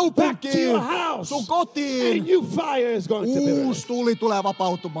 sun Back to kaupunkiin, your house. sun A kotiin. new fire is going to be Uusi released. tuli tulee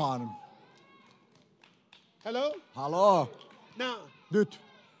vapautumaan. Hello? Haloo. Now, Nyt.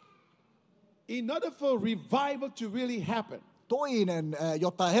 in order for revival to really happen, Toinen,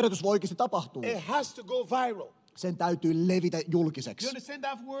 jotta herätys voi oikeasti tapahtua, it has to go viral. sen täytyy levitä You julkiseksi. understand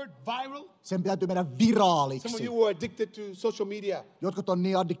that word, viral? Sen täytyy mennä Some of viraaliksi. you were addicted to social media. Jotkut on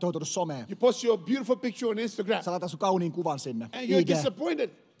niin addiktoitunut someen. You post your beautiful picture on Instagram. Sä laitat sun kauniin kuvan sinne. And you're IG. disappointed.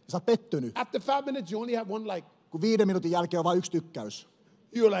 Sä oot pettynyt, After 5 minutes, you only have 1 like. kun 5 minuutin jälkeen on vain 1 tykkäys.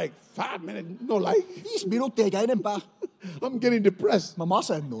 You're like, 5 minutes? No, like, 5 minuuttia eikä enempää. I'm getting depressed. Mä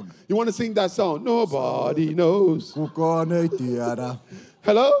masennun. You want to sing that song? Nobody knows. Kukaan ei tiedä.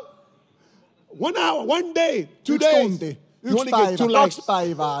 Hello? 1 hour, 1 day, 2 1 days. tunti, You 1 only get 2 päivä, likes. 2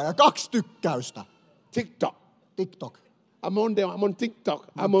 päivää ja 2 tykkäystä. TikTok. TikTok. I'm on there. I'm on TikTok.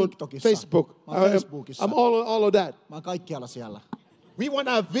 Mä oon I'm on TikTokissa. Facebook. Mä oon Facebookissa. I'm all of that. Mä oon kaikkialla siellä. We want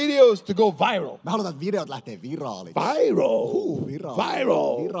our videos to go viral. Me halutaan, että videot lähtee viraaliksi. Viral.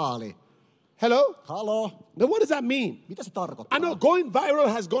 Viraali. Viraali. Hello? Halo? Now what does that mean? Mitä se tarkoittaa? I know going viral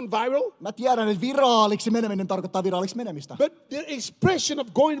has gone viral, Mä tiedän, että viraaliksi meneminen tarkoittaa viraaliksi menemistä. but the expression of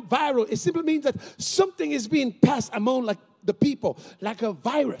going viral, it simply means that something is being passed among like the people, like a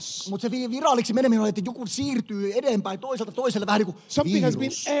virus. Mutta se viraaliksi meneminen on, että joku siirtyy edempäin toiselta toiselle vähän niin kuin Something has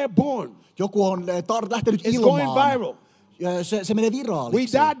been virus. airborne. Joku on lähtenyt It's going ilmaan. viral. Ja se menee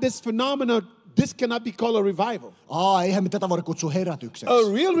viraaliksi. Without this phenomenon, this cannot be called a revival. Eihän me tätä voida kutsua herätykseksi.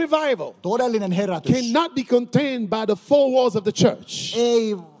 A real revival Todellinen herätys. cannot be contained by the four walls of the church.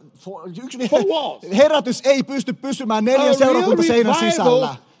 Ei, Four walls. herätys ei pysty pysymään 4 A real seurakuntaseinän revival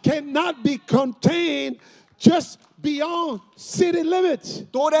sisällä. cannot be contained just beyond city limits.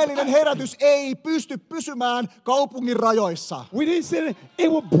 Todellinen herätys ei pysty pysymään kaupungin rajoissa. Within city, it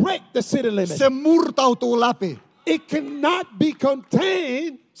will break the city limit. Se murtautuu läpi. It cannot be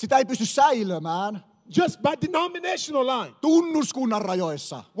contained Sitä ei pysty säilömään just by denominational line. tunnuskunnan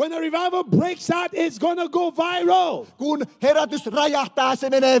rajoissa. When a revival breaks out, it's gonna go viral. Kun herätys räjähtää, se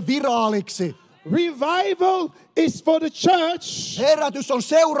menee viraaliksi. Revival is for the church. Herätys on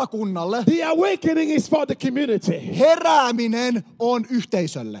seurakunnalle. The awakening is for the community. Herääminen on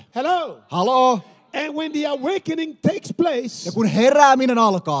yhteisölle. Hello? Haloo? And when the awakening takes place, Ja kun herääminen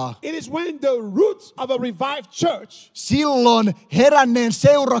alkaa, it is when the roots of a revived church silloin heränneen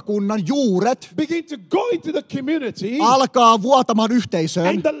seurakunnan juuret begin to go into the community alkaa vuotamaan yhteisöön.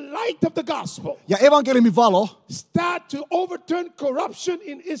 and the light of the gospel Ja evankeliumin valo start to overturn corruption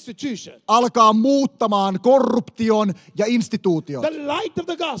in institutions. alkaa muuttamaan korruption ja instituutiot. The light of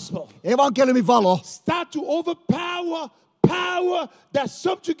the gospel Evankeliumin valo start to overpower power that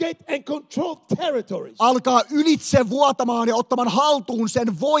subjugate and control territories. alkaa ylitse vuotamaan ja ottamaan haltuun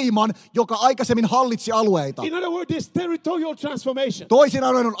sen voiman, joka aikaisemmin hallitsi alueita. In other words, there's territorial transformation. Toisin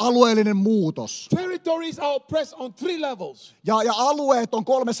sanoen on alueellinen muutos. Territories are oppressed on 3 levels. Ja alueet on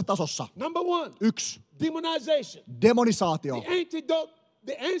 3 tasossa. Number 1, 1. demonization. Demonisaatio. The antidote,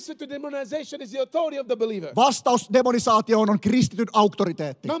 the answer to demonization is the authority of the believer. Vastaus demonisaatioon on kristityn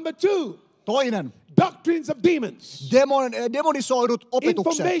auktoriteetti. Number 2, Toinen. doctrines of demons. Demonisoidut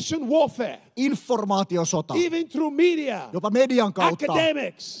opetukset. Information warfare. Informaatiosota. Even through media. Jopa median kautta.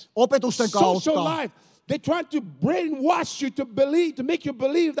 Academics. Opetusten Social kautta. life. They try to brainwash you to believe, to make you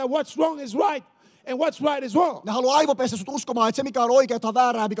believe that what's wrong is right and what's right is wrong. Ne haluaa aivopestä sut uskomaan, että se mikä on oikeeta on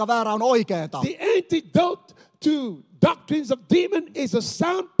väärää, mikä on väärää on oikeeta. The antidote to doctrines of demon is a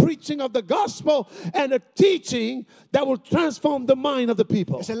sound preaching of the gospel and a teaching that will transform the mind of the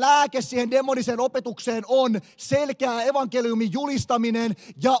people. Ja se lääke siihen demoniseen opetukseen on selkeä evankeliumin julistaminen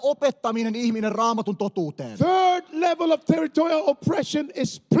ja opettaminen ihminen raamatun totuuteen. Third level of territorial oppression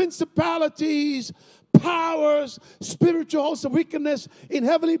is principalities, powers, spiritual hosts of wickedness in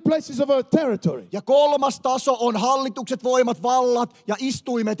heavenly places of our territory. Ja 3. taso on hallitukset, voimat, vallat ja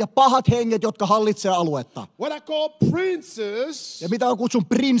istuimet ja pahat henget, jotka hallitsee aluetta. What I call princes Ja mitä on kutsun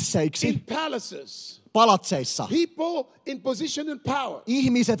prinsseiksi? in palaces. Palatseissa. People in position and power.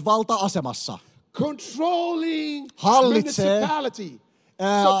 Ihmiset valta-asemassa. Controlling Hallitsee, municipality.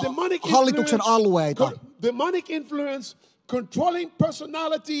 Demonic hallituksen alueita. Demonic influence controlling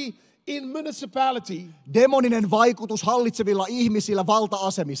personality in municipality. Demoninen vaikutus hallitsevilla ihmisillä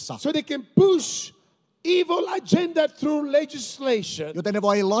valta-asemissa. So they can push evil agenda through legislation Joten ne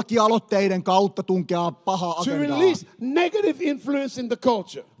voi lakialoitteiden kautta tunkea pahaa to agendaa. release negative influence in the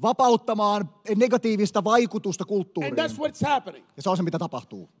culture. Vapauttamaan negatiivista vaikutusta And kulttuuriin. that's what's happening. Ja se on se, mitä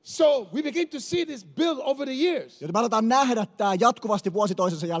tapahtuu. So we begin to see this build over the years. Joten me aletaan nähdä tämä jatkuvasti vuosi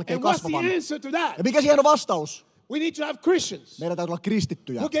toisensa jälkeen And what's the kasvavan. answer to that? Ja mikä siihen on vastaus? We need to have Christians Meidän täytyy olla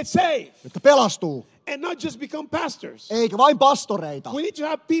kristittyjä, who get saved jotka pelastuu, and not just become pastors. eikä vain pastoreita. We need to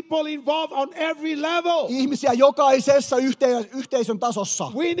have people involved on every level. Ihmisiä jokaisessa yhteisön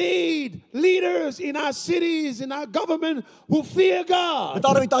tasossa. We need leaders in our cities, in our government who fear God. Me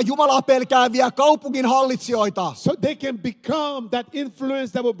tarvitaan Jumalaa pelkääviä kaupungin hallitsijoita, So they can become that influence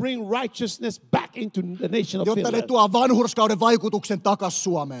that will bring righteousness back into the nation of jotta ne Finland. tuo vanhurskauden vaikutuksen takas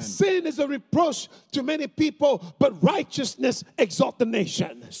Suomeen. Sin is a reproach to many people, but righteousness exalt the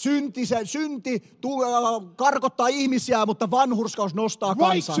nation. Synti karkottaa ihmisiä, mutta vanhurskaus nostaa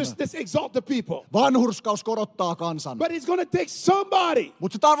kansan. Righteousness exalts the people. Vanhurskaus korottaa kansan. But it's going to take somebody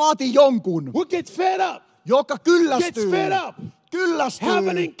Mutta se vaatii jonkun, who gets fed up, joka gets kyllästyy. fed up, Kyllästyy. have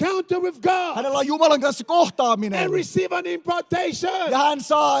an encounter with God, Hänellä on Jumalan kanssa kohtaaminen. and receive an impartation, Ja hän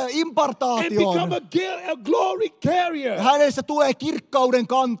saa and impartaation. become a glory carrier. Ja hänestä tulee kirkkauden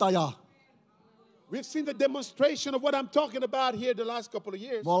kantaja. We've seen the demonstration of what I'm talking about here the last couple of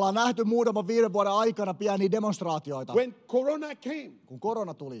years. Me ollaan nähty muutaman 5 vuoden aikana pieniä demonstraatioita. When Corona came, Kun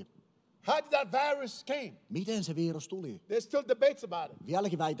korona tuli, how did that virus came? miten se virus tuli? There's still debates about it.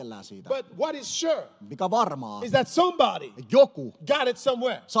 Vieläkin väitellään siitä. But what is sure Mikä varmaa, is that somebody joku got it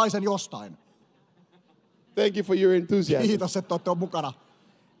somewhere. sai sen jostain. Thank you for your enthusiasm. Kiitos, että olette mukana.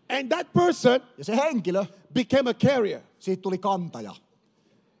 And that person Ja se henkilö, became a carrier. siitä tuli kantaja.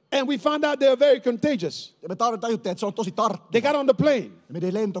 And we found out they are very contagious. Ja me tajuttiin, että se on tosi They tarttuva. got on the plane Ja meni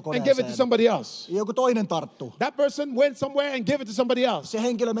and gave it to lentokoneeseen. somebody else. Ja joku toinen tarttu. That person went somewhere and gave it to somebody else. Se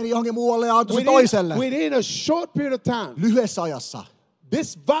henkilö meni johonkin muualle ja antoi se toiselle. Within a short period of time, Lyhyessä ajassa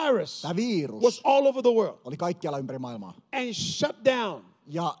this virus tämä virus was all over the world oli kaikkialla ympäri maailmaa. and shut down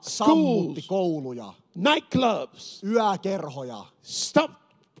Ja sammutti schools, kouluja, nightclubs, yökerhoja, stopped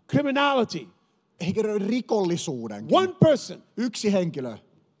criminality. eikä rikollisuuden. One person Yksi henkilö,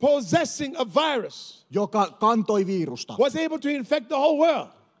 possessing a virus joka kantoi virusta, was able to infect the whole world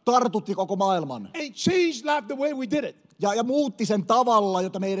tartutti koko maailman and changed life the way we did it. ja muutti sen tavalla,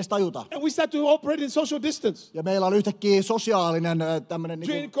 jota me ei edes tajuta. And we started to operate in social distance. Ja meillä on yhtäkkiä sosiaalinen tämmöinen,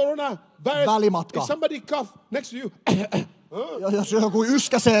 During niin coronavirus, välimatka. if somebody cough next to you, jos joku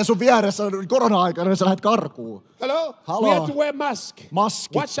yskäsee sun vieressä korona-aikana, niin sä lähdet karkuun. hello? Hello. We had to wear mask.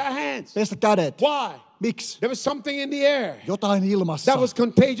 Maski. Wash our hands. Pestä kädet. Why? Miksi? There was something in the air Jotain ilmassa, that was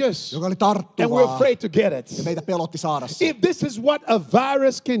contagious, joka oli and we're tarttuvaa afraid to get ja it. meitä pelotti saada se. If this is what a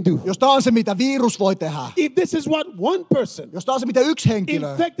virus can do, Jos tää on se, mitä virus voi tehdä, if this is what one person jos tää on se, mitä yksi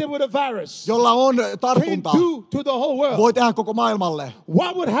henkilö, infected with a virus jolla on can tartunta, do to the whole world, voi tehdä koko maailmalle,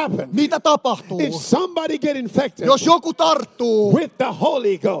 what would happen mitä tapahtuu, if somebody get infected jos joku tarttuu with the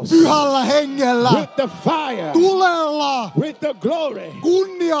Holy Ghost, pyhällä hengellä, with the fire, tulella, with the glory,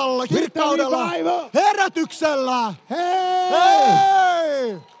 kunnialla, kirkkaudella, revival? herätyksellä? Hey!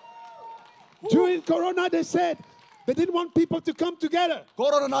 Hei! During Corona, they said they didn't want people to come together.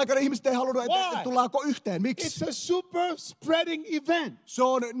 Koronan aikana ihmiset ei halunnut, Why? että tullaanko yhteen. It's Miksi? a super spreading event. Se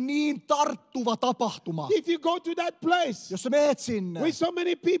on niin tarttuva tapahtuma. If you go to that place Jos sä meet sinne, with so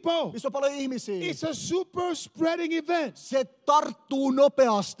many people, missä on paljon ihmisiä, it's a super spreading event. se tarttuu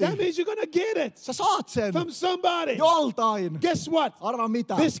nopeasti. That means you're gonna get it Sä saat sen from somebody. joltain. Guess what? Arvaa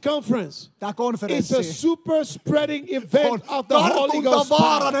mitä? This conference Tää is a konferenssi super spreading on event of the Holy Ghost power.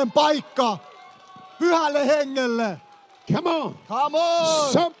 tartuntavaarainen paikka pyhälle hengelle. Come on. Come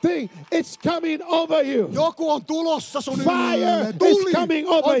on! Something is coming over you. Joku on tulossa sun Fire ylle. is Tuli coming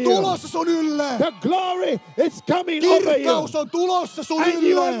over on you. tulossa sun ylle. The glory is coming over you. Kirkkaus on tulossa sun And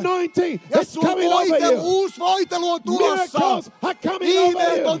your ylle. anointing Ja is sun coming over you. uusi voitelu on tulossa. Miracles are coming over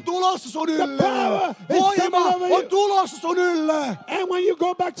Ihmeet you. on tulossa sun The ylle. power is Voima coming over you. on tulossa sun ylle. And when you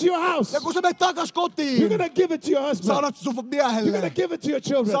go back to your house, Ja kun sä menet takas you're kotiin, going to give it to your sä husband. annat sun You're going miehelle. to give it to your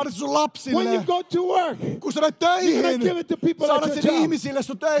children. Sä annat sun When you lapsille. go to work, Kun sä menet you're going to give töihin, it to people sä at annat your sen job. ihmisille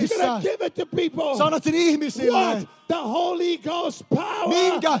sun You're going töissä. to give it to people. Sä annat sen ihmisille. What? The Holy Ghost power.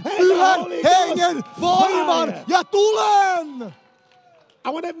 Minkä and the pyhän Holy hengen Ghost voiman fire. ja tulen. I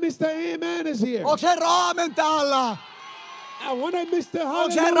wonder if Mr. Amen is here. Onks herra aamen täällä? I wonder if Mr.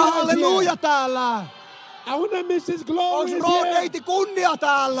 Onks herra Hallelujah is halleluja here. täällä? I wonder if Mrs. Glory Onks is here. neiti kunnia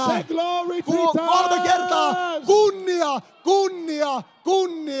täällä? Say glory 3 Kolme kertaa. times. Kunnia, kunnia,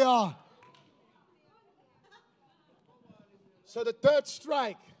 kunnia. So the third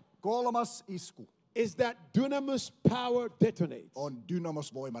strike Kolmas isku is that dunamis power detonates. on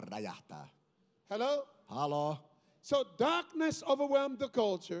dynamosvoiman räjähtää. Hello? Haloo. So darkness overwhelmed the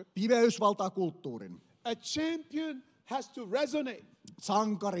culture. Pimeys valtaa kulttuurin. A champion has to resonate.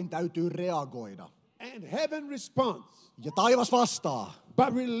 Sankarin täytyy reagoida. And heaven responds Ja taivas vastaa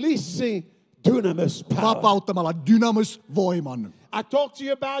by releasing dunamis power. vapauttamalla dynamosvoiman. I talked to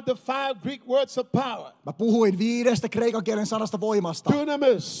you about the 5 Greek words of power. Mä puhuin 5 kreikan kielen sanasta voimasta.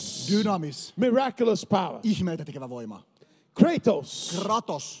 Dunamis. Dynamis. Miraculous power. Ihmeitä tekevä voima.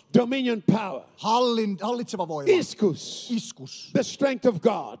 Kratos. Dominion power. Hallitseva voima. Iskus. The strength of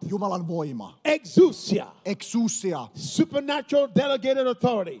God. Jumalan voima. Exousia. Supernatural delegated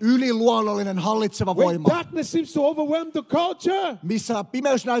authority. Yliluonnollinen hallitseva voima. When darkness seems to overwhelm the culture. Missä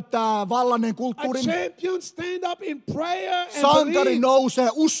pimeys näyttää vallanneen kulttuurin. A champion stand up in prayer and sankari nousee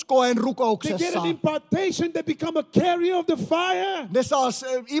uskoen rukouksessa. They get an impartation, they become a carrier of the fire. Ne saa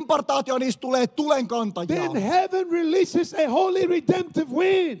impartaatio, niistä tulee tulenkantajia. Then heaven releases a holy redemptive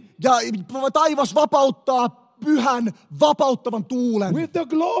wind. Ja taivas vapauttaa pyhän vapauttavan tuulen. With the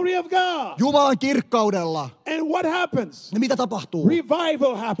glory of God. Jumalan kirkkaudella. And what happens? Ja mitä tapahtuu?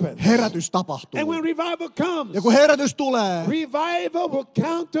 Revival happens. Herätys tapahtuu. And when revival comes, ja kun herätys tulee, revival will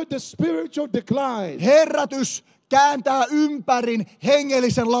counter the spiritual decline. Herätys kääntää ympärin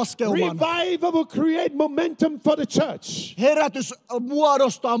hengellisen laskeuman. Revival will create momentum for the church. Herätys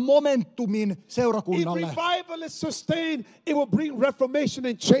muodostaa momentumin seurakunnalle. If revival is sustained, it will bring reformation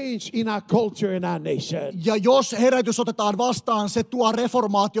and change in our culture and our nation. Ja jos herätys otetaan vastaan, se tuo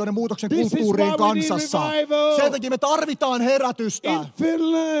reformaation ja muutoksen kulttuuriin kansassa. Sen takia me tarvitaan herätystä. In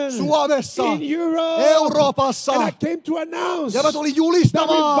Finland, Suomessa, in Europe, Euroopassa. And I came to announce ja mä tulin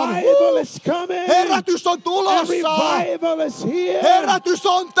julistamaan. Revival is coming. Herätys on tulossa. Revival is here. Herätys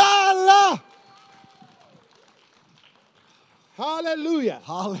on täällä. Hallelujah.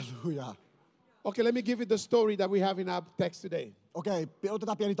 Hallelujah. Okay, let me give you the story that we have in our text today. Okay,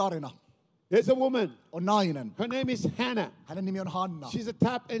 otetaan pieni tarina. There's a woman. On nainen. Her name is Hannah. Hänen nimi on Hanna. She's a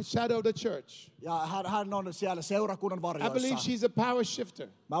tap and shadow of the church. Ja hän on siellä seurakunnan varjoissa. I believe she's a power shifter.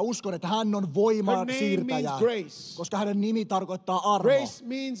 Mä uskon, että hän on voiman siirtäjä. Koska hänen nimi tarkoittaa armo. Grace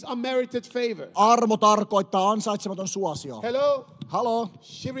means unmerited favor. Armo tarkoittaa ansaitsematon suosio. Hello? Halo?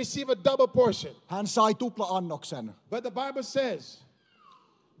 She received a double portion. Hän sai tupla-annoksen. But the Bible says,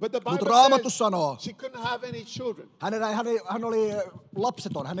 Mutta Raamattu sanoo, she couldn't have any children. Hän oli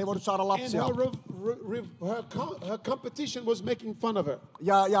lapseton, hän ei voinut saada lapsia. And her competition was making fun of her.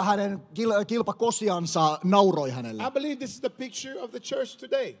 Ja hänen kilpakosiansa nauroi hänelle. I believe this is the picture of the church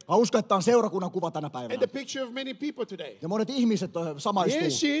today. Mä uskon, että on seurakunnan kuva tänä päivänä. And the picture of many people today. Ja monet ihmiset samaistuu. Here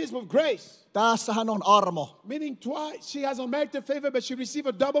she is with grace. Tässä hän on armo. Meaning twice, she has unmerited favor, but she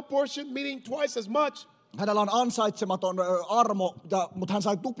received a double portion, meaning twice as much. Hänellä on ansaitsematon armo, mutta hän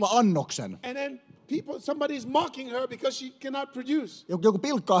sai tupla-annoksen. And then somebody is mocking her because she cannot produce. Joku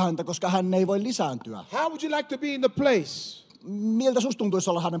pilkkaa häntä, koska hän ei voi lisääntyä. How would you like to be in the place? Miltä susta tuntuisi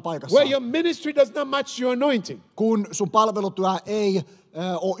olla hänen paikassaan? Where your ministry does not match your anointing. Kun sun palvelutyö ei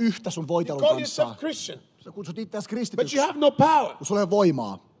ole yhtä sun voitelun kanssa. You call yourself Christian. Sä kutsut itseäsi kristityksi. But you have no power. Kun sulla ei ole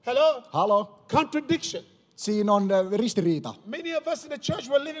voimaa. Hello? Halo? Contradiction. Siinä on ristiriita. Many of us in the church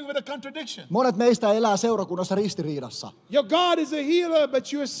were living with a contradiction. Monet meistä elää seurakunnassa ristiriidassa. Your God is a healer, but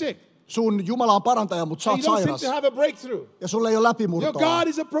you're sick. Sun Jumala on parantaja, mutta sä oot sairas. You don't seem to have a breakthrough. Ja sulla ei ole läpimurtoa. Your God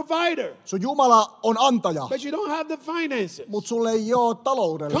is a provider. Sun Jumala on antaja. But you don't have the finances. Mutta sulla ei ole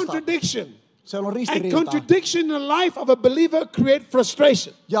taloudellista. Contradiction. Se on ristiriita. And contradiction in the life of a believer create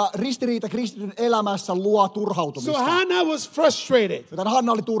frustration. Ja ristiriita kristityn elämässä luo turhautumista. So Hannah was frustrated. Joten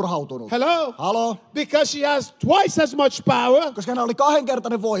Hanna oli turhautunut. Hello? Halo? Because she has twice as much power. Koska hänellä oli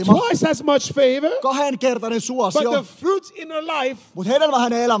kahdenkertainen voima. Twice as much favor. Kahdenkertainen suosio. But the fruits in her life. Mutta hedelmä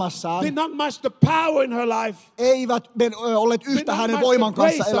hänen elämässään. Did not match the power in her life. Eivät olleet yhtä hänen voiman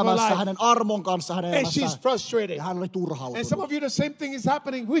kanssa elämässä, hänen armon kanssa hänen elämässään. And she's frustrated. Ja hän oli turhautunut. And some of you the same thing is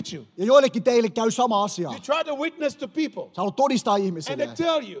happening with you. Ja joillekin teille käy sama asia. You try to witness to people. Sä haluat todistaa ihmisille. And they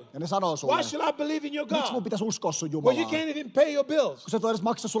tell you. Ja ne sanoo sulle. Why should I believe in your God? Miksi mun pitäisi uskoa sun Jumalaa? Well, you can't even pay your bills. Kun sä et edes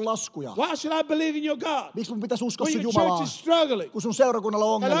maksa sun laskuja. Why should I believe in your God? Miksi mun pitäisi uskoa when sun your Jumalaa? church is struggling. Kun sun seurakunnalla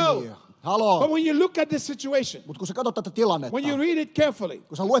on ongelmia. Halo. But when you look at this situation, mut kun sä katsot tätä tilannetta, when you read it carefully,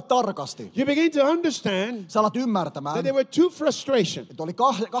 kun sä luet tarkasti, you begin to understand sä alat ymmärtämään, that there were two frustrations. Että oli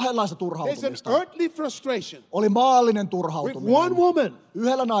kahdenlaista turhautumista. There's an earthly frustration. Oli maallinen turhautuminen. With one woman.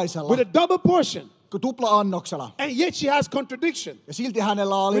 Yhdellä naisella. With a double portion. Tupla-annoksella. And yet she has contradiction. Ja silti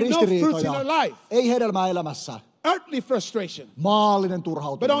hänellä oli ristiriitoja. Ei hedelmää elämässä. Earthly frustration. Maallinen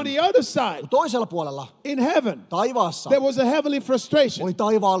turhautuminen. But on the other side, toisella puolella, in heaven, taivaassa, there was a heavenly frustration. Oli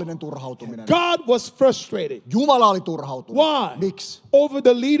taivaallinen turhautuminen. God was frustrated. Jumala oli turhautunut. Why? Miksi? Over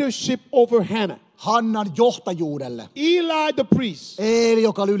the leadership over Hannah. Hannan johtajuudelle. Eli the priest. Eli,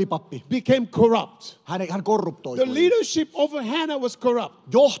 joka oli ylipappi. Became corrupt. Hän korruptoitui. The leadership over Hannah was corrupt.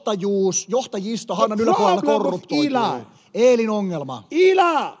 Johtajisto Hannan yläpuolella korruptoitui. Eelin ongelma.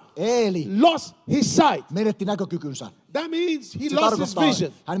 Eli lost his sight. Menetti näkökykynsä. That means he lost his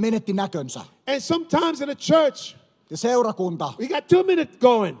vision. Hän menetti näkönsä. And sometimes in a church, ja seurakunta. We got 2 minutes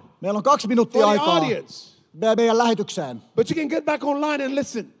going. Meillä on 2 minuuttia aikaa. Meidän lähetykseen. But you can get back online and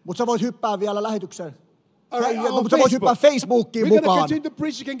listen. Mutta sä voit hyppää vielä lähetykseen. on Sä voit hyppää Facebook. Facebookiin We're going to mukaan. continue to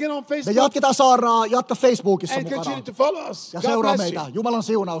preach. You can get on Me Facebook jatketaan saarnaa, jatka Facebookissa and mukana. continue to follow us. Ja God seuraa bless meitä. you. Jumalan We're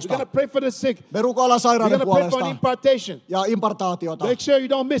siunausta. going to pray for the sick. Me rukoillaan We're sairaiden going to pray for an puolesta impartation. ja impartaatiota. Make sure you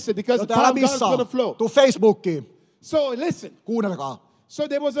don't miss it because the Joten älä power of God is going to missaa. flow. Tuu Facebookiin. So listen. Kuunnelkaa. So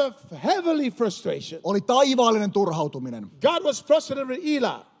there was a heavenly frustration. Oli taivaallinen turhautuminen. God was frustrated with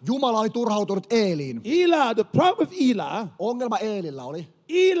Eli. Jumala oli turhautunut Eeliin. Eli, the problem with Eli, Ongelma Eelillä oli.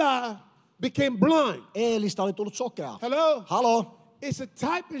 Eli became blind. Eelistä oli tullut sokea. Hello? Halo? It's a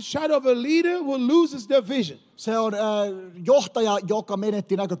type and shadow of a leader who loses their vision. Se on johtaja, joka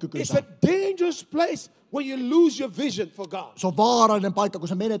menetti It's näkökykynsä. a dangerous place when you lose your vision for God. Se on vaarallinen paikka, kun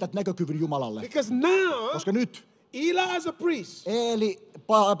sä menetät näkökyvyn Jumalalle. Because now, Koska nyt Eli as a priest, Eeli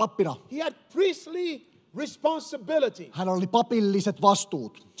pappina, he had priestly responsibility hänellä oli papilliset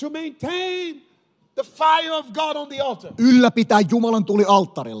vastuut. to maintain the fire of God on the altar. Ylläpitää Jumalan tuli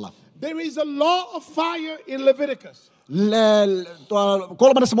alttarilla. There is a law of fire in Leviticus.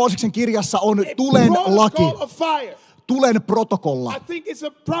 3. Mooseksen kirjassa on tulen laki, Protocol of fire. tulen protokolla. I think it's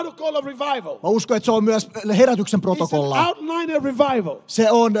a protocol of revival. Mä uskon, että se on myös herätyksen It's an protokolla. outline of revival.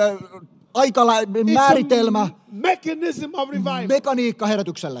 Se on määritelmä, It's a mechanism of revival. mekaniikka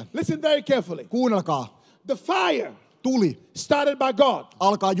herätykselle. Listen very carefully. Kuunnelkaa. The fire Tuli started by God.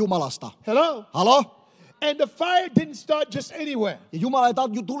 alkaa Jumalasta. Hello? Halo? And the fire didn't start just anywhere. Ja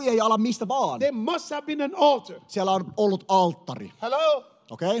tuli ei ala mistä vaan. There must have been an altar. Siellä on ollut alttari. Hello?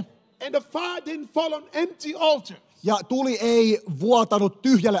 Okei? Okay? And the fire didn't fall on empty altar. Ja tuli ei vuotanut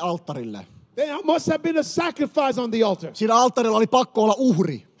tyhjälle alttarille. There must have been a sacrifice on the altar. Siinä alttarilla oli pakko olla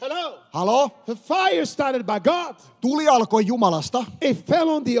uhri. Hello? Halo? The fire started by God. Tuli alkoi Jumalasta. It fell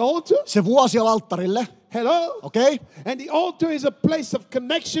on the altar. Se vuosi alttarille. Hello? Okei? Okay? And the altar is a place of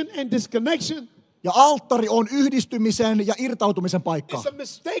connection and disconnection. Ja alttari on yhdistymisen ja irtautumisen paikka. It's a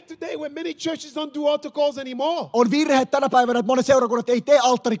mistake today when many churches don't do altar calls anymore. On virhe tänä päivänä, että monet seurakunnat ei tee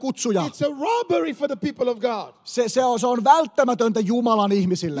alttarikutsuja. It's a robbery for the people of God. Se on välttämätöntä Jumalan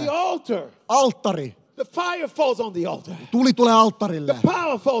ihmisille. The altar. Alttari. The fire falls on the altar. Tuli tulee alttarille. The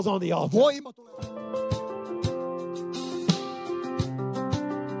power falls on the altar. Voima tulee.